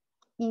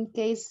 in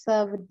case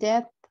of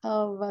death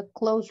of a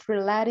close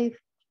relative,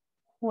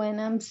 when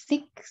I'm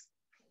sick,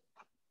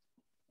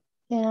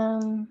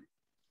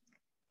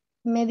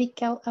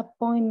 medical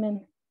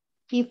appointment.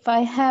 If I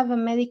have a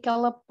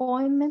medical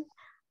appointment,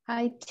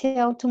 I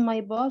tell to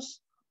my boss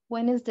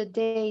when is the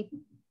date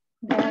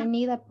that I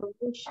need a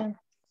promotion.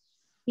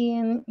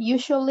 And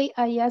usually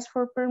I ask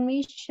for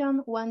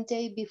permission one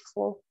day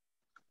before.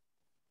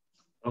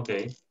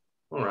 Okay,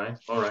 all right,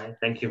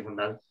 thank you for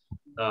that.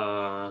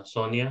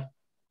 Sonia,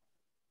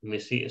 let me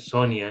see,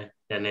 Sonia,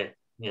 Janet,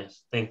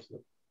 yes, thank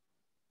you.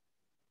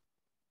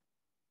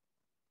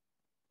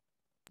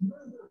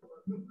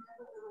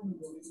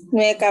 No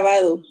he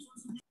acabado.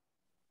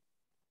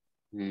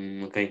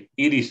 Okay,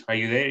 Iris, are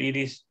you there,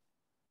 Iris?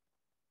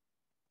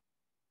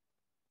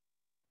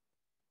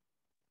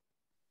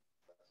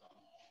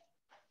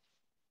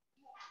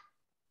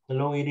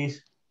 Hello,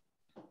 Iris.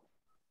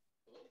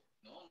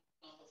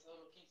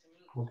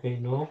 Okay,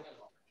 no.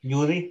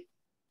 Judy?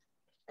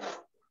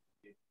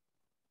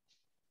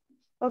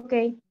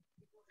 Okay.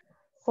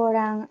 For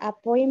an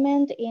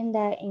appointment in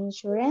the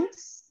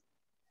insurance,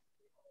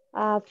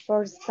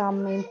 for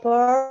some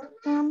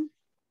important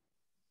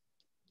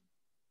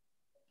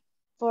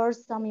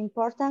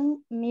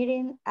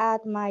meeting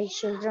at my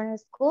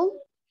children's school,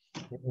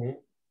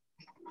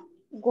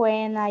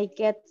 when I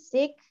get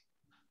sick,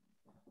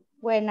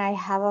 when I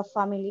have a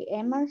family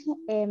emergency,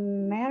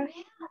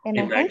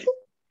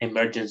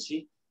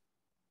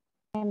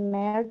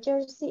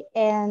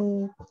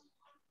 and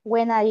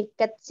when I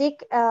get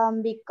sick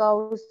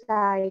because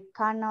I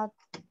cannot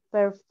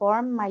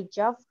perform my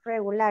job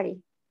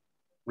regularly.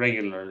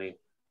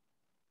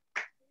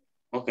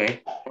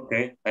 Okay,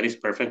 that is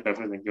perfect, thank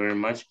you very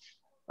much.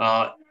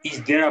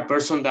 Is there a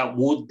person that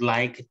would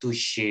like to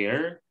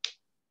share,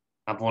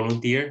 a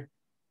volunteer?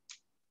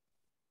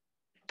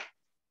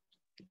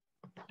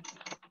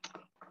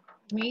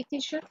 Me,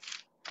 teacher.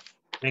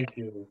 Thank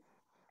you.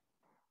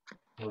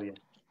 Oh, yeah.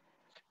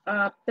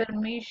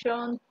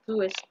 Permission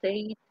to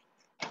stay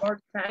more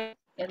time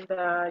in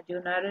the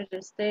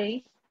United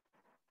States.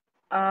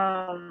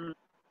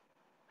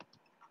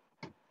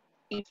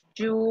 If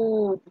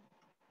you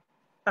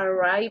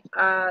arrive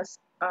as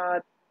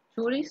a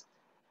tourist,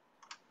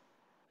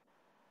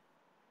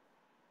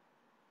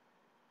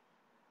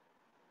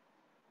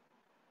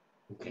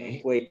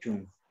 okay.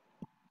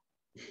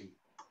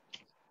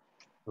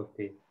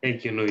 Okay,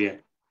 thank you, Nubia.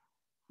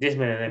 Yes,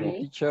 Benedemo.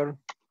 Teacher.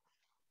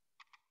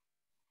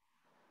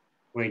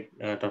 Wait,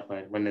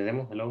 Rafael,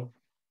 Benedemo, hello.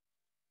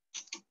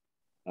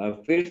 A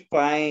fish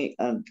pie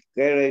and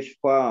carriage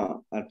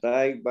farm, a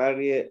Thai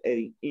barrier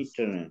in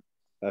internet,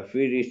 a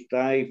fish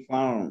Thai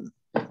farm,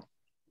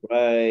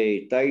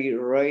 right Thai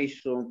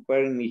ration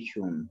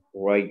permission,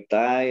 right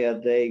Thai a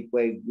day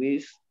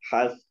with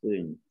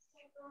husband,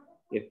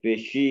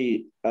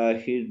 especially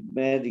his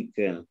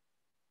medical,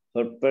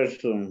 her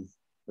person,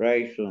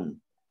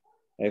 ration,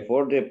 a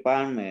for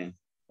department,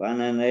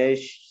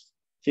 Pananesh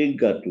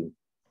Singatu.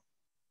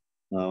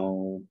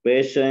 Now,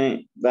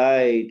 patient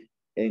died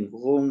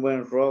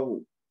incumbent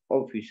road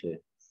officer.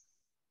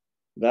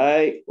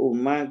 Die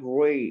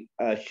migrate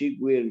she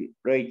will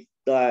rate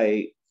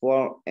die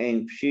for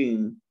and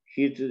seen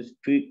his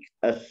speak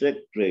a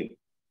secret.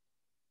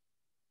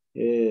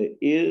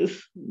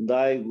 Is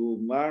die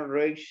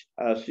marriage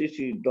a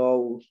city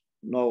does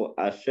no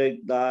a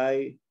sec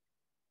die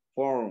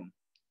form.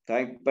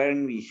 Type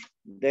permis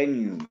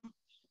denu.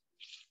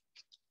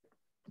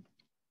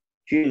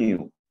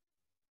 Genio.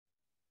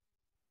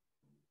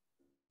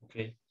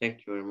 Okay,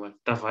 thank you very much.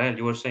 Rafael,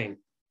 you were saying?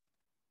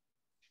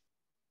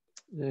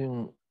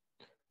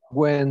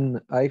 When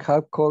I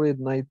have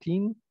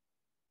COVID-19,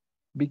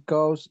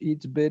 because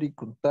it's very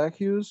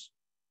contagious,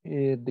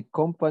 the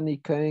company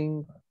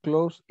can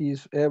close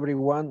if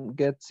everyone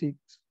gets sick.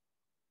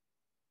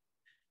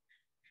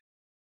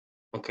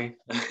 Okay,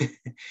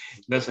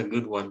 that's a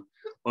good one.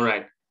 All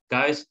right,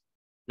 guys,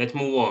 let's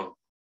move on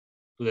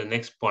to the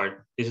next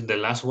part. This is the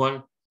last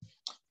one.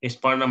 It's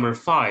part number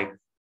 5.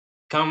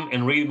 Come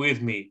and read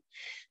with me.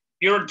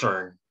 Your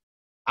turn.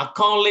 A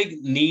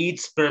colleague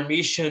needs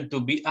permission to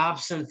be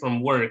absent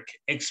from work.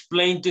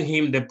 Explain to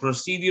him the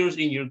procedures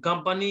in your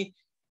company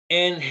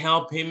and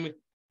help him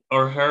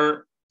or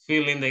her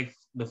fill in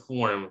the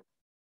form.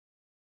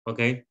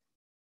 Okay?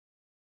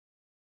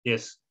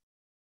 Yes.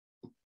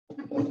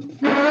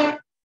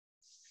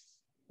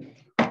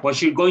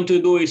 What you're going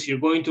to do is you're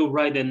going to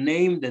write the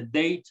name, the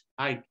date,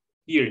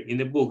 here in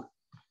the book.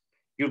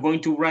 You're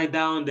going to write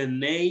down the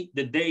name,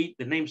 the date,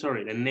 the name,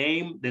 sorry, the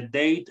name, the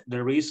date,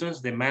 the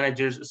reasons, the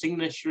manager's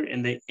signature,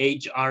 and the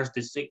HR's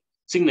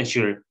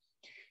signature.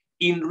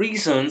 In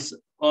reasons,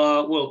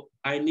 well,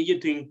 I need you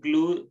to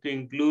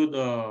include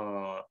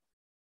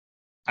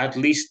at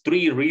least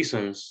 3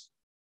 reasons.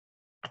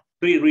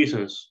 3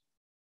 reasons,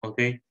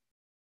 okay?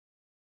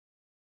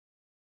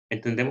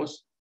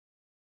 ¿Entendemos?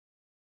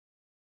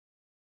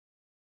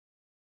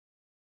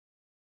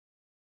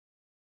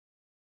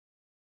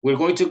 We're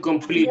going to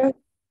complete. Yeah.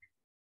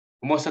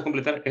 Vamos a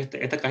completar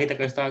esta cajita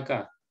que está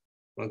acá.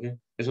 Okay.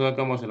 Eso es lo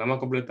que vamos a hacer. La vamos a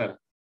completar.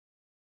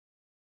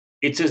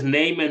 It says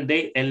name and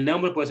date. El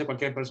nombre puede ser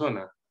cualquier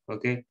persona.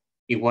 Okay.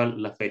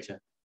 Igual la fecha.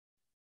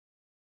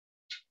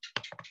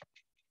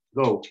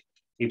 Go,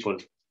 people.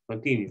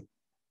 Continue.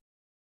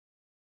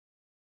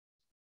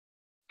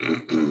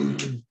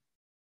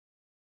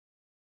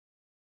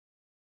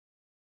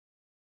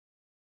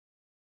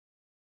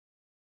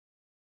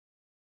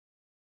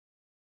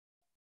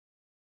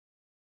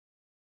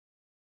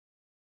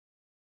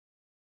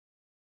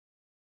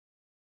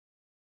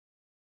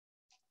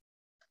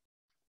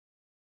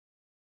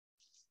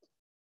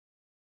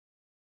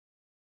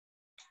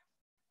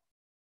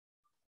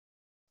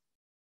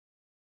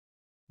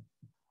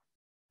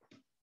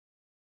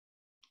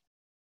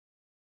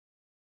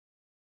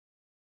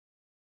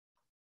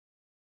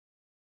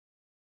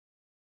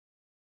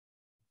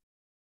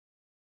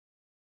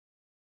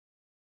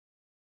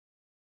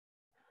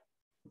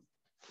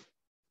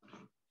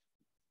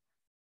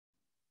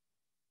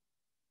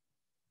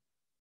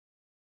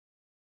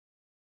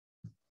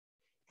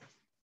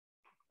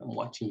 I'm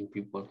watching you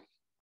people.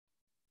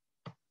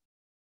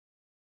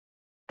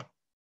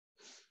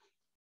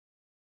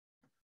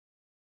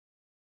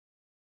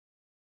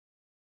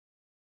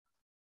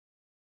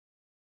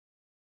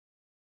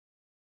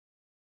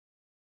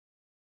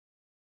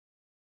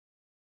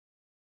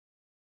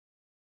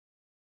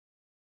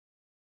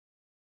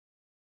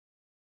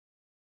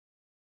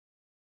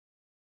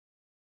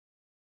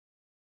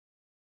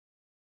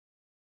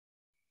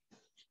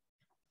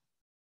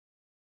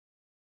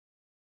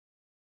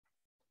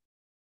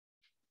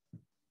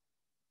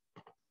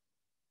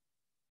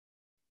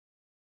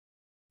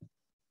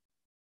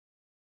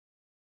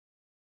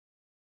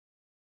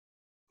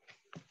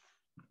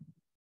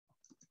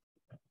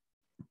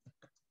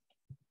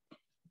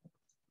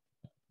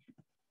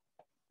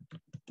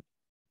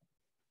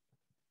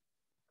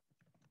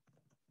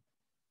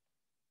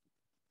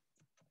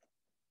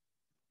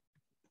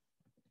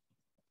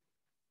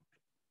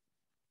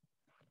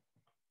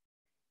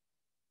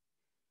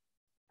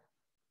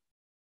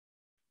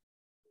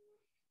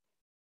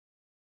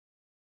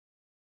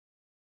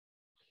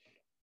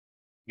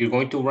 You're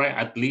going to write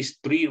at least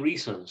 3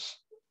 reasons.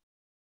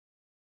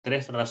 3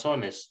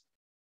 razones.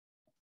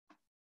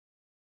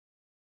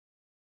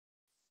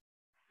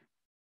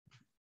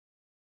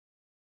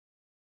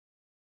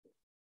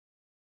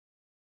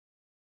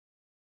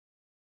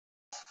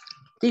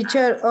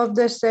 Teacher of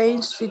the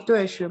same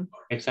situation.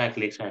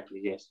 Exactly.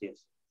 Yes.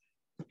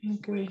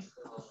 Okay.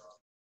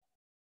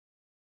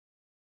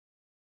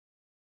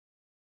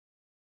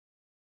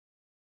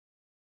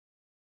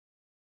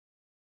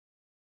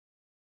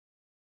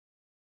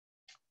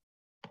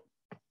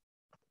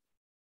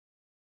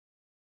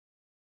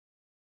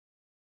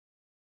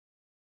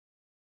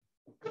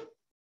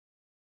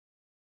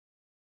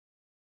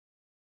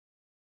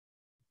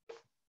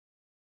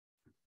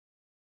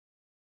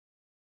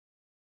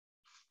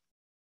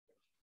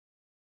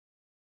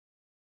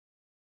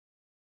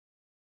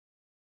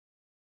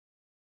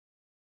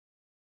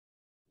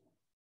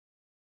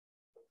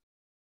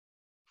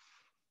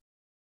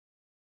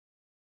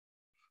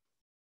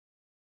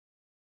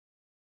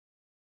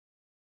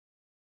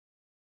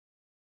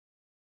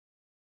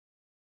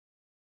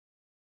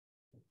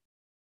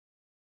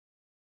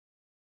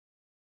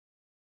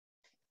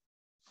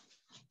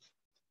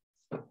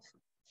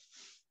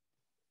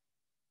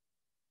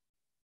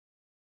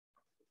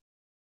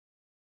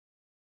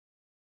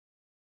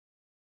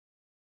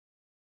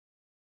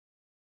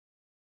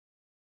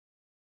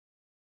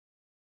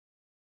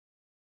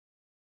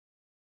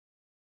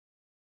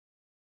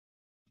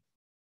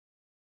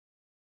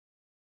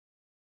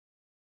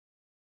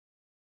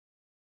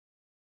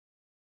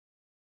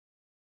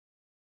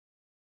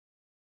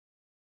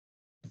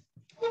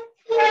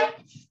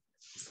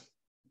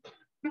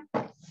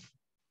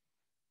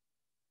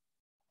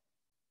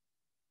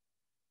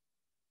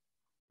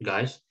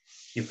 Guys,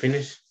 you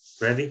finished?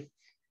 Ready?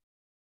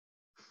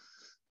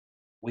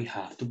 We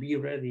have to be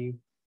ready.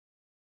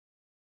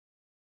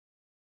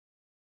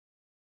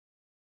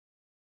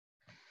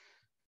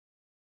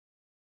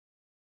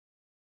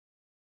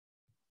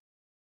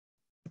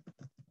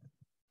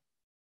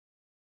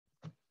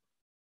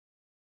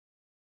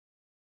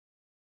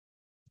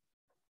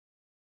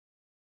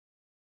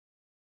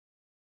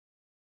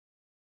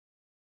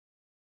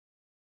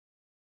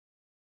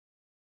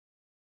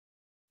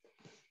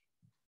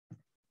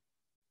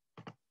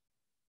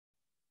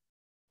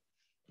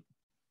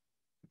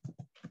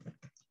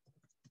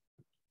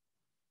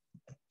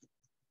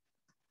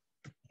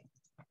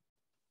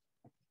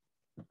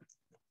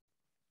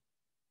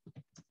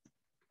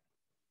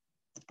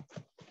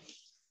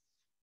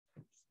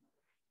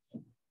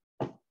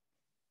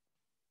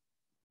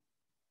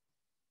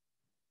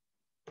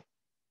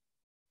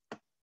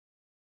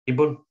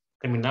 People,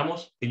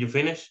 terminamos. Did you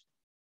finish?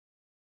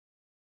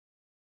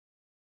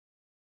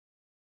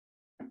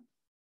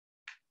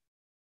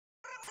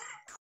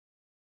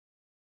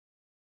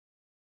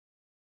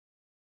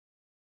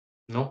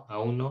 No,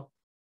 aún no.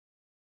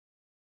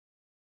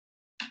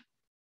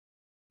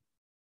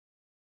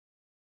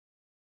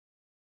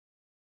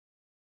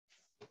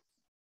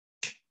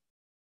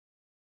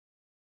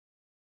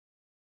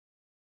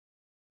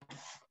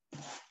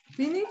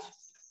 Finish?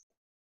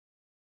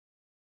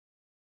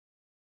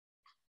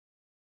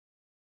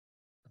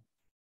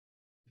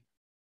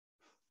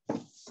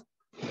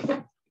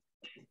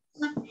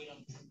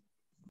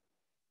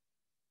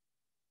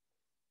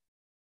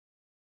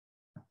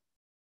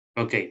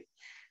 Okay.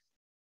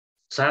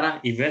 Sarah,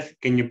 Yvette,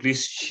 can you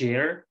please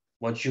share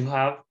what you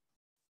have?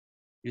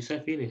 You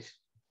said finish.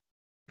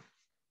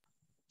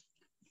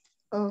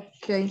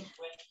 Okay.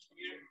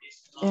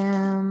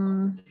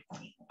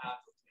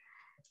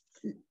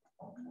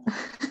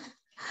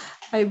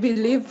 I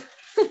believe.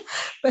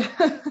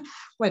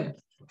 Bueno.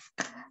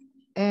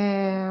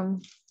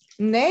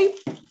 Name,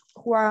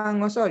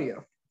 Juan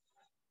Osorio.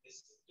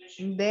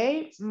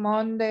 Day,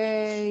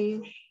 Monday,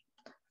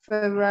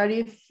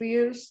 February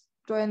 1st,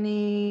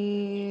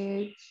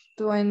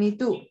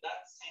 2022.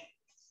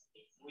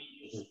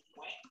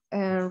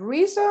 And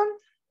reason,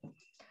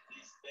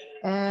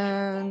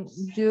 and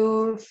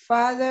your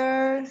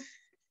father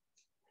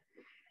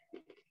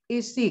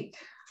is sick.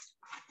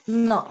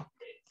 No,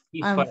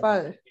 I'm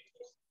father.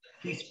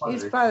 His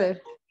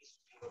father.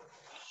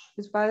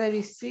 His father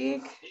is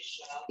sick.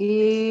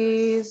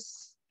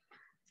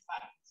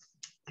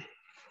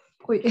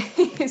 Uy,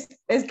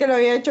 es que lo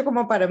había hecho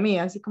como para mí,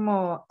 así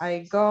como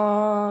I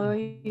go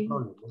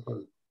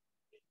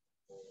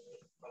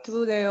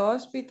to the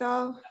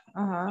hospital.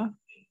 Ajá.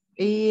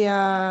 Y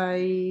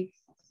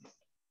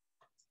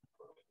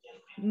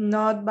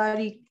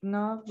nobody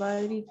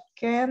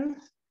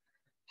can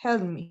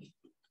help me.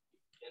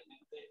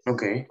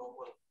 Okay.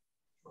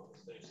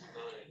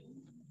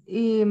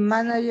 Y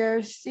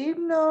manager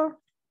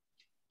signal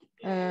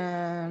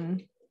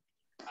and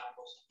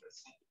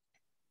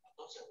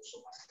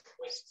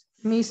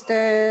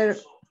Mr.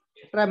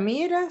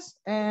 Ramirez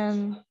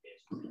and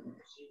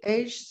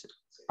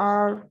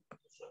HR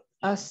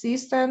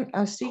assistant,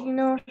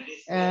 signal,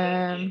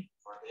 and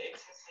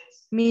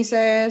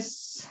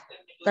Mrs.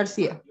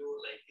 Garcia.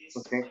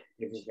 Okay.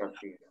 Mrs.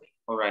 Garcia.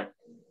 All right.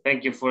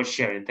 Thank you for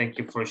sharing. Thank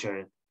you for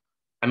sharing.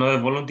 Another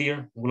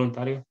voluntario,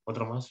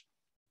 otro más.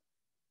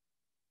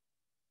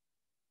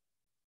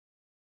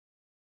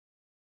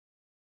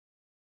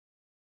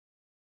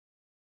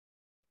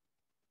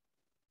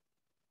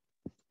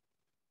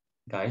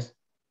 Guys,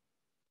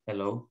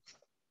 hello.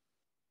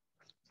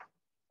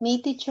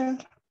 Me, teacher.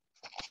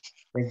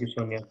 Thank you,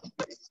 Sonia.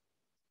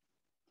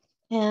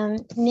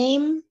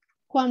 Name,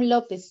 Juan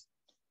Lopez.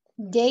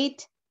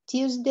 Date,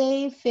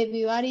 Tuesday,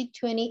 February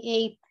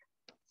 28th.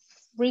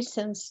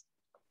 Reasons.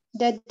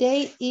 That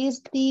day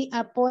is the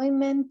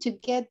appointment to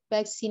get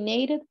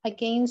vaccinated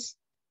against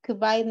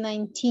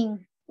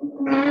COVID-19.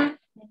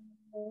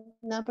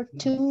 Number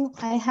 2,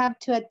 I have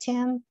to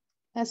attend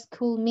a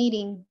school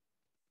meeting.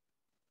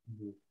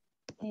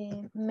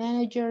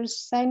 Manager's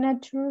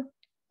signature,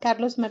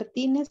 Carlos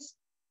Martinez.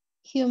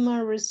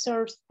 Human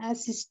Resource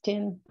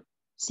Assistant,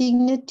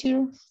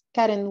 signature,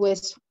 Karen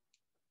Hueso.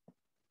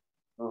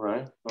 All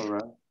right.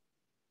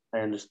 I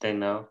understand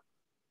now.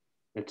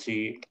 Let's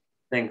see.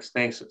 Thanks,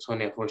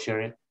 Sonia, for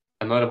sharing.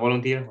 Another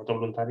volunteer, otro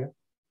voluntario.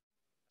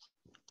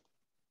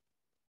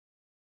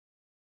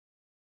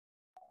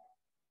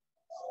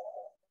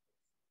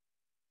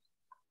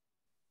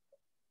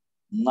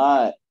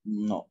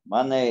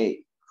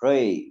 Money,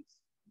 trade,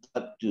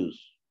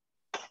 status.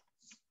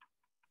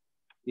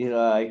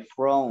 I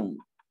from,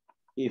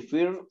 if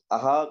you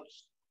have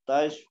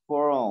tax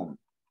from,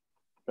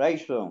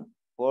 reason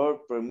for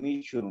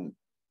permission,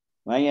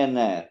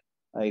 mañana,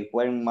 I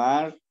want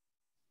más,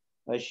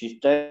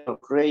 asistente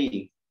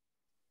trade.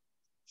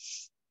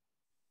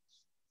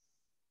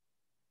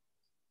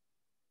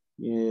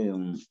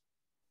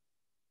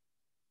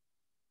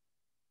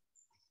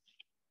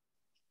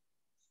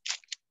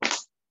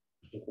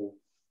 Okay.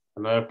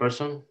 Another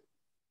person?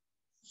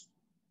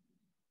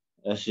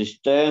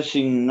 Assistance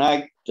in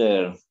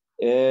actor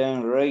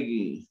and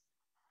reggae.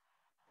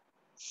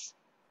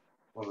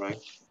 All right.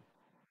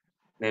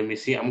 Let me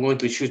see. I'm going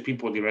to choose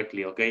people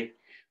directly, okay?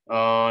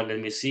 Let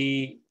me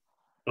see.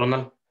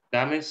 Ronald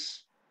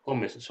Gomez,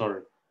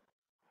 sorry.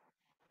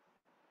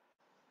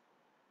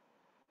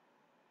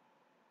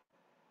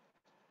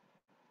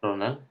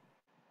 Ronald,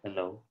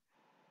 hello.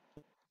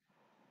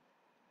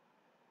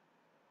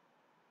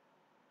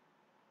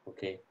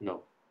 Okay,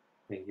 no.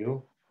 Thank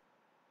you.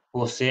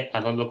 Jose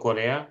Arnoldo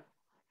Correa.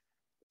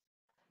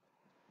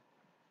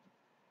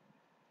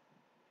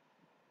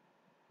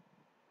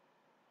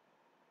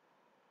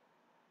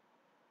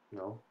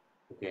 No,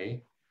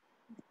 okay.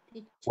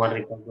 Juan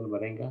Ricardo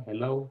Alvarenga,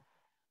 hello.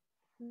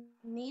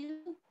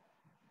 Neil,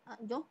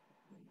 yo.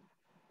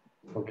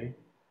 Okay.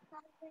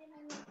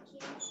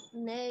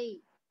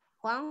 Ney,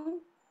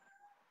 Juan.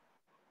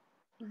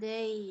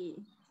 day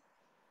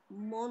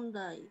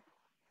Monday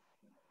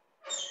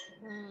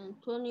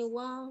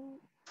 21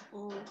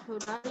 of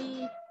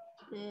February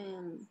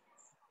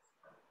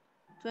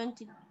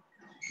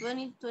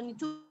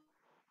 2022.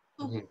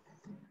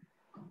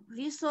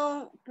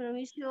 Reason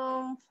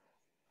permission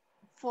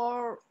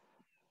for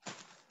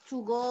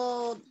to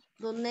go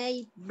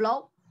donate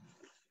blood.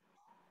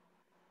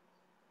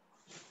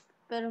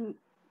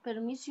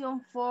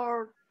 Permission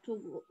for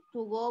to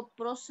go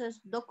process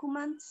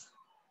documents.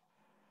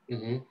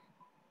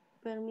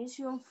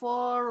 Permission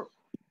for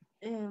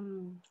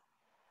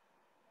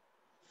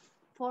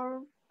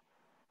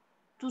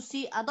to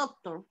see a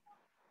doctor.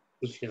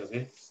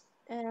 Okay.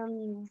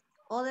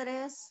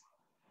 Others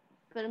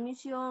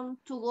permission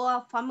to go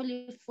a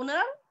family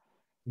funeral.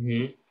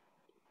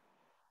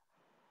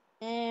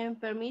 And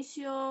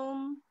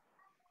permission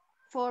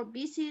for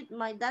visit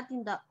my dad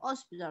in the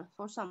hospital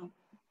for some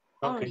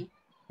only.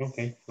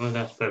 Okay, well,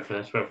 that's perfect.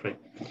 That's perfect.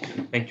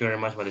 Thank you very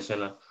much,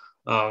 Maricela.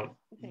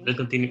 Let's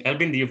continue.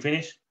 Elvin, do you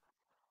finish?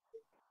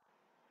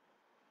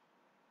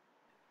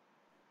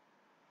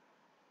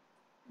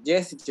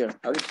 Yes, teacher.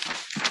 Okay,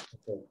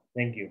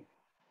 thank you.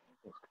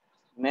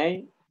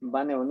 May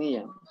Bane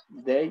Bonilla,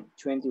 day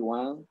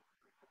 21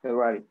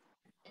 February.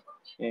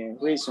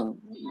 Reason,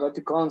 go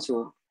to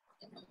council.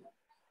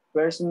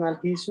 Personal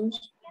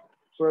issues,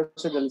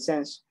 process the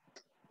license.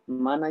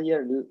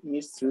 Manager,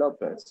 Ms.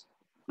 Lopez.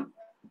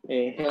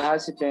 Head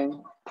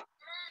assistant,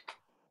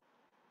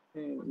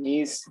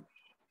 Ms.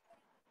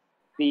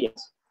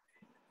 Diaz.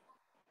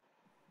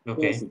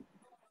 Okay. Yes.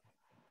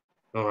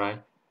 All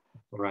right.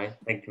 All right.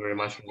 Thank you very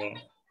much for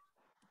that.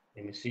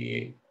 Let me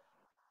see.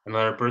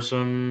 Another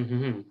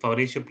person.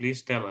 Fabricio,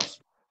 please tell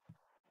us.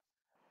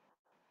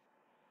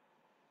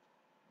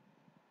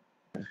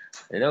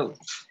 Hello.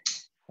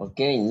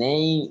 Okay,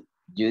 name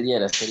Judy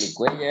Araceli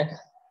Cuellar.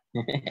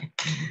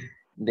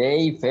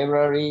 Day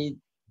February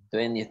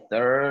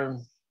 23rd,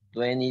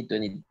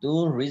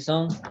 2022.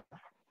 Reason,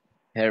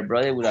 her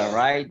brother will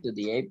arrive to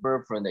the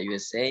airport from the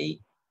USA.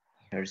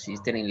 Her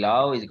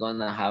sister-in-law is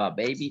gonna have a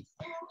baby.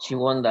 She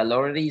won the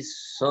lottery,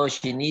 so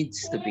she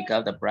needs to pick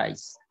up the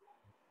prize.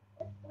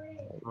 All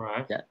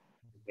right. Yeah.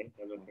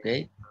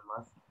 Okay.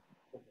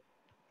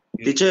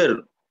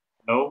 Teacher.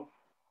 No.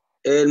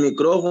 El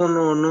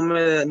micrófono no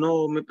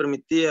me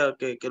permitía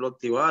que lo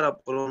activara,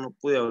 pero no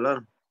pude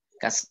hablar.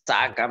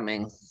 Casaca,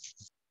 man.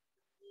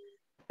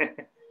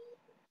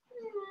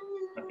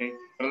 Ok,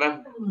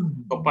 ¿verdad?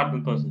 Comparto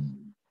entonces.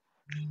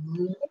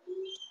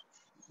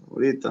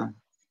 Ahorita.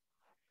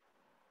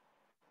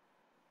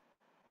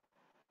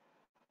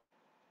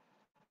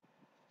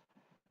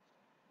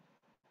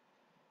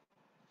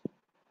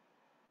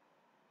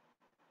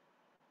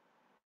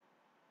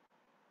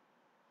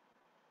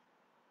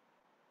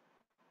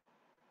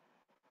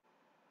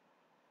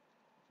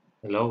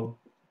 Hello.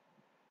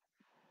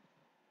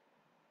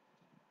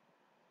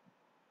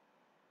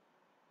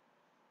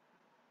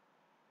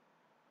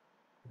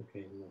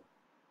 Okay, no.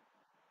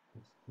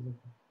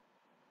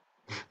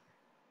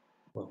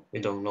 Well, we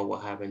don't know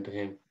what happened to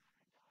him.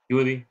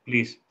 Judy,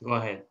 please go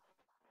ahead.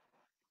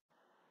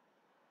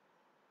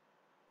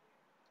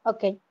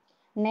 Okay.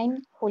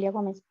 Name Julia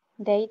Gomez.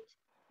 Date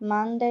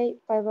Monday,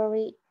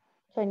 February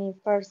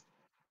 21st,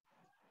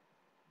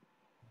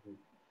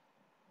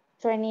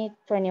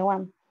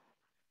 2021.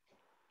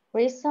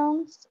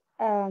 Reasons,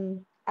 a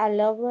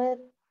loved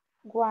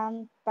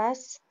one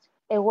passed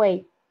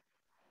away.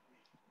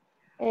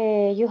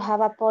 You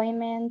have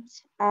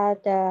appointment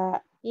at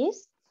the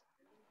East.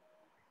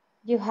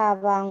 You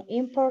have an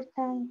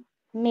important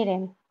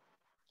meeting.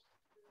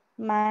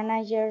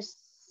 Manager's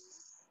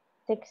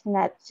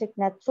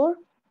signature.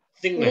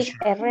 Lick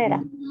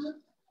Herrera.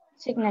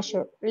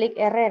 Signature. Lick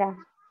Herrera.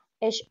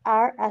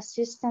 HR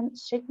assistant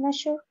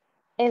signature.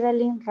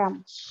 Evelyn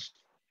Ramos.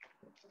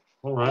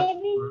 All right.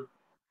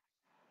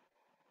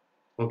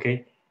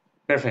 Okay.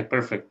 Perfect.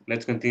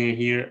 Let's continue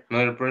here.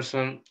 Another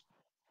person.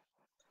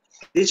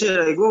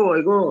 Teacher, I go.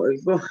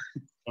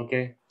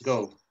 Okay,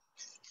 go.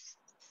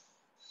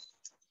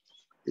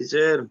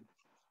 Teacher.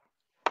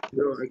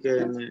 Yo, es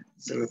que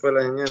se me fue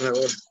la señal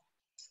ahora.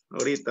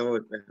 Ahorita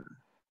voy.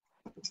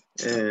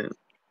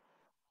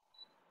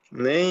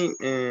 Name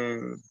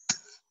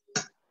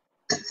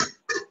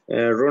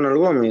Ronald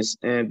Gomez.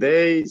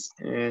 Days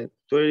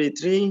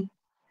 23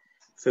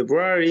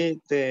 February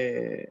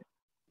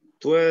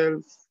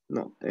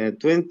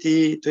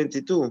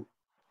 2022.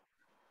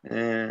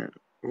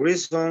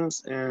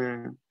 Reasons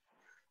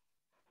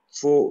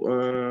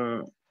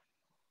for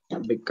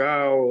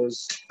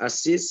because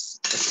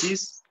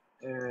assist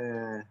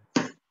in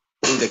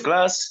the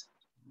class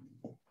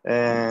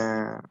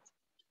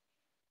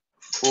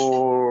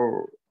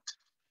for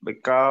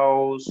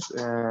because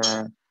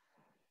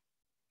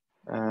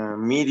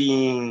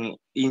meeting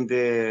in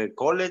the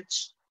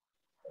college.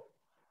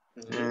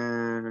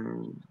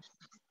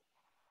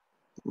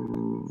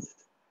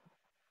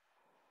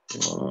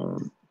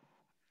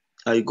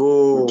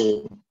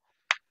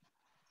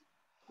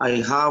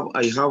 I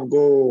have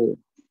go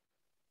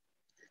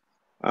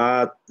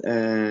at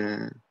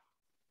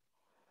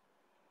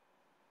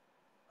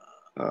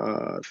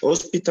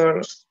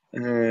hospital,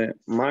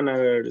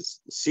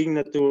 manager's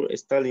signature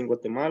está en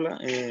Guatemala,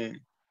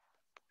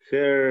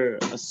 her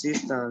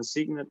assistant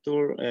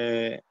signature,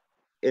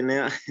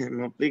 NA,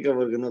 no aplica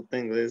porque no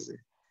tengo ese.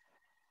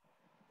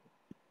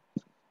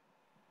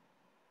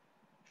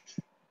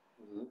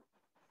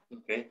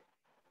 Okay.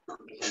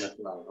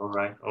 All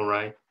right, all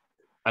right.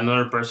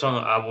 Another person,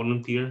 a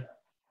volunteer.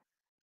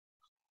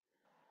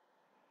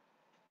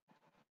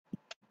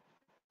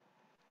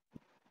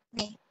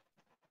 Me.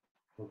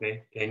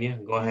 Okay, Kenya,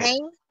 go ahead.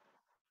 Name,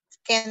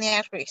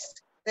 Kenya Ruiz.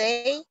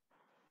 Day,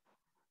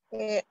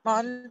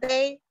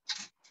 Monday,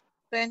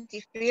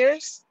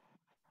 21st,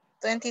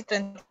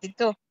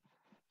 2022.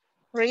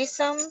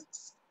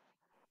 Reasons,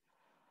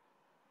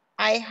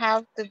 I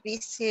have to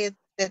visit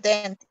the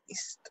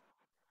dentist.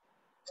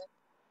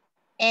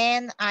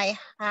 And I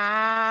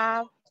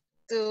have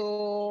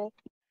to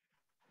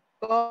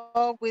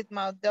go with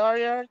my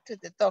daughter to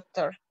the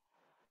doctor.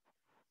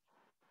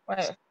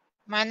 Well,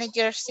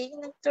 manager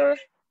signature,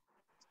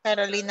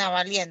 Carolina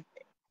Valiente.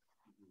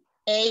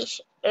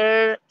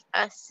 HR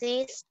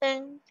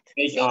assistant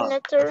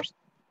signatures,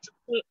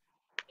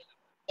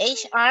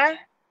 HR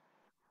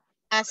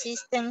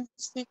assistant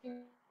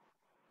signature.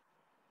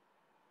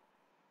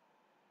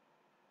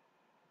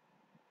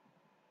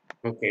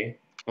 Okay,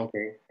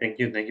 okay. Thank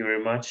you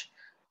very much.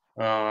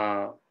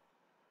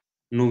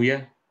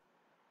 Nubia,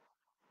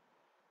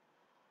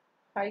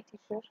 Hi,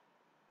 teacher.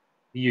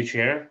 you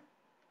share?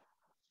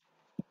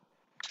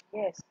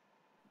 Yes.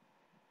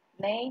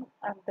 Name,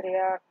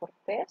 Andrea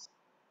Cortez.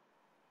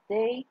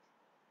 Date,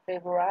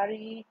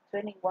 February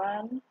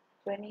 21,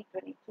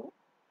 2022.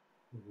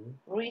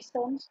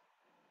 Reasons,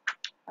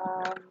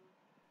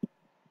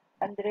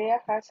 Andrea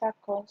has a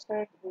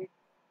concert with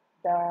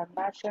the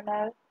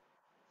National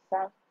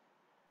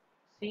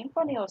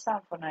Symphony or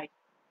Symphony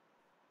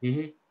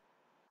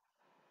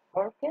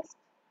Orchestra.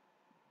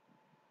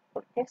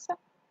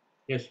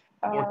 Yes.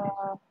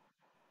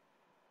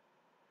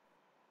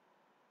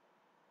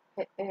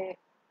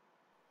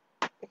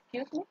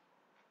 Excuse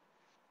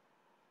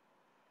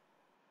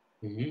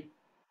me.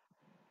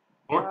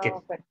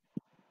 Orchestra.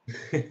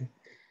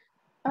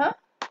 Huh?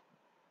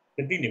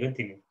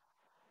 Continue.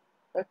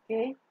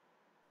 Okay.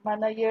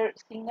 Manager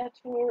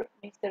signature,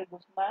 Mr.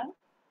 Guzman.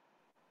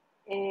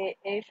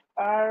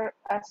 HR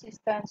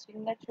assistant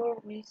signature,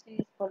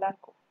 Mrs.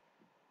 Polanco.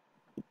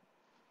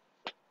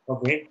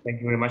 Okay,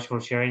 thank you very much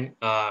for sharing.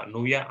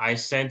 Nubia, I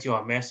sent you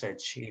a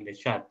message in the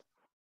chat.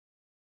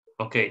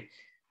 Okay.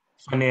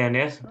 Sonia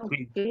Yanez,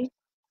 please. Okay.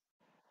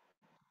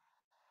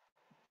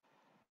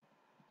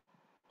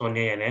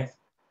 Sonia Yanez.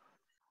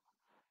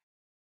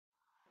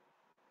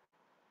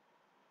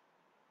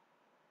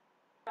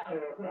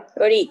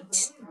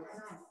 Alright.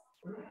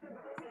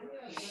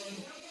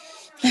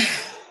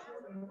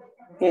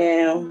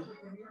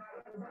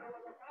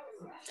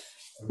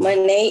 My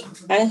name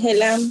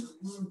Angela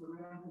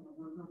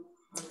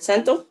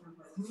Santo.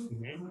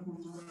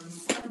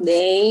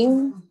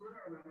 Name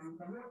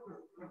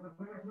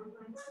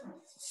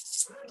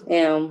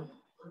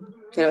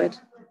quiero ver.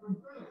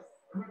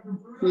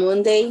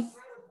 Monday.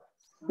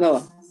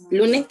 No,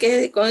 lunes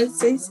que con el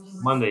 6.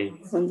 Monday.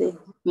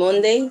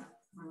 Monday.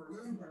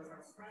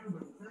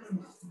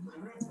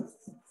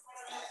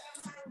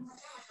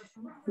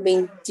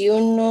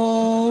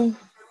 21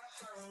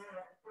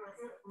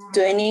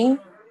 20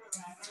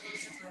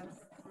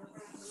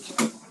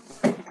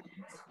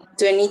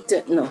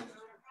 22 no.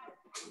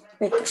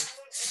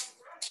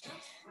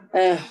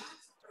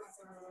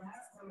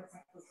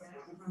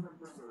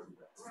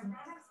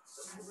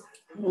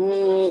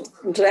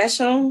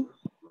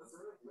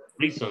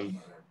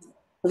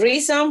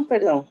 Reason,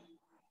 perdón.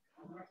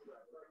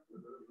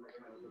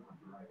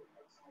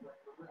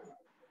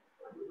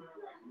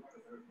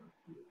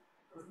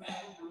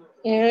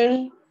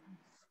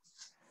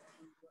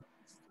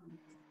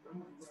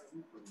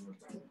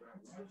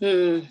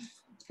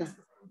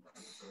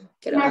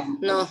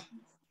 No,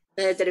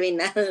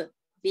 determinado.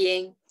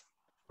 Bien.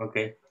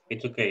 Okay,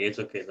 it's okay.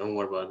 Don't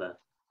worry about that.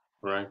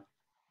 All right.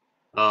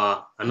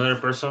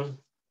 Another person,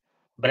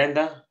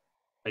 Brenda,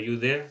 are you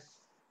there?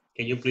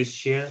 Can you please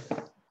share?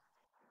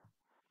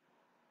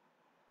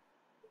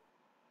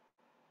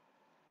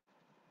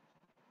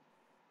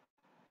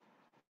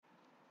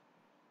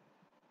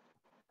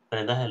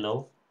 Brenda,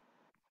 hello.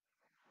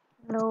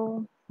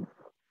 Hello.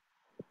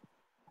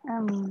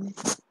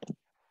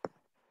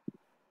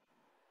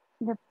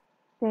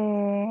 The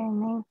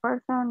main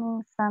person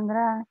is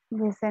Sandra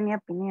Yesenia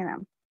Pineda.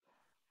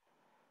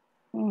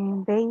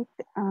 Date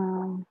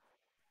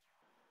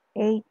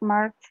 8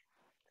 March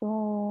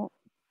to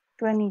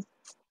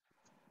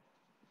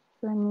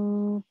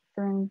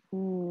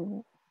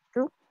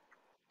 2022.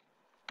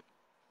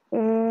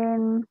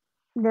 And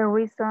the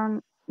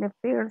reason, the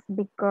first,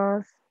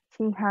 because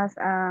she has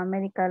a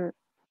medical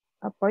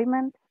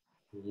appointment.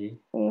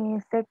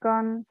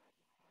 Second,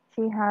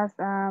 she has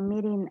a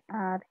meeting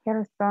at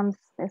her son's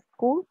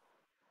school.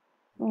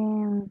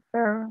 And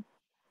third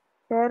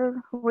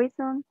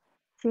reason,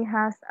 she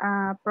has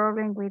a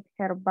problem with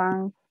her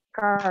bank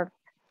card.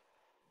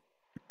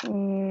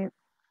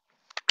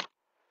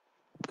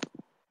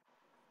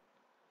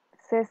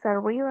 Cesar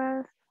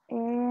Rivas,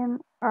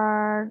 and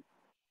our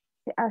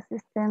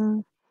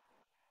assistant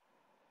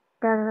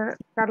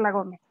Carla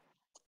Gomez.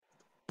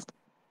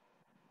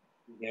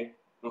 Okay,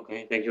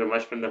 okay. Thank you very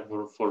much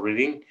for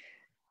reading.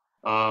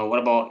 What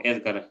about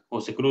Edgar?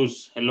 Jose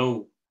Cruz,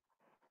 hello.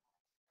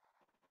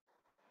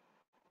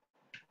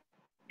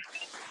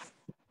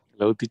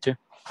 Hello, teacher.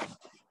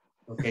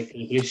 Okay, can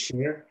you please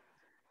share?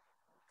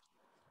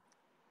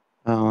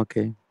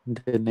 Okay,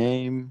 the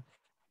name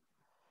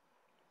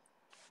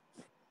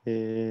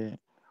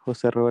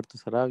Jose Roberto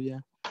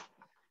Sarabia.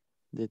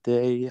 The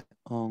day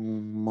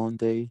on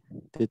Monday,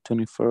 the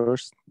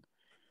 21st,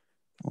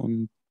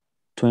 on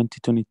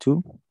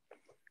 2022.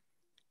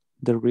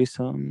 The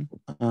reason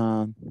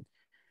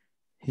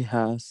he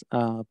has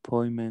an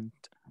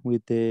appointment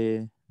with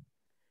the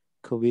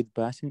COVID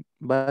vaccine,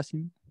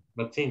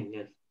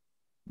 yes.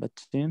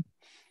 Vaccine,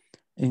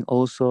 and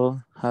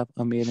also have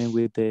a meeting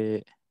with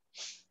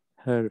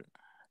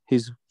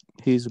his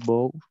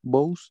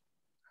boss,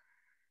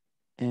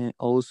 and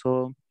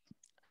also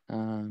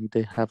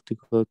they have to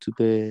go to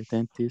the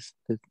dentist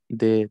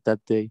that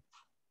day.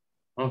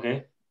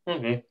 Okay,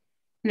 okay.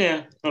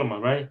 Yeah,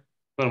 normal, right?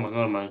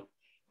 Normal.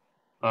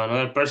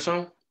 Another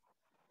person?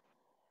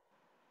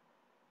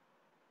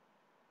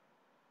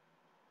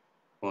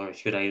 Or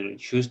should I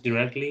choose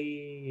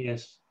directly?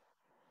 Yes.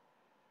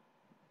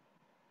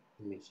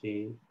 Let me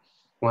see.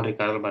 Juan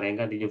Ricardo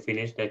Barenga, did you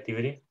finish the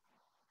activity?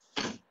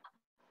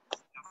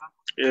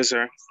 Yes,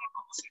 sir.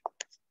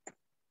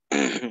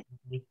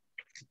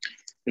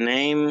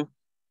 Name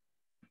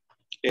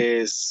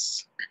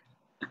is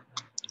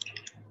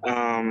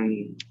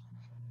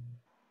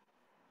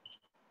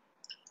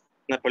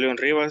Napoleon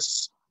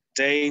Rivas.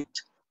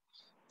 Date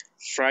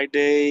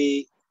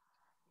Friday,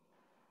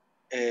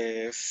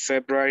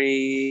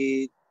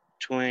 February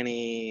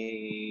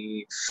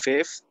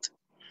 25th,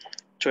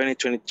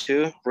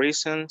 2022.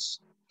 Reasons: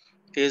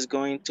 he's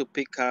going to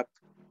pick up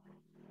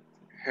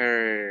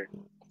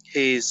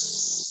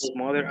his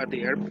mother at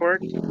the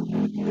airport.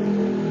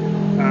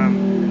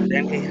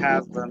 Then he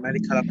have a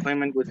medical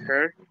appointment with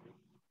her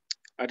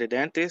at the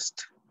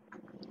dentist,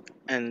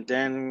 and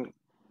then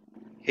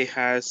he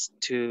has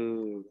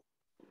to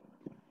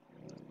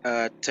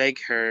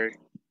take her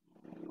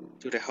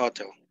to the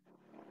hotel.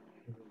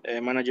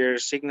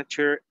 Manager's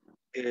signature,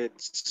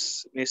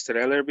 it's Mr.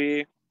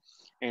 Ellerby,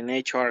 and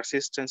HR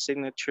assistant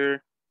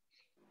signature,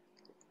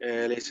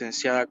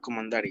 Licenciada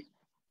Comandari.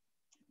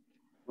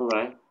 All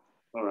right.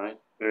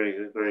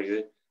 Very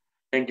good.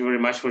 Thank you very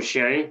much for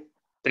sharing.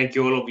 Thank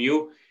you, all of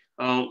you.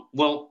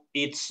 Well,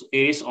 it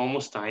is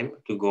almost time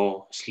to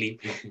go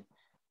sleep.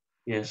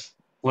 Yes,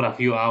 for a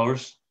few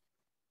hours.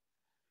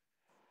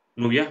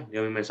 Nubia,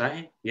 ¿ya mi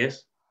mensaje?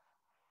 Yes.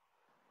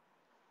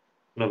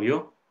 ¿Lo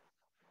vio?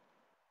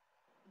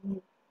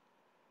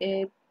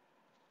 In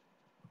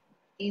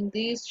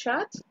this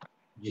chat?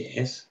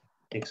 Yes,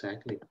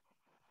 exactly.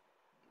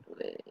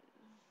 Okay.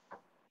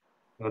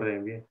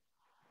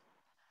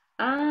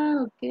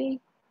 Okay.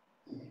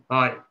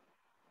 All right.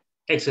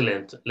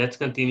 Excellent. Let's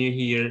continue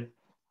here.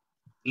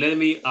 Let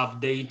me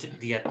update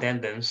the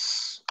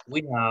attendance.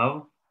 We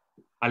have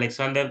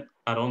Alexander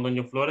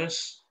Arondonio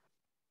Flores.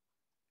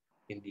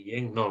 In the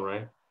end, no,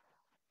 right?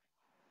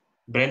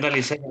 Brenda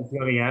Lisette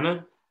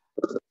Orellana.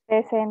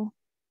 Present.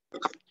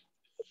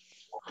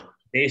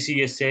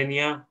 Daisy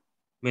Yesenia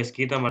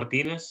Mezquita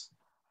Martínez.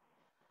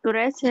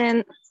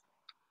 Present.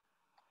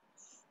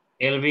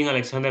 Elvin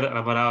Alexander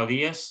Alvarado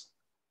Díaz.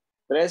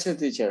 Present,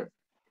 teacher.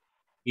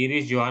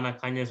 Iris Joana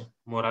Cañas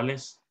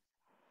Morales.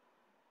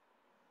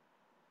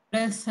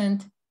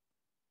 Present.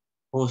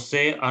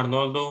 José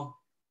Arnoldo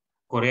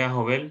Correa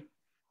Jovel.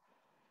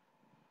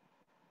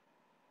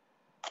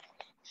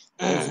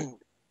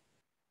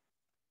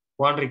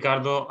 Juan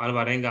Ricardo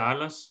Alvarenga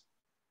Alas.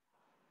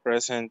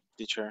 Present,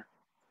 teacher.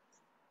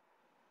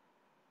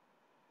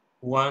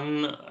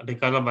 Juan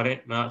Ricardo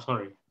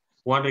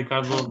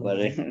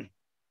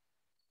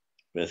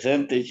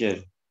Present,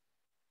 teacher.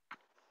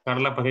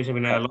 Carla Patricia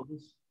Pineda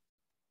López.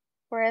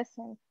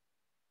 Present.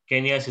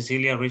 Kenia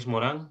Cecilia Ruiz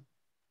Morán.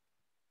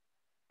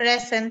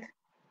 Present.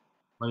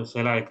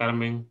 Marcela de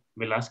Carmen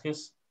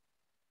Velázquez.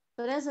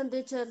 Present,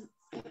 teacher.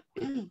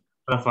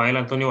 Rafael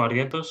Antonio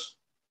Barrientos.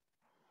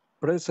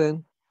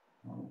 Present.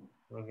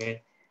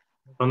 Okay.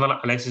 Ronald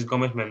Alexis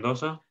Gómez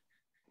Mendoza.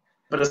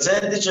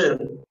 Present, teacher.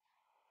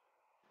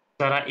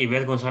 Sara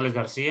Ivette González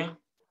García.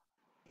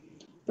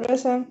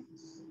 Present.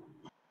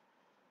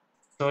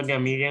 Sonia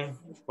Miriam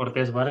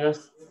Cortés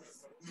Vargas.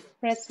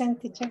 Present,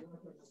 teacher.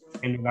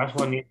 And the last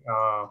one is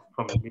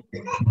from the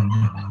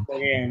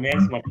Sonia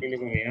Inés Martínez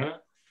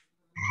Guiana.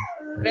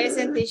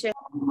 Present, teacher.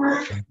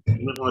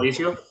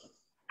 Mauricio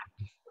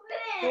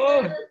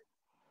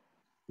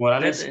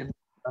Morales.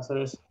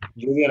 Cáceres.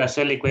 Julia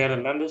Araceli Cuellar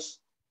Hernández.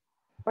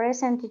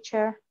 Present,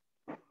 teacher.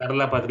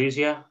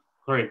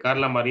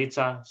 Carla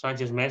Maritza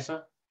Sánchez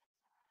Mesa.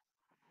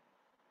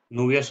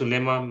 Nubia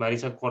Zulema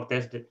Marisa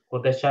Cortés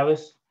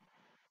Chávez.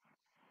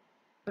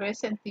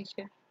 Present,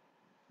 teacher.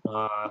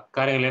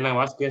 Karen Elena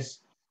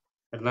Vázquez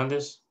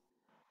Hernández.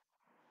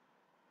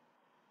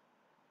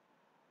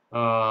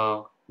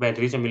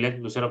 Beatriz Emilet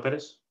Lucero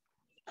Pérez.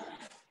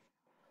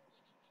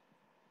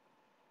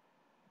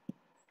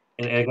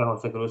 And Edgar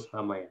José Cruz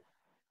Amaya.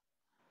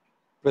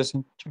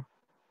 Present.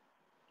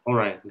 All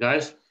right,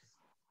 guys.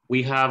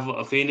 We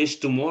have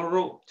finished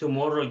tomorrow.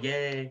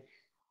 Yay.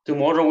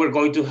 Tomorrow we're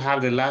going to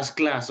have the last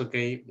class,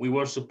 okay? We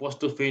were supposed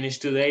to finish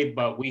today,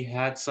 but we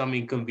had some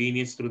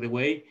inconvenience through the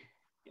way.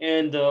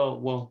 And,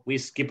 well, we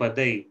skip a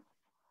day.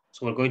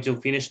 So we're going to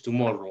finish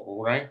tomorrow,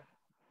 all right?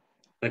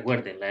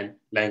 Recuerden,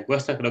 la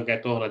encuesta creo que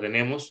a todos la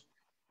tenemos.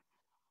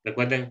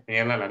 Recuerden,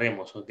 mañana la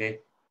haremos, ¿ok?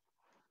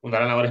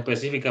 Una hora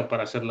específica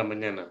para hacerla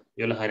mañana.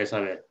 Yo les haré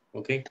saber,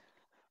 ¿ok?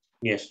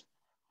 Yes.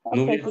 Okay,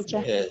 Nubia.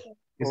 teacher.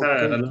 ¿Qué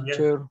sabe, Okay, Nubia?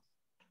 teacher.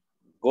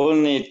 Good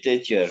night,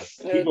 teacher.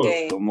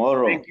 People,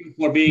 Tomorrow. thank you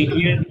for being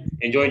here.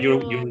 Enjoy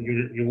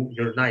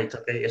your night,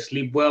 okay?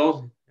 Sleep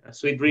well,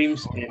 sweet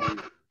dreams,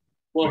 and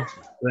well,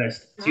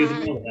 rest. See you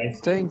tomorrow, guys.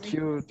 Thank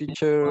you,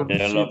 teacher. Dios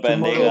See you los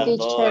bendiga tomorrow. a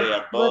todos y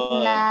a Good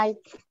todas.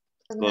 night.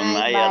 Good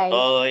night a Bye.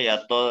 todos y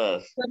a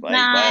todas. Good Bye,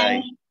 night.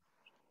 bye.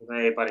 Good night,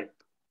 everybody.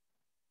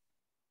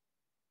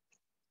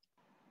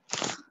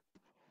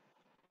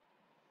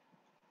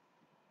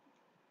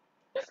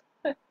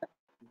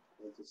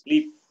 Go to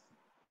sleep.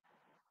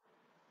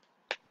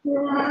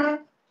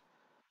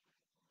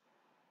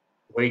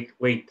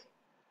 Wait.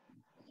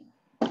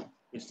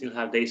 We still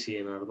have Daisy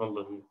and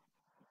Armando here.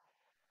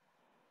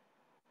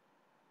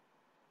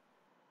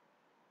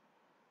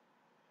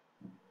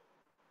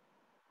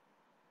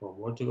 One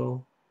more to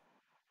go.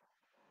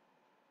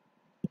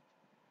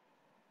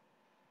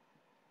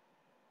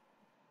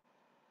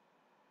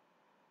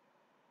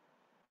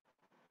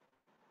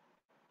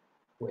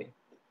 Wait.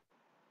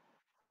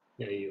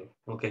 There you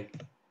go. Okay.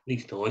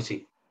 Listo, hoy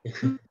sí.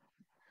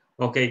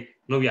 Okay,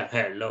 Nubia,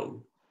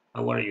 hello.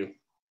 How are you?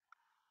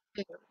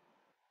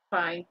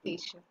 Fine,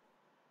 teacher.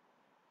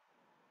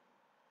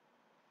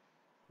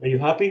 Are you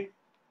happy?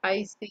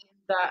 I think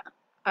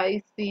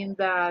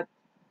that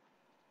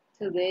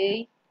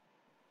today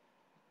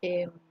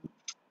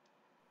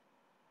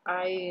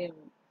I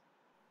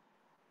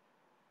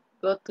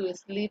got to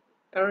sleep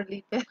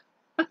early.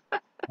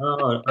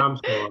 Oh, I'm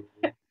sorry.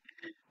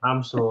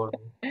 I'm sorry.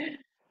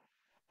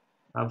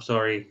 I'm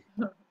sorry.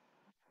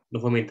 No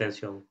fue mi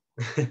intención.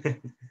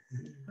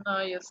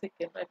 No, yo sé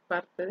que no es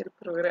parte del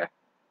programa.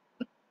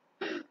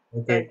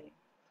 Okay.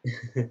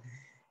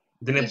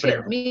 Tiene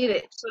Teacher,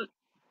 mire,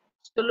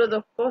 solo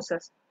dos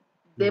cosas.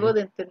 Debo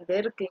de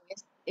entender que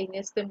en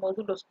este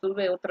módulo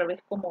estuve otra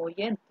vez como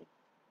oyente.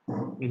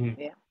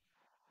 ¿Ya?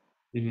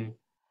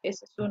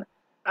 Esa es una.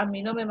 A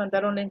mí no me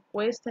mandaron la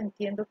encuesta,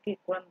 entiendo que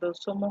cuando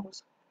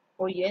somos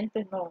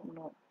oyentes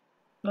no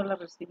la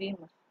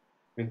recibimos.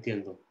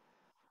 Entiendo.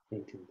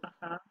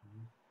 Ajá.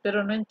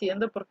 Pero no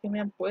entiendo por qué me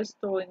han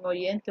puesto en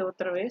oyente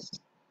otra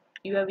vez.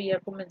 Yo había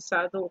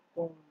comenzado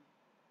con,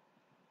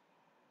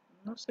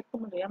 no sé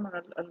cómo le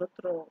llaman al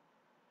otro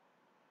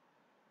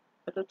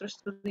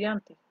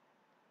estudiante.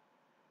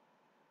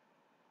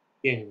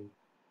 Bien.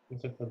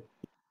 Exacto.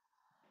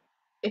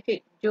 Es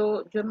que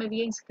yo me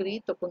había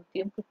inscrito con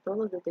tiempo y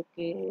todo desde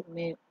que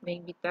me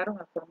invitaron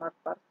a formar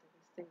parte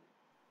de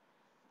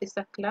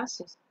estas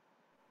clases.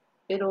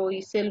 Pero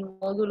hice el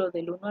módulo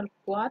del 1 al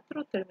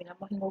 4,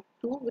 terminamos en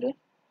octubre.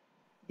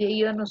 De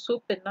ahí yo no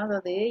supe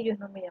nada de ellos,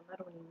 no me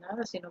llamaron ni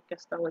nada, sino que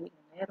hasta hoy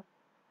en enero.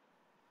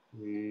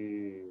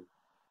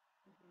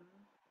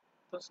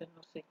 Entonces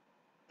no sé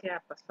qué ha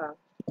pasado.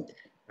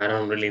 I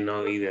don't really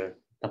know either.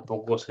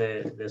 Tampoco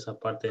sé de esa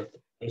parte.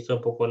 Estoy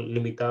un poco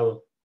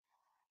limitado.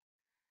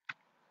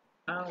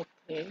 Ah,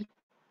 ok.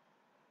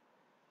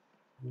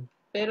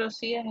 Pero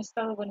sí han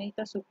estado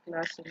bonitas sus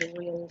clases, le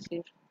voy a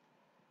decir.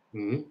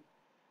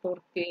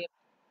 Porque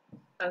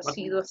han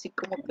sido así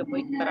como que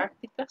muy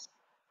prácticas.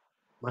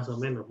 Más o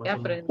menos. He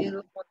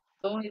aprendido un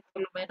montón y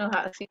por lo menos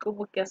así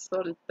como que a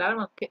soltar,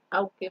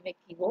 aunque me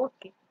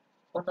equivoque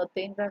o no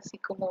tenga así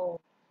como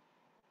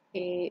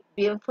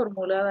bien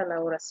formulada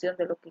la oración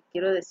de lo que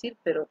quiero decir,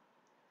 pero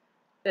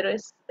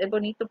es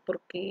bonito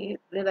porque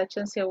le da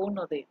chance a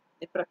uno de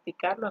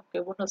practicarlo, aunque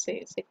uno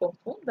se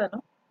confunda,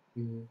 ¿no?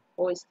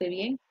 O esté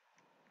bien.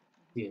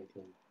 Bien.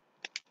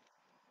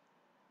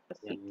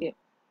 Así que...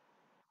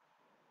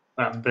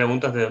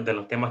 Preguntas de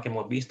los temas que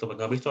hemos visto,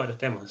 porque hemos visto varios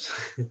temas.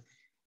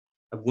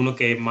 Algunos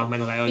que más o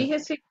menos hay.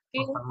 Fíjese que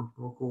un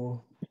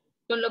poco...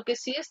 con lo que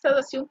sí he estado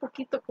así un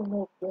poquito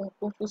como con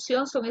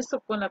confusión son esto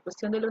con la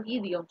cuestión de los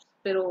idiomas,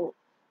 pero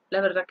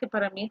la verdad que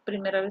para mí es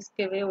primera vez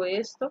que veo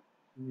esto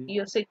y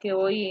yo sé que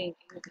hoy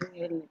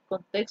en el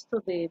contexto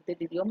del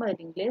idioma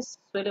del inglés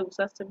suele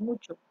usarse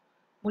mucho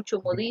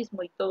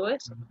modismo y todo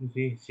eso.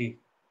 Sí,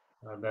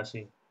 la verdad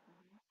sí.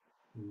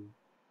 Me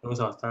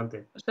gusta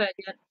bastante. O sea,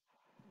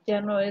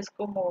 ya no es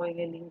como en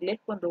el inglés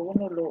cuando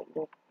uno lo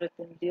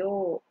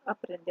pretendió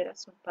aprender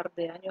hace un par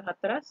de años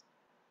atrás,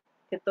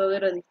 que todo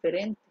era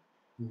diferente.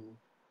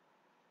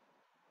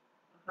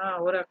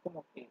 Ahora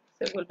como que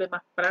se vuelve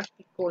más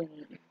práctico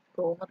y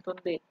con un montón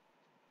de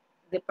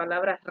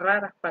palabras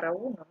raras para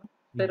uno, ¿no?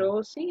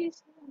 Pero sí,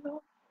 sí,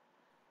 no.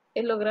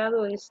 He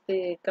logrado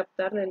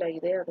captarle la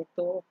idea de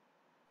todo.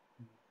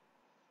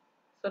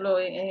 Solo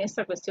en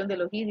esta cuestión de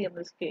los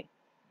idiomas que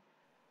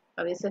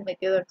a veces me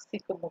quedo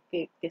así como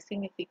que ¿qué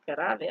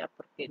significará, vea?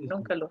 Porque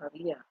nunca los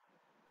había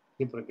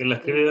Sí, porque lo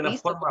escribe de una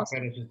visto. forma,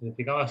 pero su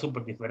significado es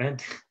súper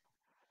diferente.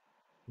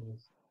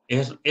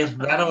 Es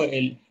raro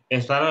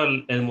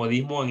el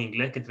modismo en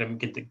inglés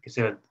que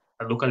se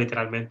traduzca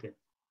literalmente.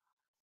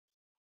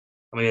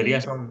 La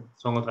mayoría Sí.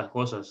 son otras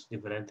cosas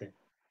diferentes.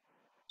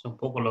 Son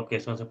pocos los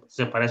que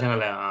se parecen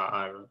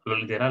a lo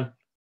literal.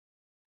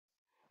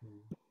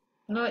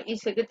 No, y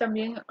sé que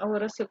también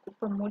ahora se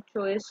ocupa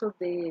mucho eso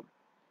de,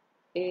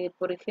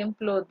 por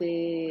ejemplo,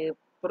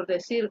 por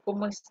decir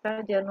cómo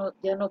está, ya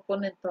no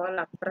ponen toda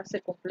la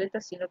frase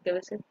completa, sino que a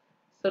veces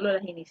solo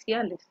las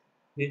iniciales.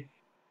 Sí,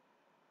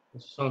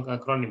 esos son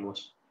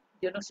acrónimos.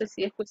 Yo no sé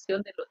si es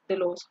cuestión de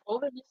los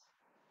jóvenes.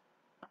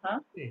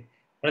 Ajá. Sí,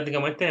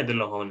 prácticamente es de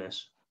los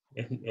jóvenes.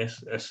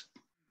 Es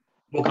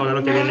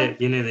vocabulario que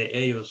viene de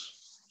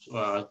ellos.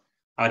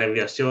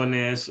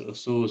 Abreviaciones,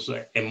 sus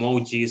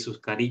emojis, sus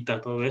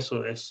caritas, todo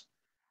eso es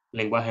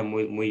lenguaje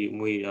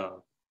muy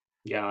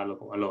ya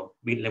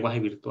lenguaje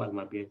virtual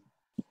más bien.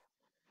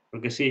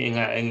 Porque sí,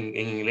 en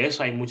inglés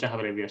hay muchas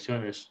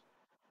abreviaciones.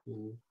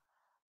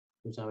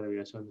 Muchas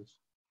abreviaciones.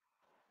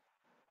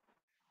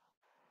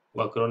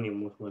 O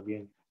acrónimos más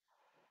bien.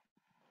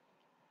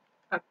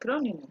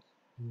 Acrónimos.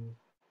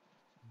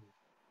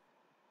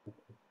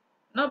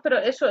 No, pero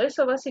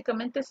eso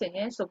básicamente es en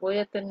eso. Voy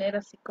a tener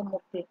así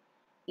como que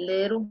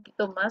leer un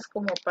poquito más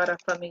como para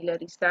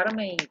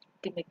familiarizarme y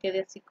que me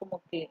quede así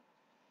como que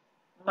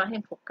más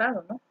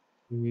enfocado, ¿no?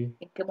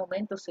 En qué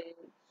momento se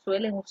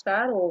suelen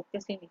usar o qué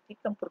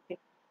significan, porque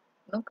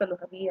nunca los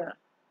había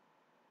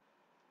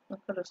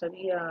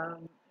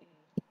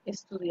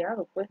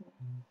estudiado, pues,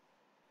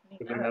 ni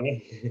Primera nada.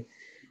 vez.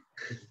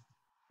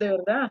 De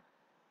verdad.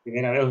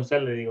 Primera vez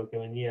usted le digo que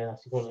venía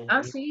así con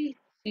Ah, sí,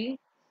 sí,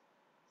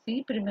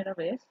 sí, primera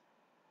vez.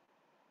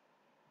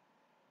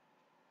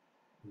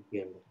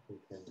 entiendo,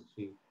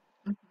 sí.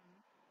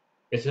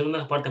 Esa es una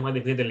de las partes más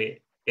difíciles de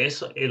leer.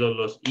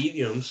 Los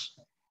idioms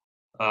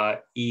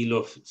y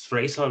los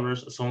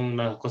phrasals son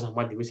una de las cosas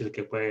más difíciles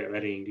que puede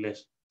haber en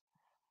inglés.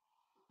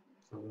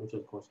 Son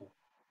muchas cosas.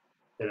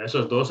 Pero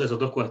esas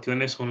dos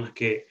cuestiones son las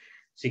que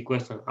sí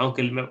cuestan.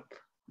 Aunque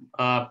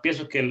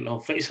pienso que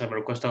los phrasals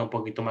me cuestan un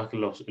poquito más que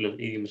los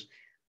idioms.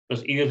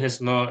 Los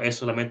idioms no es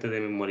solamente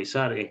de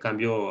memorizar. En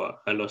cambio,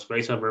 los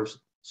phrasal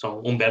verbs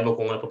son un verbo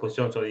con una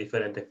proposición, son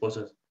diferentes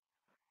cosas.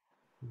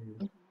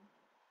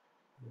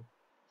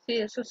 Sí,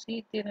 eso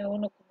sí, tiene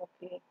uno como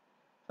que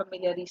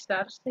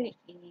familiarizarse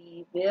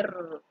y ver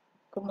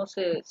cómo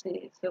se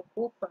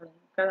ocupa en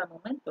cada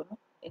momento, ¿no?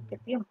 En qué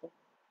tiempo.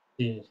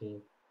 Sí,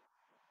 sí.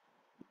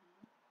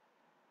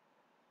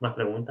 Más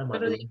preguntas, más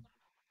Pero dudas,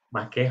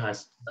 más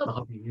quejas, más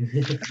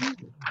opiniones.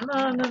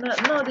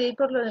 no, de ahí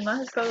por lo demás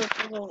ha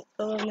estado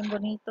todo bien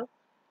bonito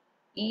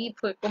y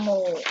fue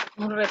como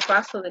un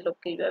repaso de lo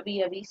que yo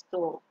había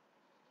visto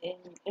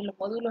en los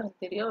módulos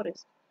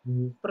anteriores,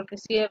 porque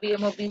sí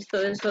habíamos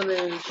visto eso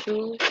del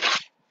should,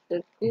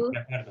 del could. De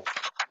acuerdo.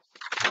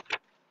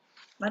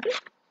 ¿Vale?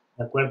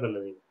 De acuerdo,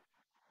 le digo.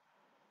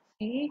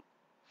 Sí,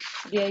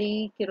 de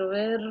ahí quiero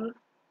ver.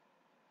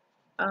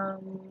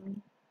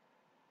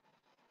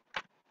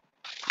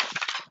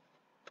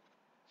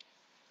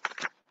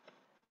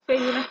 Sí,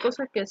 hay unas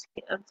cosas que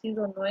han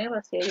sido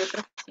nuevas y hay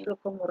otras que han sido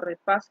como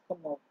repaso,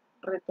 como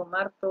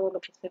retomar todo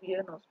lo que se vio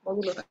en los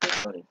módulos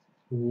anteriores.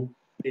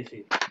 Sí,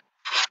 sí.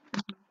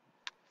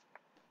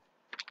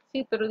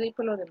 Sí, pero de ahí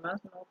por lo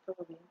demás, no,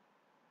 todo bien.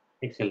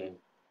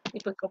 Excelente.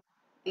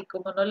 Y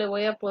como no le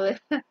voy a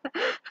poder,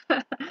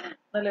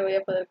 no le voy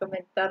a poder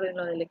comentar en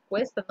lo de la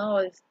encuesta, ¿no?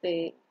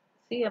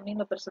 Sí, a mí en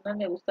lo personal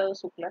me ha gustado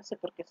su clase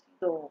porque ha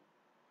sido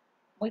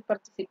muy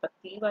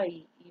participativa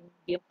y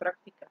bien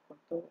práctica con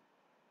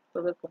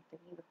todo el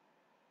contenido.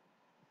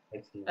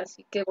 Excelente.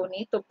 Así que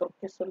bonito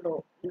porque eso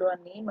lo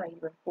anima y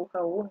lo empuja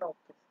a uno,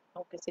 pues,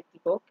 aunque se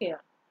equivoque,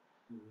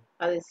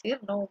 a decir,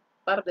 ¿no? Un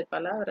par de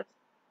palabras.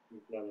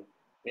 Claro.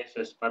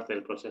 Eso es parte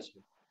del proceso.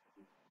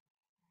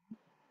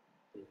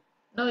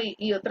 No,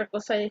 y otra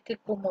cosa es que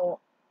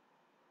como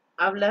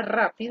habla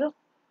rápido,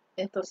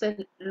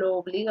 entonces lo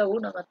obliga a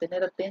uno a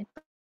mantener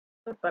atento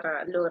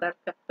para lograr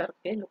captar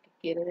qué es lo que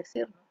quiere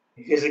decir, ¿no?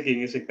 Fíjese que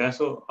en ese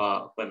caso,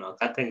 bueno,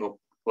 acá tengo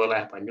escuela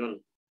de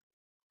español,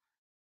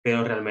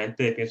 pero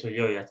realmente pienso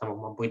yo, ya estamos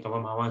un poquito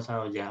más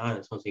avanzados,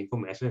 ya son 5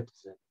 meses,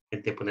 entonces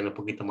hay que poner un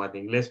poquito más de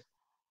inglés.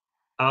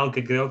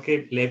 Aunque creo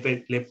que le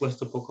he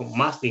puesto un poco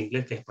más de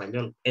inglés que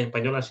español. En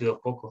español ha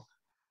sido poco,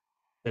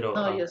 pero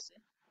No, yo sé.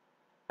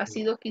 Ha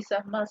sido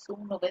quizás más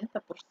un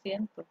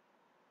 90%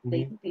 de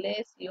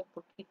inglés y un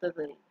poquito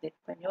de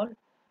español.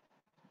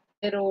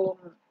 Pero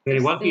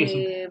igual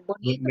que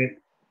bonito.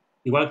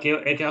 igual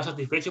que he quedado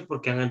satisfecho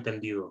porque han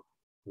entendido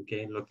lo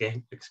que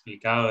he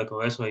explicado de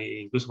todo eso,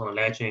 e incluso cuando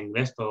lo he hecho en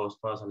inglés, todo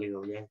ha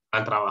salido bien.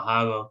 Han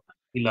trabajado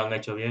y lo han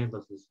hecho bien,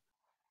 entonces.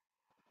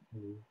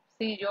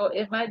 Sí,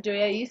 es más, yo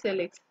ya hice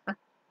el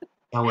examen.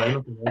 Está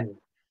bueno, qué bueno.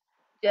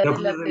 Ya Yo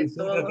dilaté creo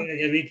todo. que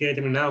ya vi que he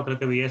terminado, creo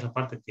que vi esa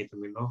parte que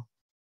terminó.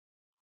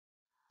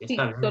 Está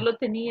Sí, bien. solo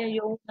tenía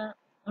yo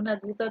una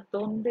duda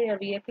dónde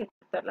había que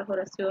cortar las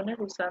oraciones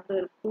usando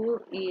el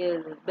could y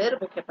el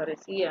verbo que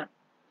aparecía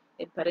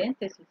en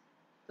paréntesis.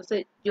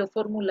 Entonces yo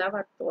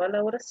formulaba toda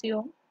la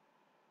oración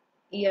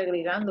y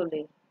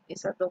agregándole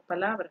esas dos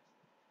palabras.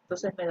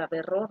 Entonces me daba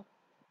error.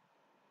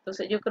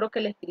 Entonces yo creo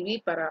que le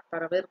escribí para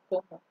ver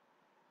cómo.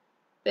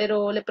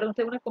 Pero le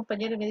pregunté a una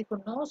compañera y me dijo,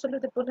 no, solo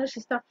es de poner si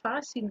está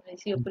fácil. Me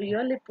decía, pero yo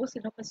ya le puse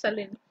y no me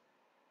sale.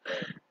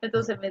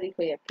 Entonces me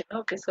dijo ella que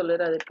no, que solo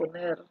era de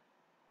poner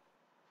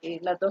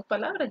las dos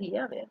palabras y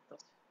ya, vea.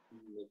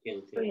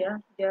 Entonces,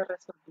 pero ya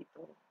resolví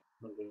todo.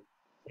 Okay.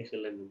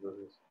 Excelente,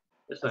 entonces.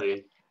 Está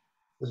bien.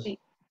 Sí,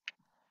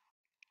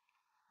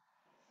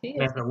 sí,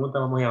 No hay así. pregunta,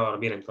 vamos a ir a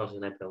dormir entonces,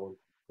 no hay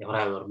pregunta. Es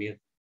hora de dormir.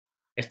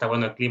 Está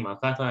bueno el clima.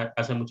 Acá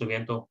hace mucho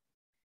viento.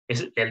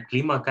 El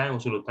clima acá en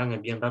Usulután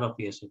es bien raro,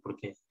 fíjese,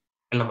 porque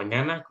en la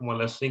mañana, como a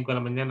las 5 de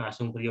la mañana,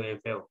 hace un frío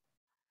bien feo.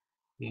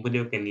 Un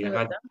frío que ni ¿De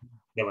dan ganas verdad?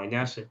 de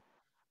bañarse.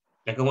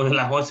 Ya como de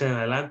las 11 en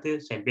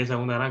adelante se empieza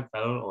una gran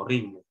calor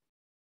horrible.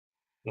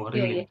 Y hoy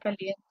Horrible. es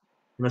caliente.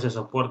 No se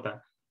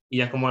soporta. Y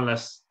ya como a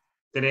las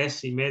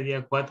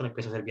 3:30, 4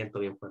 empieza a hacer viento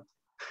bien fuerte.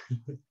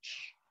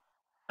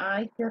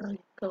 Ay, qué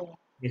rico.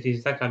 Y sí,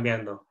 está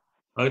cambiando.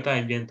 Ahorita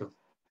hay viento.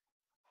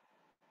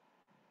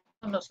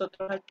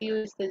 Nosotros aquí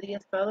este día ha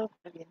estado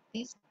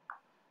calientísimo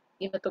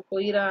y me tocó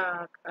ir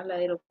al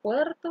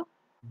aeropuerto,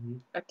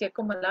 aquí a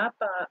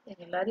Comalapa,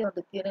 en el área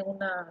donde tienen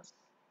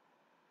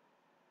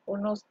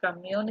unos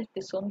camiones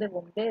que son de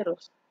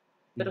bomberos,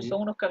 pero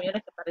son unos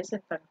camiones que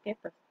parecen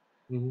tanquetas.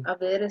 A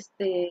ver,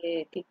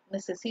 que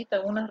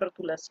necesitan unas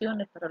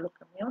rotulaciones para los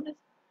camiones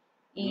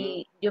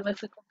y yo me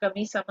fui con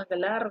camisa manga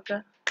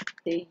larga,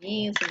 de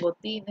jeans,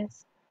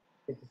 botines.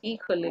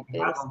 Híjole,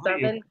 pero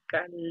estaba el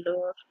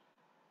calor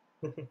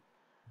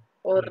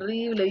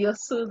horrible, yo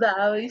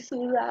sudaba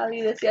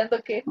y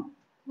deseando que,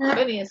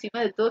 bueno, y encima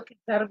de todo que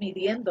estar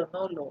midiendo,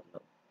 ¿no?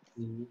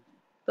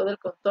 Todo el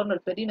contorno, el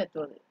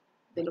perímetro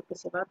de lo que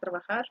se va a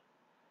trabajar.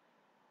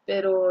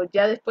 Pero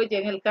ya después ya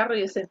en el carro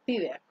yo sentí,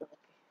 vea, como que,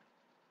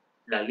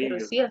 El pero alivio.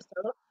 sí ha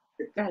estado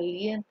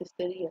caliente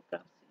este día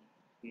acá.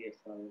 Sí,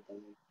 está bien, está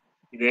bien.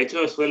 Y de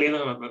hecho, estoy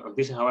leyendo las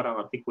noticias ahora, un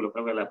artículo,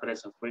 creo que de la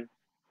prensa fue,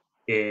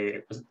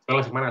 que pues, toda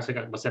la semana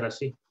va a ser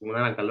así, como un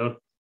gran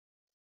calor,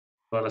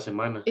 toda la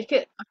semana. Es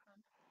que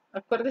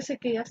acuérdese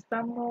que ya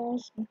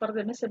estamos un par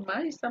de meses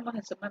más y estamos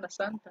en Semana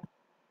Santa.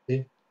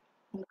 Sí.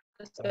 Como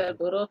que se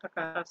alborota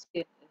casi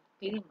el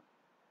clima.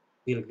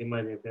 Sí, el clima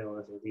es bien feo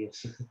en esos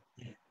días.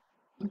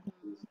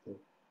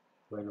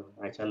 Bueno,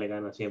 a echarle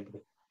ganas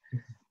siempre.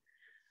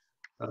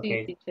 Ok.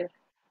 Sí, teacher.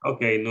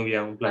 Ok,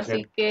 Nubia, un placer.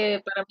 Así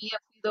que para mí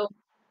ha sido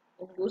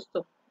un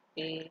gusto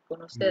Igual.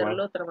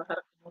 conocerlo,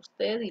 trabajar con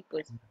usted y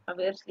pues a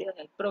ver si en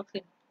el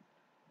próximo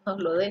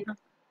nos lo dejan.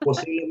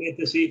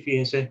 Posiblemente sí,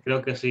 fíjense,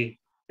 creo que sí,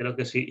 creo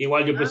que sí.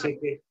 Igual yo pensé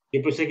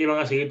que iban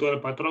a seguir todo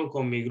el patrón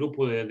con mi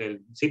grupo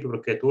del principio,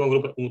 porque tuve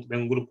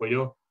un grupo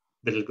yo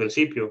desde el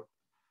principio.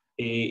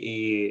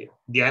 Y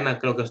Diana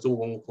creo que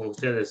estuvo con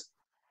ustedes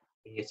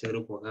en ese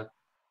grupo acá,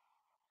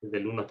 desde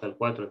el 1 hasta el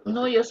 4. No,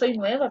 Entonces. yo soy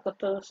nueva con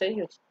todos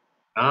ellos.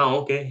 Ah,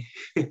 ok.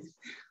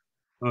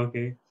 Ok.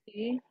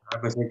 Sí.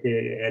 Pensé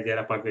que ella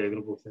era parte del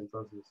grupo usted,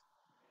 entonces.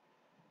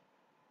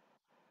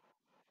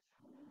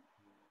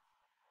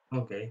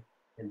 Ok,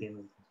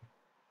 entiendo.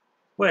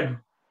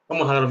 Bueno,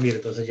 vamos a dormir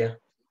entonces ya.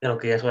 Creo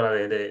que ya es hora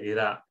de ir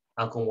a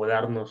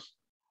acomodarnos,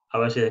 a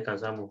ver si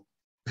descansamos.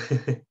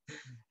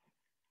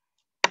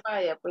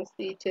 Vaya, pues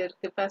teacher,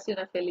 que pase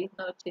una feliz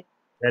noche.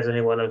 Eso es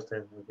igual a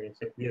usted, ok,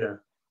 se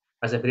cuida.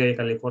 Hace frío en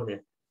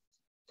California.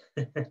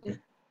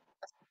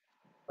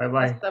 Bye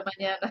bye. Hasta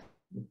mañana.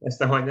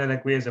 Hasta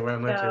mañana, cuídense,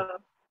 buenas noches. Chao.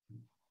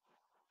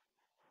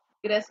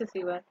 Gracias,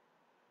 Iván.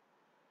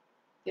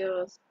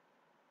 Dios.